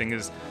generalizing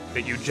is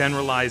that you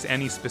generalize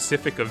any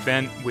specific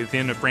event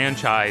within a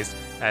franchise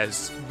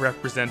as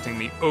representing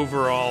the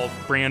overall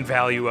brand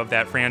value of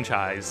that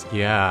franchise.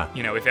 Yeah.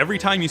 You know, if every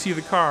time you see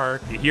the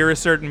car, you hear a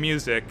certain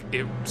music,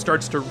 it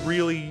starts to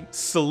really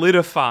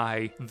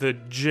solidify the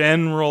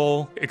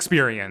general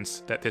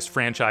experience that this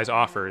franchise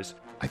offers.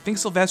 I think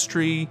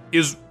Silvestri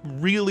is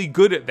really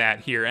good at that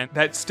here, and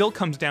that still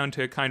comes down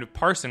to kind of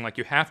parsing. Like,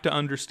 you have to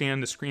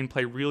understand the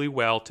screenplay really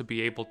well to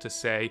be able to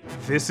say,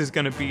 this is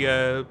going to be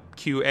a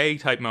QA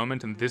type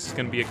moment, and this is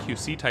going to be a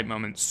QC type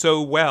moment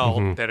so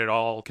well that it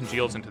all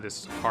congeals into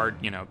this hard,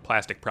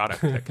 plastic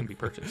product that can be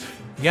purchased.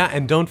 Yeah,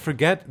 and don't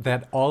forget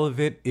that all of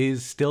it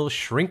is still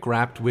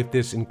shrink-wrapped with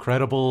this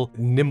incredible,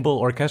 nimble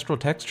orchestral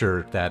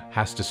texture that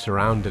has to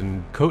surround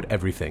and coat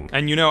everything.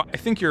 And I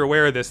think you're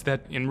aware of this,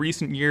 that in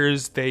recent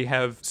years they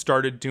have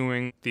started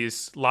doing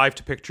these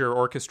live-to-picture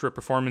orchestra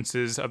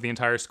performances of the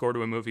entire score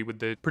to a movie with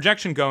the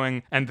projection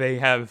going, and they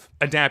have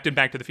adapted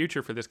Back to the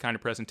Future for this kind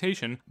of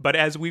presentation. But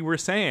as we were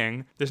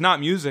saying, there's not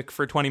music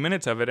for 20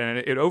 minutes of it, and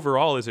it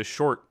overall is a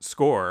short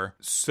score.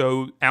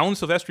 So Alan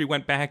Silvestri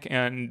went back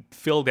and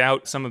filled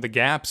out some of the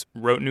gaps,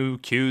 wrote new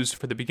cues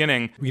for the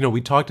beginning.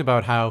 We talked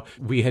about how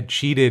we had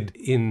cheated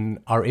in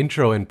our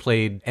intro and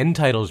played end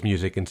titles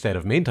music instead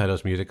of main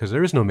titles music, because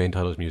there is no main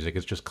titles music,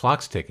 it's just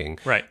clocks ticking.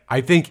 Right. I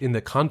think in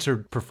the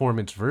concert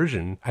performance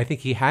version, I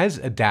think he has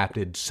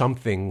adapted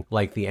something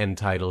like the end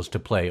titles to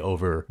play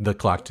over the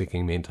clock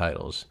ticking main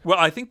titles. Well,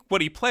 I think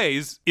what he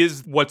plays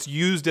is what's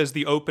used as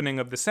the opening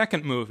of the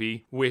second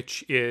movie,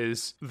 which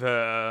is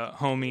the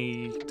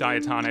homey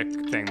diatonic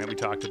thing that we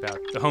talked about.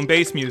 The home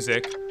bass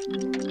music.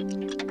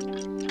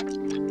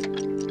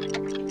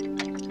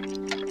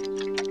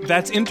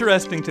 That's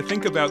interesting to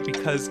think about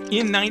because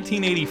in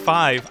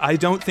 1985, I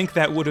don't think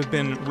that would have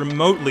been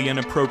remotely an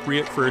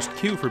appropriate first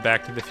cue for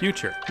Back to the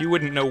Future. You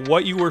wouldn't know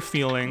what you were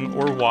feeling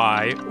or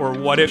why or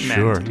what it meant.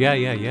 Sure,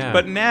 yeah.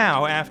 But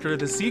now, after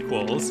the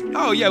sequels,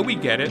 oh yeah, we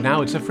get it.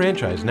 Now it's a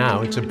franchise,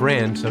 now it's a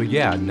brand, so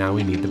yeah, now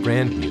we need the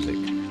brand music.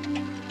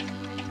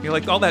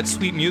 Like all that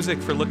sweet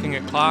music for looking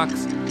at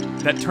clocks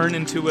that turned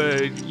into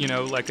a,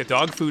 like a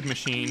dog food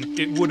machine,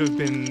 it would have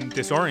been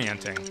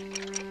disorienting.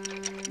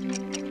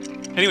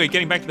 Anyway,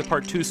 getting back to the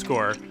Part 2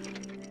 score,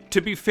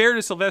 to be fair to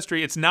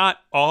Silvestri, it's not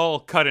all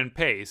cut and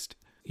paste.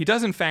 He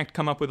does, in fact,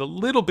 come up with a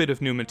little bit of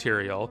new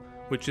material,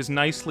 which is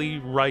nicely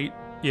right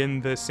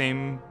in the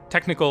same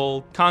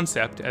technical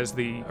concept as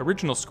the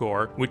original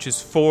score, which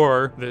is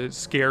for the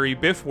scary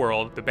Biff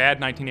world, the bad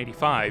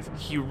 1985.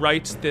 He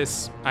writes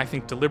this, I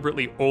think,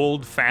 deliberately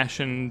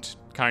old-fashioned,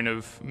 kind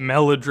of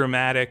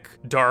melodramatic,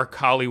 dark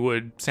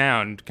Hollywood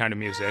sound kind of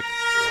music.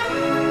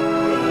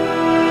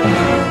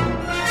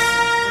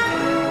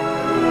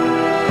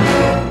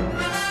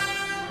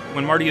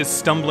 When Marty is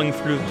stumbling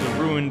through the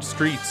ruined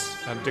streets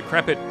of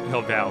decrepit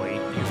Hill Valley,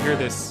 you hear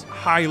this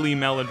highly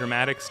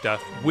melodramatic stuff,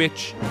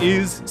 which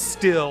is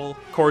still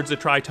chords a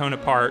tritone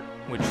apart,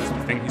 which is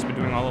the thing he's been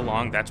doing all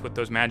along. That's what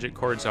those magic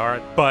chords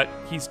are. But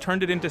he's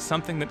turned it into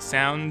something that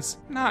sounds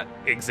not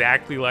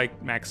exactly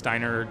like Max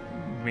Steiner or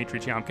Dmitri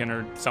Tiomkin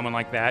or someone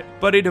like that,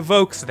 but it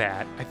evokes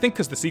that. I think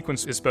because the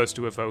sequence is supposed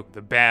to evoke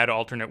the bad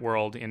alternate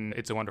world in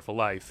It's a Wonderful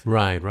Life.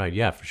 Right,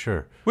 yeah, for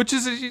sure. Which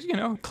is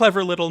a,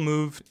 clever little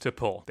move to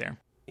pull there.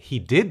 He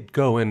did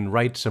go and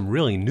write some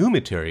really new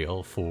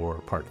material for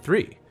Part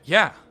 3.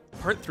 Yeah,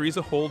 Part 3 is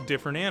a whole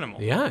different animal.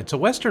 Yeah, it's a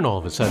Western all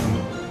of a sudden.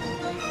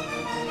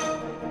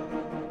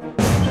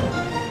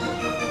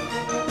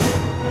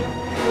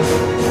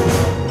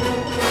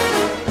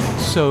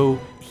 So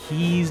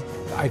he's,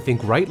 I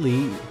think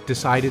rightly,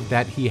 decided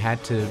that he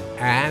had to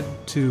add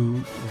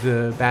to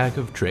the bag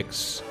of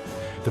tricks.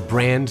 The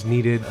brand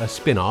needed a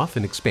spin-off,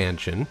 an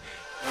expansion.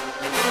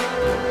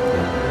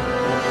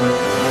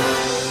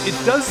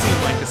 It does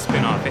seem like a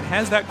spin-off. It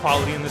has that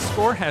quality, and the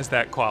score has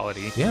that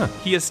quality. Yeah.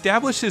 He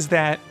establishes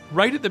that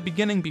right at the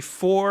beginning,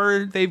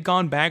 before they've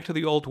gone back to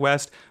the Old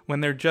West,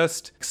 when they're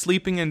just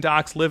sleeping in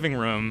Doc's living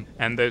room,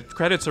 and the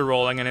credits are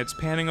rolling, and it's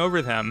panning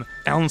over them.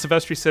 Alan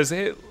Silvestri says,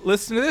 "Hey,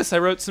 listen to this. I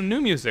wrote some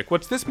new music.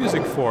 What's this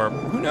music for?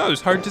 Who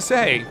knows? Hard to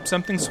say.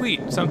 Something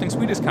sweet. Something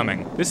sweet is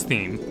coming. This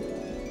theme."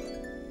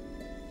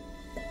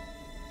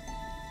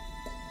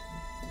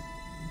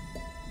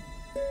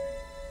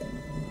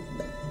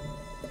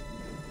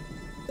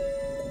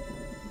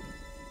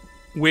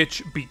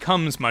 which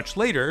becomes much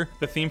later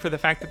the theme for the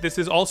fact that this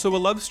is also a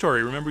love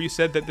story. Remember you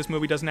said that this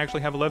movie doesn't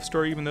actually have a love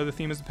story even though the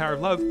theme is the power of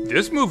love?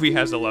 This movie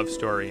has a love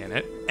story in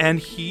it, and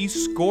he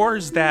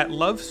scores that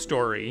love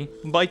story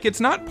like it's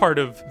not part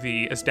of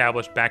the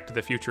established Back to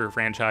the Future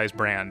franchise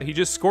brand. He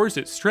just scores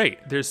it straight.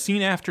 There's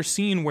scene after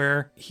scene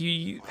where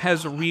he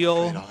has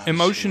real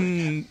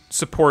emotion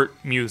support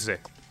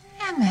music.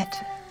 Emmett.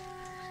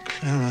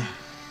 Clara,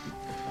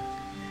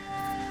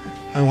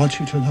 I want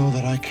you to know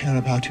that I care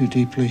about you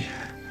deeply.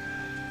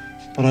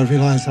 But I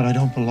realize that I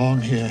don't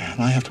belong here,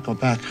 and I have to go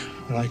back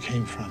where I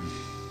came from.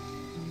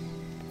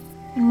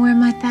 And where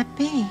might that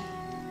be?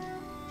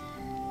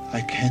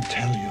 I can't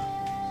tell you.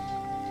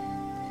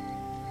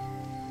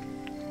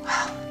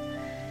 Well,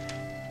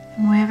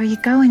 wherever you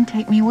go, and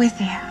take me with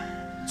you.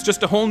 It's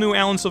just a whole new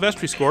Alan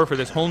Silvestri score for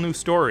this whole new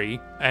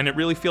story, and it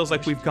really feels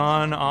like we've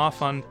gone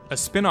off on a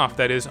spin-off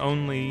that is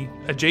only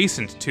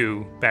adjacent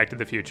to Back to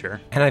the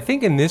Future. And I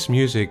think in this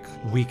music,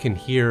 we can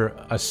hear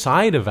a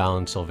side of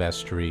Alan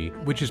Silvestri,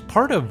 which is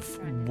part of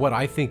what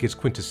I think is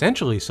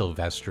quintessentially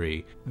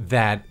Silvestri,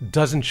 that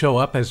doesn't show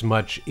up as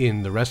much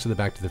in the rest of the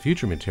Back to the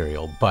Future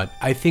material. But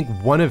I think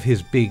one of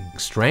his big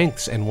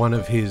strengths and one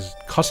of his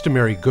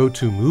customary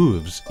go-to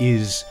moves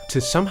is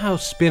to somehow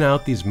spin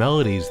out these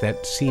melodies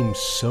that seem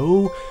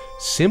so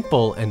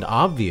simple and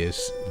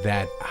obvious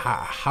that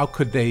how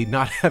could they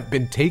not have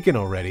been taken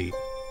already?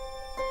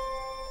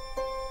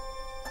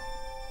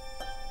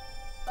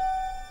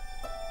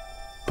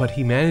 But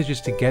he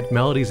manages to get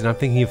melodies, and I'm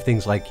thinking of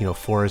things like,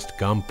 Forrest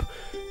Gump,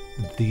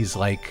 these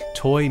like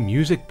toy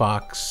music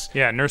box.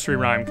 Yeah, nursery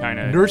rhyme kind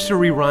of.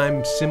 Nursery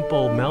rhyme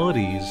simple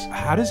melodies.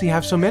 How does he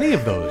have so many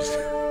of those?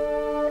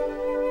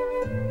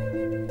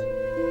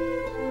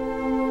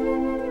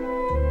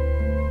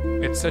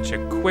 It's such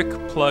a quick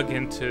plug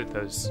into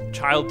those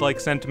childlike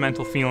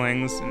sentimental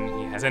feelings, and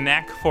he has a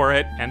knack for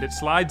it, and it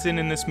slides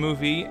in this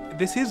movie.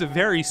 This is a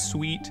very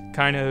sweet,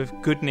 kind of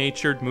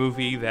good-natured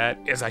movie that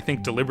is, I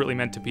think, deliberately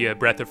meant to be a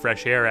breath of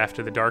fresh air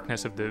after the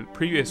darkness of the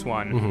previous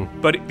one.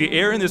 Mm-hmm. But the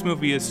air in this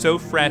movie is so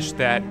fresh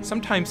that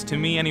sometimes, to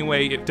me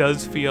anyway, it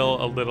does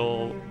feel a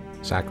little...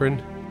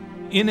 saccharine?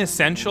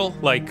 Inessential.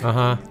 Like,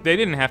 they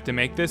didn't have to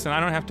make this, and I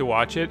don't have to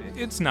watch it.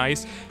 It's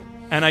nice.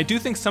 And I do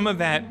think some of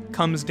that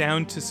comes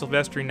down to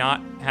Silvestri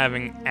not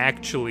having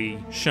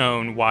actually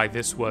shown why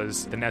this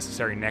was the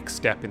necessary next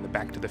step in the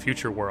Back to the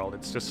Future world.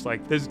 It's just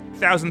like, there's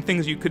 1,000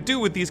 things you could do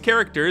with these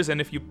characters, and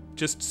if you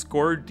just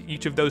scored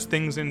each of those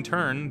things in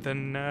turn,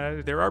 then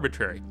they're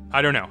arbitrary.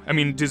 I don't know. I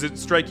mean, does it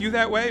strike you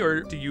that way,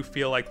 or do you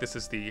feel like this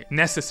is the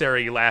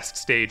necessary last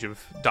stage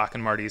of Doc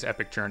and Marty's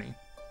epic journey?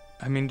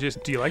 I mean, do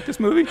you like this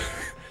movie?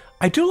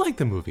 I do like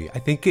the movie. I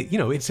think,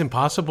 it's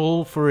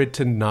impossible for it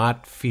to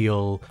not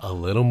feel a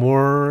little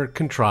more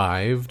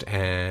contrived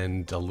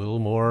and a little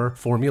more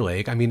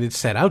formulaic. I mean, it's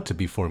set out to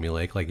be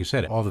formulaic, like you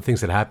said. All the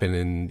things that happen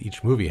in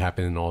each movie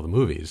happen in all the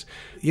movies.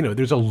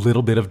 There's a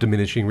little bit of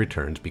diminishing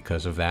returns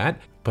because of that.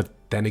 But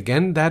then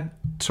again, that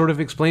sort of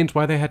explains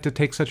why they had to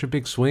take such a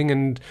big swing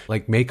and,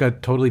 make a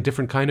totally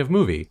different kind of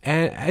movie.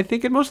 And I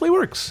think it mostly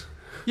works.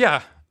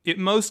 Yeah. It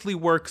mostly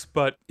works,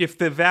 but if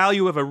the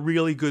value of a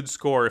really good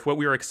score, if what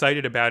we were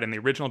excited about in the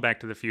original Back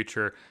to the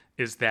Future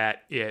is that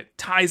it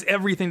ties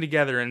everything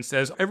together and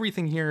says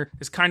everything here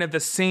is kind of the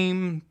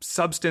same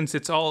substance,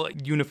 it's all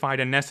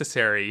unified and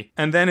necessary.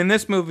 And then in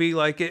this movie,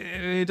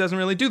 it doesn't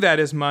really do that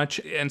as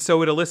much, and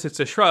so it elicits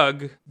a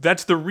shrug.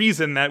 That's the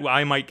reason that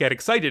I might get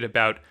excited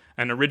about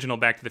an original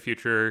Back to the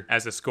Future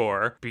as a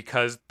score,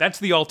 because that's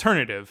the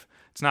alternative.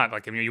 It's not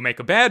like, you make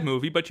a bad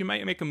movie, but you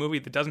might make a movie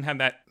that doesn't have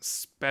that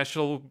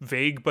special,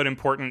 vague, but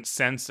important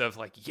sense of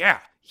yeah,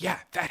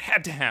 that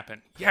had to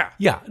happen. Yeah.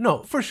 Yeah,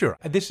 no, for sure.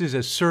 This is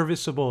a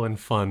serviceable and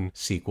fun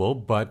sequel,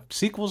 but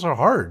sequels are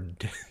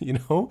hard,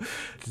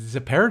 It's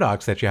a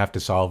paradox that you have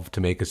to solve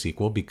to make a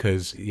sequel,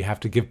 because you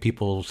have to give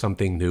people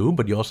something new,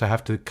 but you also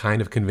have to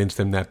kind of convince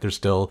them that they're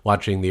still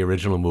watching the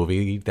original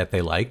movie that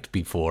they liked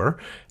before.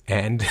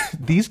 And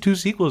these two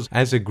sequels,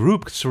 as a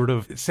group, sort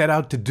of set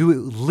out to do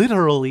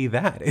literally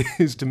that,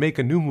 is to make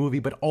a new movie,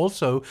 but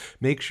also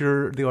make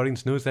sure the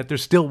audience knows that they're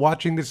still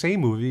watching the same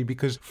movie,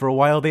 because for a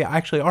while they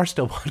actually are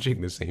still watching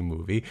the same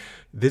movie.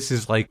 This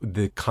is like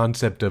the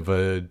concept of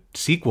a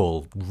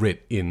sequel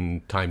writ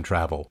in time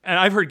travel. And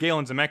I've heard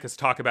Galen Zemeckis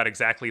talk about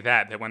exactly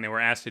that when they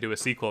were asked to do a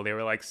sequel, they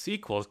were like,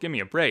 sequels, give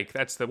me a break.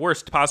 That's the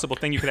worst possible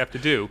thing you could have to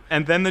do.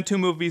 And then the two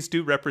movies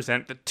do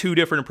represent the two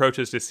different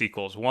approaches to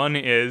sequels. One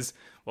is,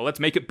 well, let's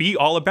make it be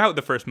all about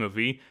the first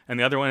movie. And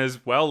the other one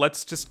is, well,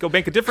 let's just go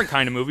make a different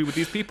kind of movie with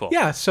these people.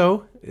 Yeah,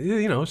 so,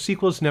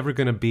 sequel's never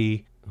going to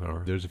be,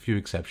 or there's a few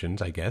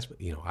exceptions, I guess. But,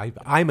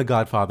 I'm a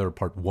Godfather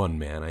Part 1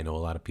 man. I know a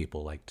lot of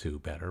people like 2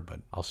 better,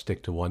 but I'll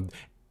stick to 1.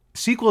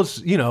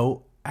 Sequels,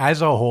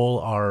 as a whole,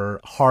 are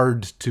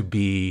hard to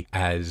be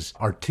as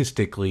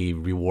artistically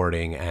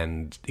rewarding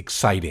and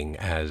exciting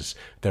as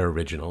their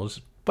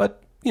originals.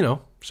 But,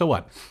 so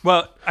what?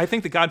 Well, I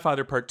think The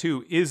Godfather Part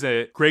 2 is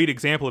a great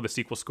example of a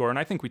sequel score, and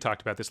I think we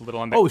talked about this a little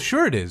on that. Oh,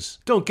 sure it is.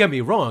 Don't get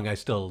me wrong. I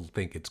still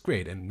think it's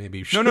great, and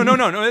maybe... No,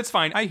 that's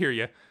fine. I hear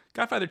you.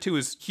 Godfather 2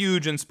 is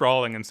huge and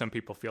sprawling, and some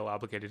people feel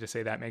obligated to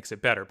say that makes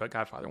it better, but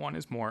Godfather 1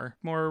 is more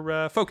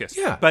focused.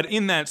 Yeah. But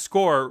in that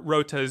score,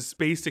 Rota's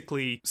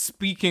basically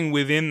speaking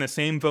within the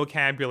same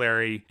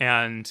vocabulary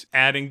and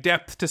adding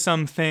depth to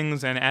some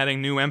things and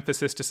adding new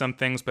emphasis to some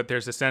things, but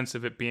there's a sense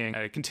of it being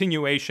a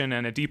continuation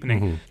and a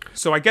deepening.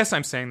 So I guess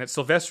I'm saying that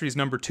Silvestri's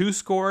number 2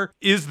 score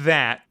is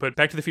that, but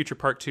Back to the Future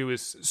Part 2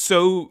 is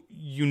so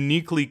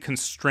uniquely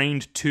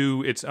constrained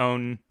to its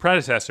own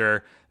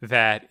predecessor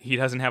that he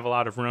doesn't have a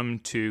lot of room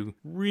to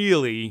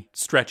really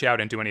stretch out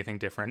and do anything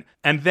different.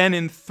 And then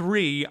in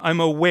 3, I'm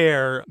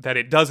aware that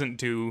it doesn't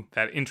do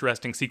that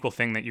interesting sequel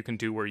thing that you can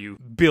do where you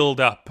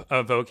build up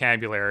a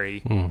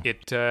vocabulary.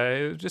 It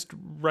just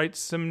writes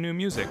some new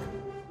music.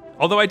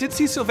 Although I did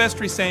see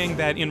Silvestri saying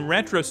that in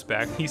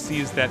retrospect, he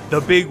sees that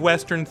the big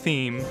Western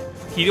theme,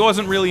 he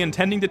wasn't really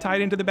intending to tie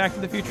it into the Back to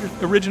the Future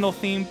original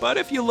theme, but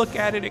if you look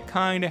at it, it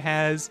kind of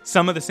has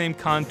some of the same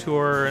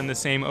contour and the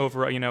same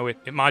overall,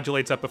 it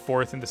modulates up a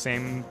fourth in the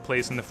same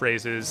place in the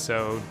phrases,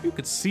 so you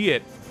could see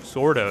it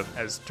sort of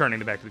as turning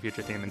the Back to the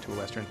Future theme into a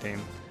Western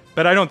theme.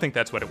 But I don't think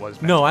that's what it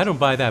was. No, I don't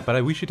buy that,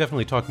 but we should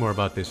definitely talk more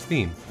about this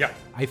theme. Yeah.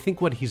 I think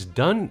what he's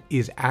done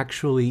is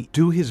actually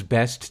do his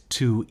best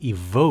to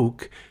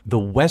evoke the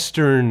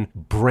Western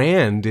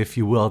brand, if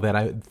you will, that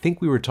I think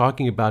we were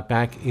talking about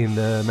back in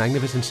the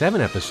Magnificent Seven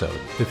episode.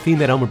 The theme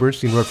that Elmer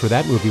Bernstein wrote for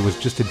that movie was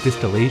just a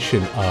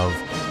distillation of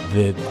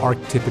the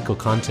archetypical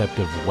concept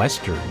of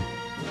Western.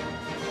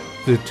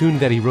 The tune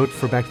that he wrote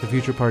for Back to the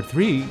Future Part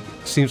 3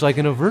 seems like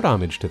an overt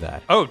homage to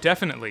that. Oh,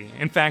 definitely.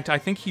 In fact, I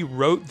think he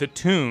wrote the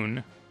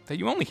tune that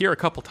you only hear a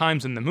couple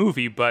times in the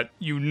movie, but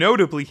you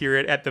notably hear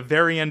it at the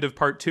very end of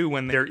Part 2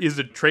 when there is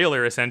a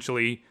trailer,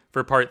 essentially,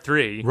 for Part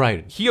 3.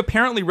 Right. He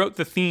apparently wrote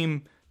the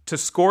theme to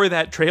score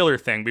that trailer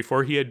thing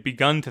before he had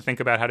begun to think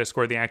about how to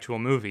score the actual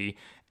movie.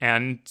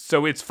 And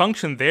so its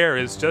function there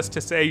is just to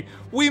say,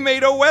 we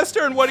made a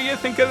Western, what do you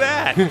think of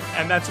that?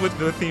 And that's what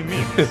the theme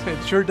means.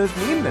 It sure does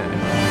mean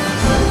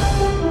that.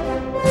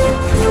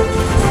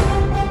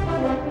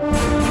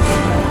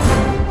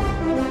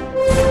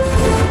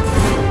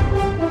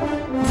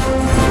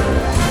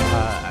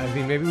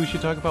 Maybe we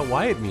should talk about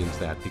why it means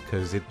that,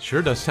 because it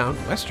sure does sound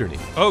Westerny.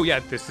 Oh,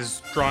 yeah, this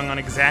is drawing on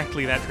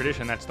exactly that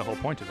tradition. That's the whole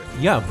point of it.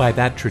 Yeah, by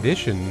that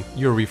tradition,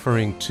 you're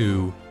referring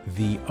to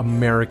the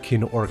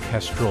American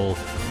orchestral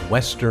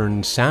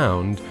Western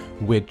sound,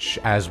 which,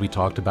 as we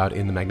talked about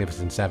in the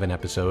Magnificent Seven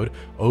episode,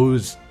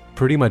 owes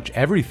pretty much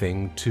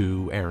everything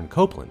to Aaron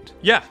Copland.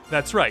 Yeah,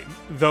 that's right.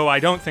 Though I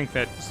don't think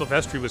that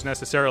Silvestri was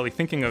necessarily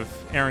thinking of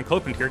Aaron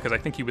Copland here, because I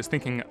think he was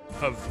thinking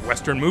of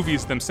Western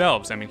movies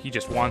themselves. I mean, he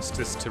just wants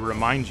us to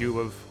remind you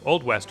of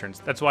old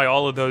Westerns. That's why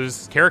all of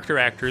those character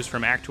actors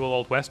from actual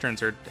old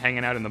Westerns are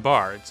hanging out in the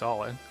bar. It's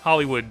all a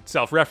Hollywood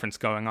self-reference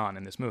going on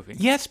in this movie.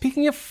 Yeah,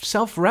 speaking of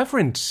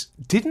self-reference,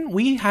 didn't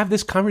we have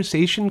this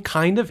conversation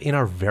kind of in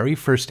our very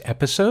first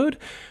episode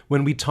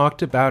when we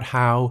talked about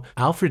how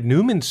Alfred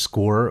Newman's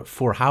score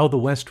for How the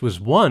West Was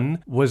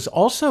Won was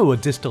also a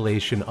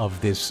distillation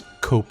of this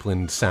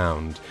Copland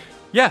sound?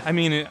 Yeah, I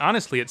mean,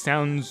 honestly, it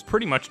sounds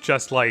pretty much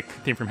just like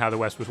the theme from How the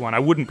West Was Won. I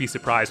wouldn't be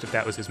surprised if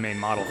that was his main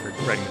model for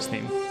writing this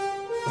theme.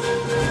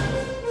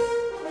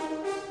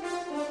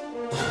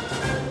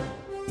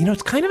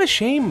 It's kind of a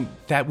shame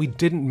that we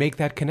didn't make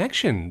that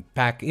connection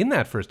back in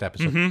that first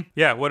episode. Mm-hmm.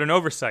 Yeah, what an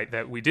oversight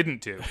that we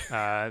didn't do.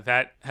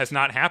 That has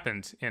not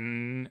happened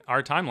in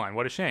our timeline.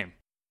 What a shame.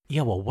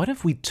 Yeah, well, what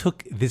if we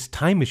took this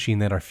time machine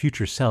that our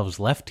future selves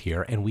left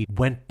here and we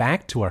went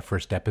back to our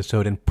first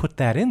episode and put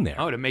that in there?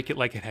 Oh, to make it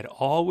like it had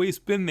always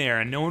been there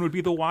and no one would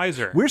be the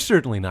wiser. We're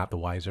certainly not the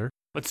wiser.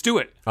 Let's do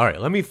it. All right,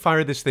 let me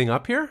fire this thing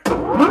up here. All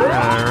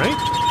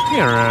right.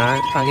 All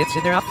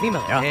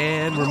right.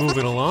 And we're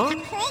moving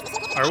along.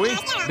 Are we?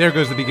 There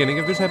goes the beginning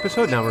of this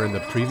episode. Now we're in the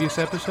previous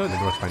episode, the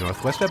North by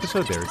Northwest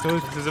episode. There it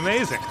goes. This is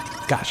amazing.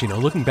 Gosh,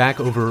 looking back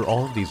over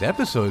all of these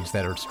episodes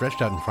that are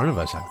stretched out in front of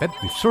us, I bet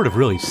we've sort of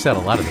really said a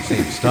lot of the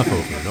same stuff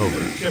over and over.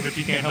 Yeah, but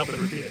you can't help but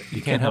repeat it.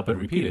 You can't help but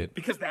repeat it.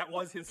 Because that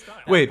was his style.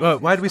 Wait,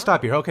 why did we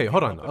stop here? Okay,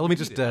 hold on. Let me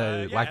just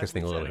whack this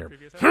thing a little here.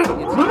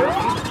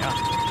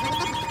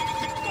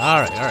 All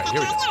right, here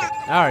we go.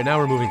 All right, now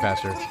we're moving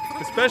faster.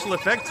 The special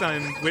effects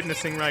I'm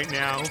witnessing right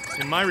now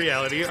in my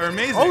reality are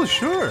amazing. Oh,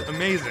 sure.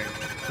 Amazing.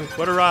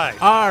 What a ride.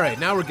 All right,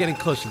 now we're getting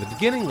close to the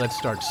beginning. Let's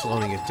start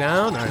slowing it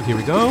down. All right, here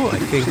we go. I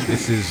think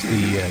this is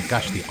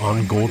the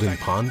On Golden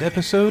Pond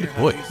episode.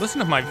 Boy. Listen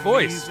to my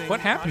voice. What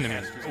happened to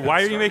me?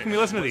 Why are you making me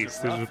listen to these?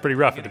 This was pretty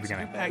rough at the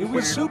beginning. It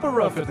was super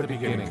rough at the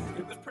beginning.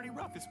 It was pretty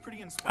rough. It's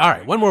pretty inspiring. All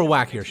right, one more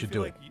whack here should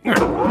do it.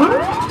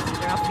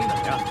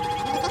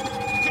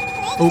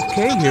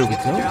 Okay, here we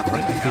go. All right,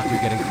 I think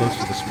we're getting close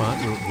to the spot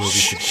where we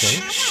should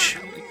say.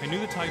 I knew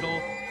the title,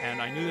 and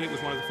I knew that it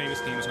was one of the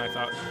famous themes, and I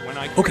thought, when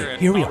I hear okay,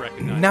 it, here we I'll are.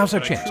 recognize Now's it, our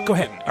but I chance. truly Go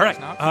ahead. didn't. All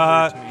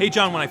right. Hey,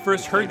 John, when I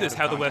first heard this,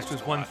 How the West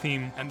Was One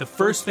theme, and the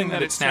first thing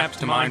that it snapped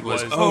to mind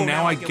was, oh,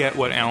 now I get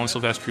what Alan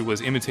Silvestri was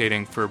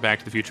imitating for Back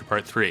to the Future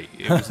Part 3.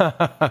 It was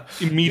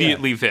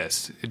immediately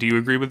this. Do you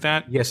agree with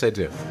that? Yes, I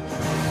do.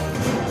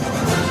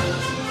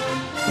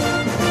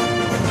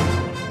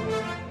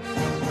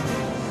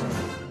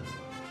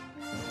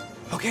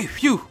 Okay,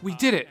 phew, we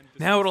did it.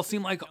 Now it'll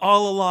seem like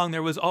all along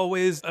there was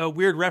always a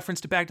weird reference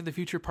to Back to the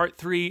Future Part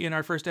 3 in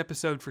our first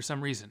episode for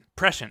some reason.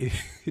 Prescient.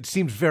 It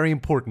seems very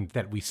important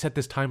that we set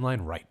this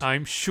timeline right.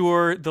 I'm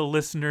sure the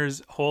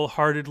listeners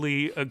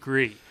wholeheartedly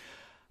agree.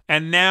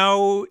 And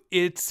now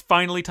it's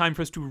finally time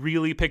for us to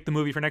really pick the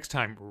movie for next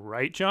time,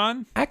 right,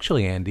 John?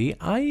 Actually, Andy,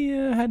 I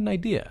had an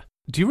idea.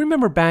 Do you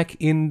remember back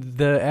in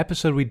the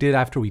episode we did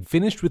after we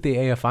finished with the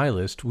AFI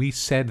list, we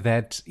said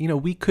that,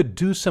 we could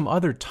do some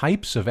other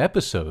types of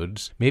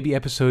episodes, maybe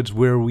episodes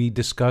where we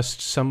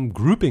discussed some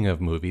grouping of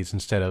movies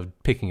instead of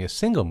picking a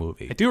single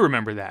movie. I do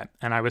remember that,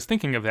 and I was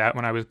thinking of that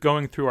when I was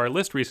going through our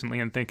list recently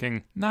and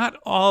thinking, not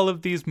all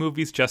of these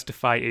movies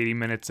justify 80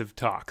 minutes of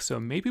talk, so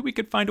maybe we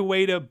could find a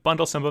way to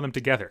bundle some of them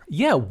together.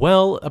 Yeah,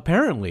 well,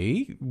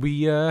 apparently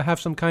we have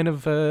some kind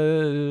of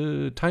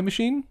time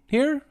machine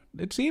here,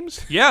 it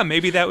seems. Yeah,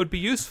 maybe that would be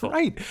useful.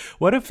 Right.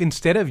 What if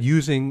instead of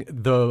using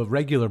the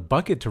regular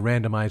bucket to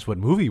randomize what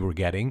movie we're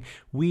getting,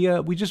 we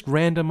just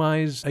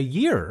randomize a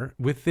year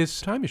with this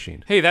time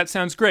machine? Hey, that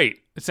sounds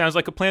great. It sounds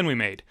like a plan we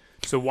made.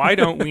 So why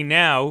don't we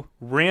now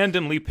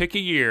randomly pick a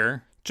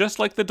year, just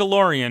like the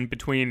DeLorean,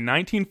 between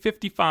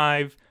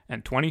 1955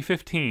 and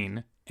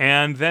 2015,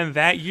 and then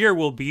that year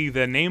will be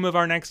the name of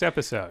our next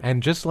episode.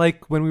 And just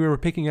like when we were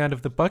picking out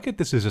of the bucket,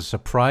 this is a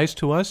surprise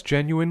to us,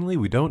 genuinely.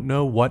 We don't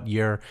know what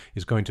year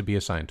is going to be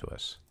assigned to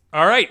us.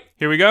 All right,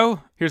 here we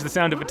go. Here's the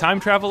sound of a time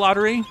travel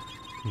lottery.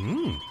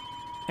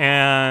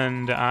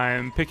 And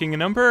I'm picking a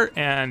number,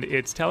 and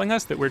it's telling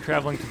us that we're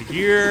traveling to the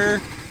year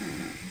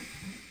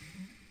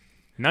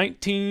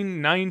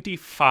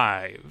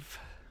 1995.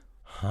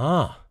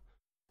 Huh.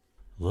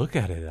 Look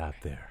at it out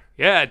there.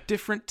 Yeah,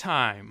 different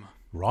time.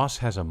 Ross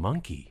has a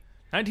monkey.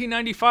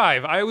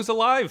 1995. I was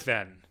alive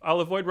then.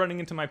 I'll avoid running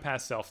into my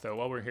past self, though,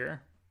 while we're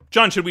here.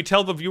 John, should we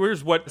tell the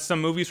viewers what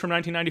some movies from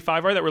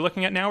 1995 are that we're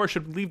looking at now, or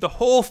should we leave the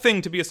whole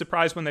thing to be a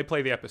surprise when they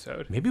play the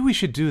episode? Maybe we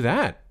should do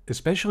that,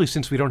 especially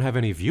since we don't have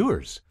any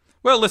viewers.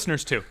 Well,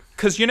 listeners, too.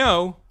 Because,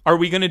 are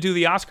we going to do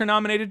the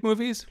Oscar-nominated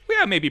movies?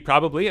 Yeah, maybe,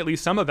 probably, at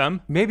least some of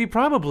them. Maybe,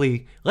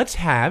 probably. Let's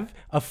have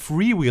a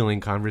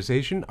freewheeling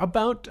conversation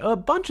about a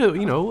bunch of,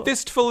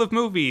 Fistful of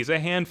movies, a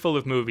handful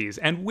of movies,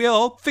 and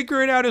we'll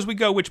figure it out as we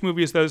go which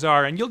movies those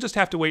are, and you'll just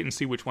have to wait and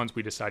see which ones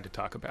we decide to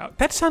talk about.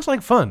 That sounds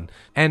like fun.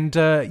 And,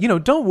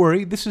 don't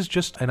worry, this is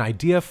just an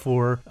idea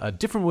for a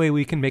different way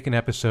we can make an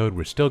episode.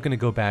 We're still going to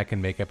go back and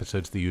make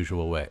episodes the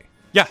usual way.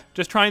 Yeah,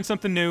 just trying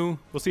something new.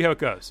 We'll see how it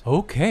goes.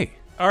 Okay.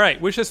 All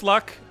right, wish us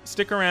luck.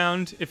 Stick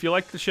around. If you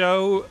like the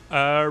show,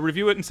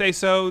 review it and say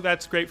so.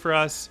 That's great for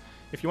us.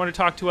 If you want to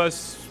talk to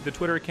us, the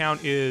Twitter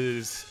account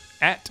is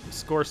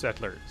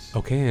 @ScoreSettlers.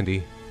 Okay,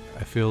 Andy.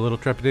 I feel a little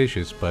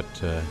trepidatious, but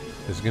this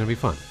is going to be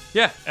fun.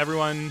 Yeah,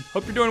 everyone.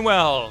 Hope you're doing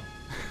well.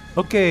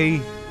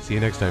 Okay. See you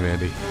next time,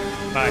 Andy.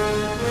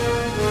 Bye.